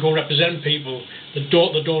 When we go and represent people, the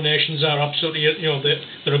donations are absolutely,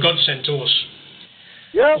 they're a godsend to us.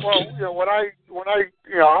 Yeah, well, when I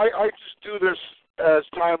just do this as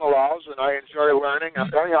time allows, and I enjoy learning.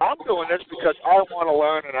 I'm doing this because I want to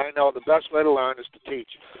learn, and I know the best way to learn is to teach.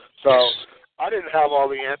 So I didn't have all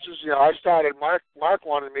the answers. I started. Mark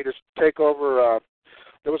wanted me to take over.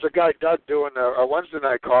 There was a guy, Doug, doing a Wednesday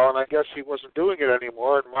night call, and I guess he wasn't doing it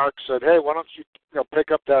anymore. And Mark said, "Hey, why don't you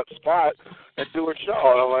pick up that spot and do a show?"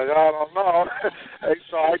 And I'm like, "I don't know." And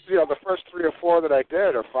so the first 3 or 4 that I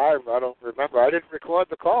did, or 5, I don't remember. I didn't record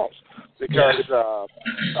the calls because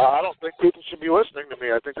I don't think people should be listening to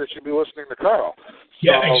me. I think they should be listening to Carl.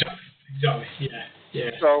 Yeah, exactly.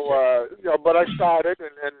 Yeah. So but I started,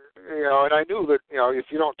 and I knew that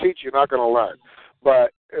if you don't teach, you're not going to learn.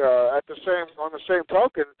 But on the same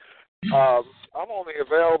token, I'm only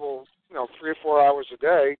available 3 or 4 hours a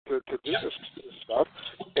day to do this stuff,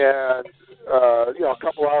 and a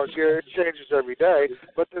couple hours here. It changes every day,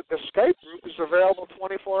 but the Skype group is available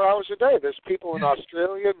 24 hours a day. There's people in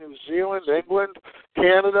Australia, New Zealand, England,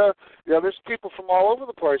 Canada. There's people from all over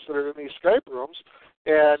the place that are in these Skype rooms.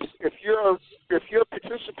 And if you're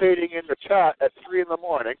participating in the chat at 3 in the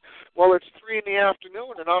morning, well, it's 3 in the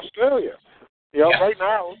afternoon in Australia. Right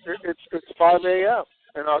now it's 5 a.m.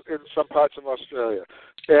 in some parts of Australia,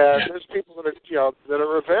 and there's people that are that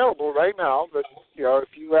are available right now that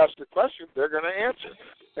if you ask a question, they're going to answer.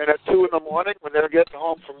 And at 2 in the morning, when they're getting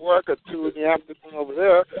home from work, at 2 in the afternoon over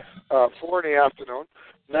there, 4 in the afternoon,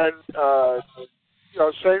 then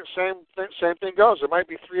same thing goes. It might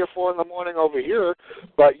be 3 or 4 in the morning over here,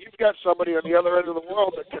 but you've got somebody on the other end of the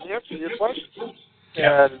world that can answer your question.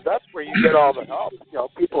 Yeah. And that's where you get all the help.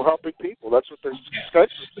 People helping people. That's what they're Skype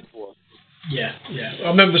for. Yeah. I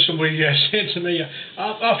remember somebody saying to me,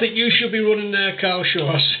 I think you should be running a car show.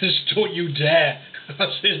 I says, don't you dare. I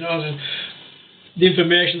says, no, the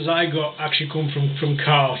information I got actually come from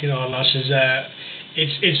Carl, and I says,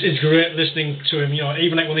 it's great listening to him,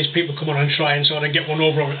 even like when these people come on and try and sort of get one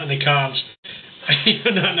over and they can't.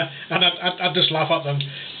 and I just laugh at them.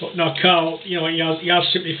 But no, Carl, he has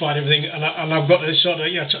simplified everything, and I've got to sort of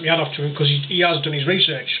take my hat off to him because he has done his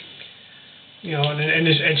research. And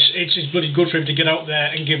it's bloody good for him to get out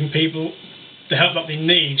there and giving people the help that they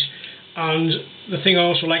need. And the thing I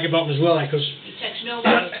also like about him as well, because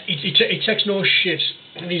he takes no shit.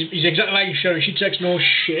 And he's exactly like Sherry. She takes no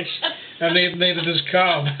shit, and neither does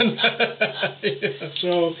Carl.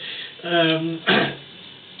 So,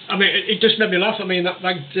 I mean, it just made me laugh. I mean,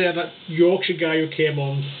 that Yorkshire guy who came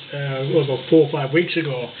on about 4 or 5 weeks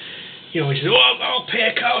ago. He said, I'll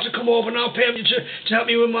pay Carl to come over and I'll pay him to help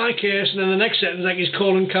me with my case. And then the next sentence, like, he's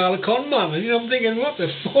calling Carl a con man. And I'm thinking, what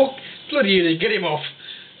the fuck? Bloody idiot, get him off.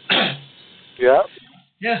 Yeah.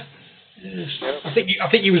 Yeah. Yes. Yep. I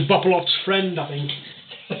think he was Bopalot's friend, I think.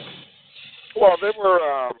 Well, they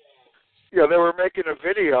were making a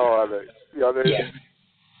video of it.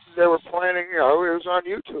 They were planning, it was on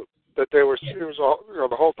YouTube that they were, it was all,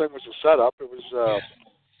 the whole thing was a setup. It was,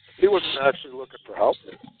 he wasn't actually looking for help.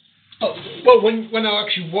 Oh, well, when I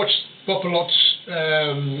actually watched Bopalot's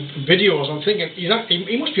videos, I'm thinking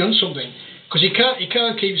he must be on something because he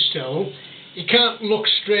can't keep still, he can't look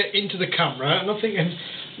straight into the camera, and I'm thinking,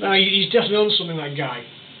 no, he's definitely on something, that guy.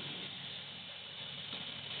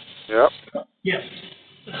 Yeah. Yeah.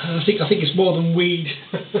 I think it's more than weed.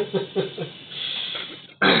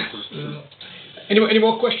 Any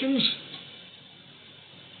more questions?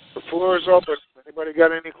 The floor is open. Anybody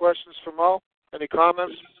got any questions for Mo? Any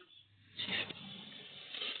comments?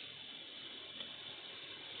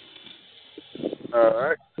 All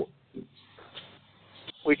right.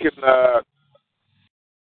 We can,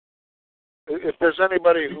 if there's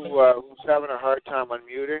anybody who's having a hard time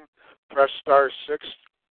unmuting, press *6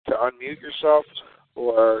 to unmute yourself,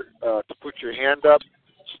 or to put your hand up,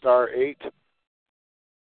 *8.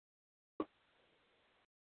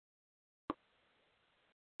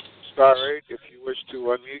 *8 if you wish to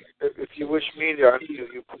unmute. If you wish me to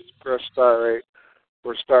unmute you, please press *8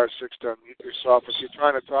 or *6 to unmute yourself. If you're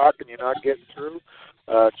trying to talk and you're not getting through,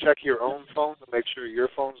 check your own phone to make sure your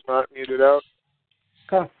phone's not muted out.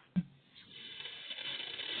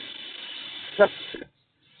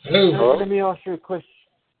 Hello. Let me ask you a question.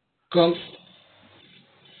 Go on.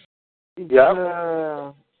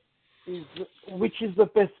 Which is the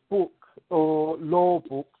best book or law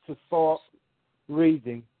book to start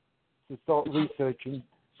reading, to start researching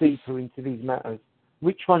deeper into these matters?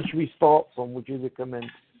 Which one should we start from, would you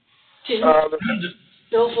recommend? Go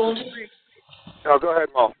ahead,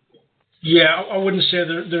 Mo. Yeah, I wouldn't say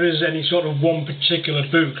there is any sort of one particular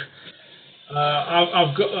book.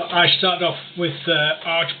 I started off with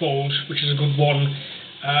Archbold, which is a good one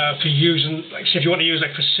for using, like say if you want to use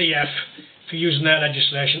like for CF, for using their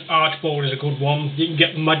legislation, Archbold is a good one. You can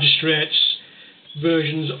get magistrates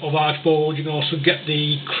versions of Archbold. You can also get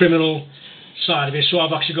the criminal side of it. So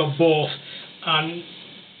I've actually got both, and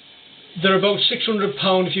they're about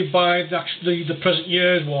 £600 if you buy the present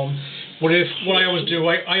year's one. But what I always do,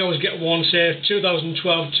 I always get one, say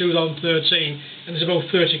 2012, 2013, and it's about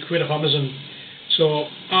 £30 off Amazon. So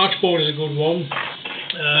Archbold is a good one.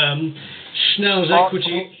 Snell's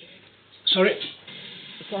Equity. Sorry.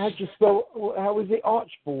 So how do you spell? How is it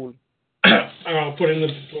Archbold? I'll put in the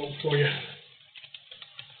book for you.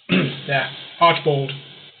 Yeah, Archbold.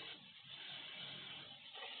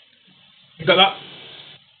 You got that?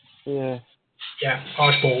 Yeah. Yeah,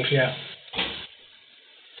 Archbold. Yeah.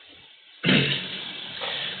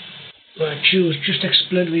 Right, choose. Just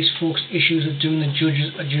explain to these folks issues of doing the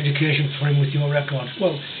judge's adjudication for him with your record.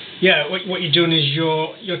 Well, yeah, what you're doing is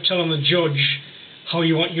you're telling the judge how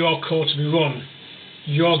you want your court to be run.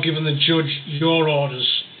 You're giving the judge your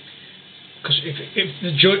orders. Because if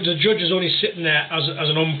the judge is only sitting there as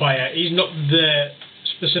an umpire, he's not there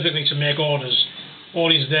specifically to make orders.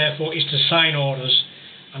 All he's there for is to sign orders.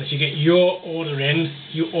 And if you get your order in,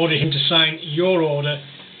 you order him to sign your order,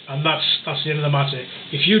 and that's the end of the matter.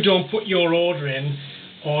 If you don't put your order in,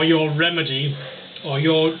 or your remedy, or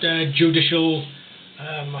your judicial,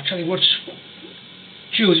 I'll tell you what,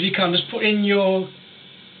 Jules, if you can, just put in your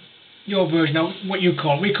version. Now, what you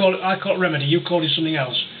call it, I call it remedy, you call it something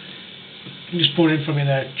else. You just put it in for me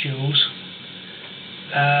there, Jules.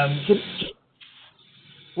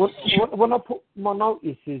 When I put my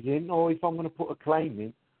notices in, or if I'm going to put a claim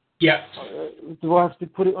in, yeah. Do I have to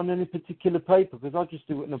put it on any particular paper? Because I just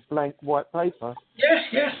do it in a blank white paper.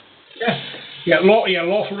 Yeah.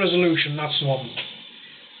 Lawful resolution. That's the one.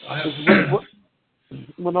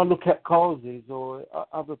 When I look at causes or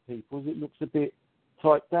other people's, it looks a bit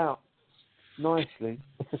typed out nicely.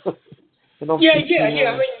 Yeah. I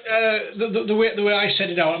mean, the way I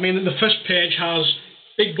set it out. I mean, the first page has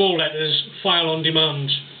big bold letters, file on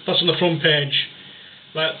demand. That's on the front page.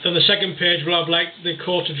 Right, then the second page will have like the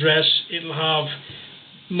court address. It'll have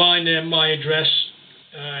my name, my address.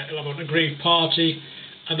 It'll have an aggrieved party,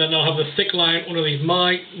 and then I'll have the thick line underneath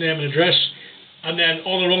my name and address, and then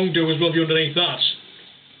all the wrongdoers will be underneath that.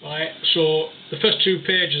 Right, so the first two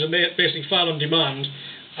pages are basically file on demand,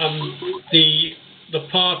 and the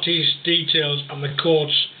party's details and the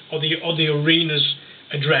court's or the arena's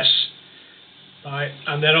address. Right,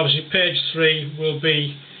 and then obviously page 3 will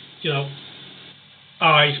be,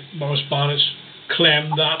 I, Morris Barnett, claim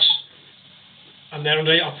that, and then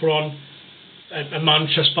underneath I put on a man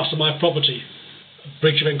trespassed on my property,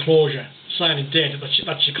 breach of enclosure, signing date,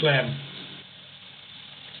 that's your claim.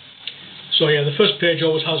 So yeah, the first page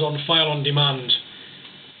always has on file on demand.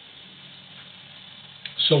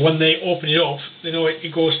 So when they open it up, they know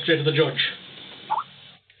it goes straight to the judge.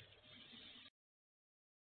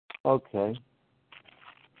 Okay.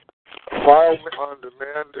 File on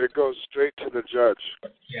demand, it goes straight to the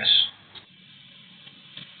judge. Yes.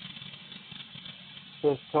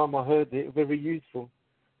 First time I heard it, very useful.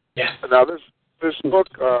 Yeah. Now this book,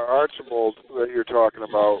 Archibald, that you're talking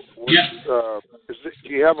about, do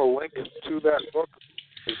you have a link to that book?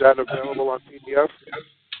 Is that available on PDF?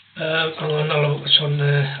 It's on.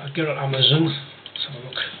 I'll get it on Amazon. Let's have a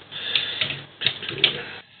look.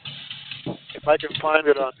 If I can find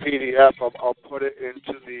it on PDF, I'll put it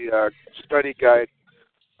into the study guide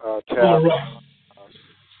tab on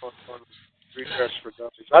Redress for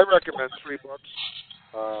Dummies. I recommend 3 books.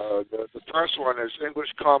 The first one is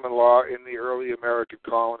UnKommon Law in the Early American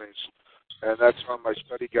Colonies, and that's on my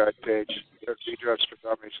study guide page at Redress for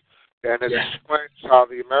Dummies. And it explains how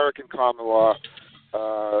the American common law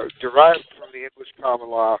derived from the English common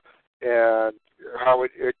law and how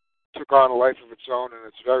it took on a life of its own, and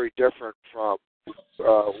it's very different from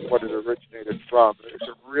what it originated from. It's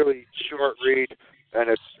a really short read, and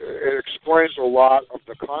it explains a lot of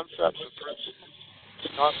the concepts and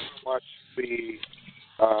principles, not so much the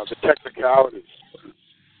technicalities.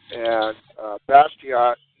 And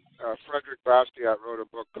Bastiat, Frederick Bastiat wrote a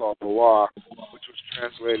book called The Law, which was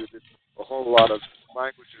translated into a whole lot of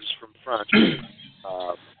languages from French,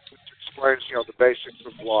 which explains, the basics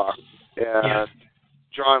of law. And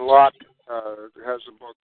John Locke has a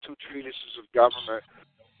book, 2 Treatises of Government,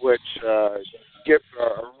 which give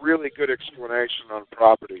a really good explanation on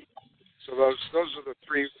property. So those are the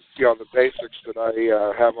 3, the basics that I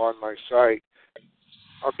have on my site.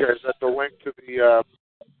 Okay, is that the link to the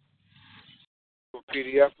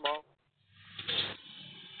PDF, Mo?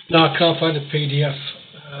 No, I can't find the PDF.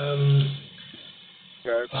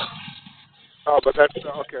 Okay. Oh, but that's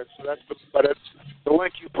okay. So that's the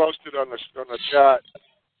link you posted on the chat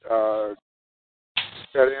at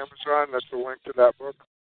Amazon. That's the link to that book.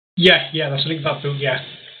 Yeah, that's the link to that book. Yeah.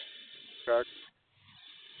 Okay.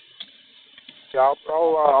 Yeah,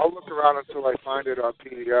 I'll look around until I find it on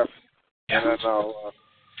PDF, and then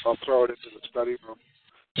I'll throw it into the study room.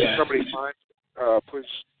 If somebody finds it, please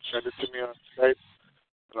send it to me on Skype,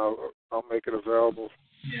 and I'll make it available.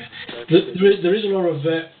 Yeah. There is a lot of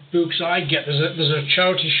books I get. There's a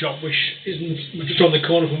charity shop which is on the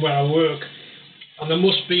corner from where I work, and there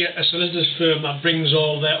must be a solicitor's firm that brings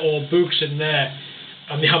all their old books in there,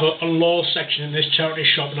 and they have a law section in this charity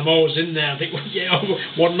shop, and I'm always in there. I think,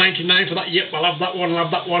 $1.99 for that. Yep, I'll have that one. I'll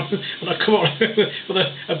have that one, and I come out with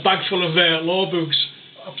a bag full of law books.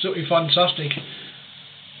 Absolutely fantastic.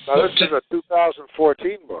 Now this is a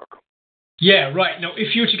 2014 book. Yeah, right. Now,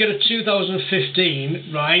 if you were to get a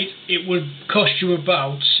 2015, right, it would cost you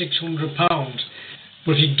about £600.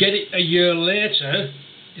 But if you get it a year later,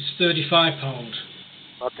 it's £35.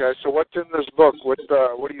 Okay, so what's in this book? What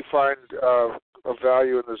do you find of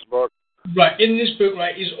value in this book? Right, in this book,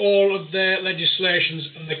 right, is all of their legislations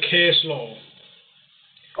and the case law.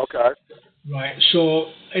 Okay. Right, so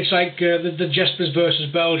it's like the Jespers versus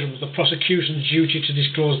Belgium, the prosecution's duty to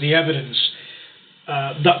disclose the evidence.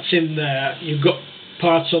 That's in there. You've got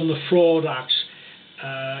parts on the Fraud Act.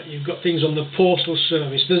 You've got things on the Postal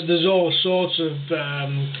Service. There's all sorts of.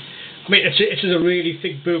 It is a really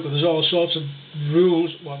thick book, and there's all sorts of rules.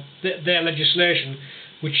 Well, their legislation,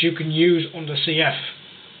 which you can use under CF.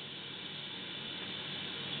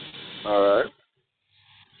 All right.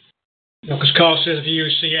 Because Carl says if you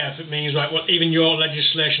use CF, it means even your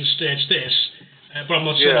legislation states this, but I'm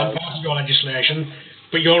not saying I'm part of your legislation.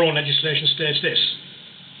 But your own legislation states this.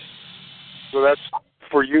 So that's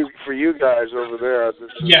for you guys over there.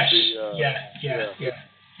 This is yes.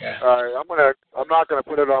 Yeah. All right. I'm not gonna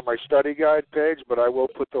put it on my study guide page, but I will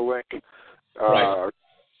put the link. Right.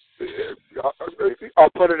 I'll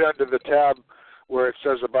put it under the tab where it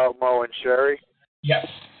says about Mo and Sherry. Yep.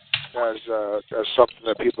 As something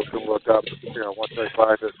that people can look up, once they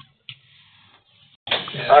find it.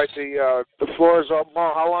 Yeah. All right, the floor is up.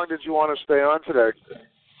 Mo, how long did you want to stay on today?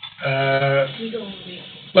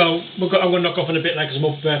 Well, I'm going to knock off in a bit because I'm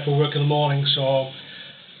up for work in the morning. So.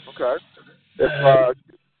 Okay.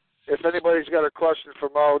 If anybody's got a question for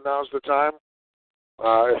Mo, now's the time.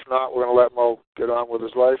 If not, we're going to let Mo get on with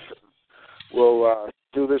his life. We'll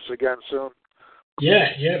do this again soon.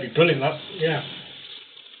 Yeah, it'd be brilliant, that. Yeah.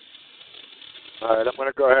 All right, I'm going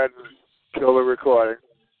to go ahead and kill the recording.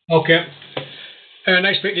 Okay.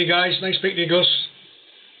 Nice speaking to you guys. Nice speaking to you, Gus.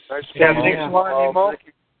 Nice speaking to you, Mo.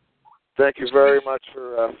 Thank you very much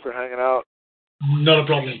for hanging out. Not a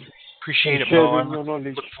problem. Appreciate it, Mo. I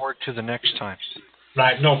look forward to the next time.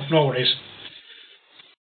 Right, no worries.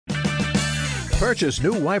 Purchase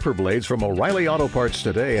new wiper blades from O'Reilly Auto Parts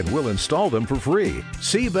today and we'll install them for free.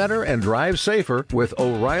 See better and drive safer with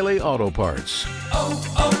O'Reilly Auto Parts.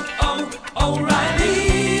 O'Reilly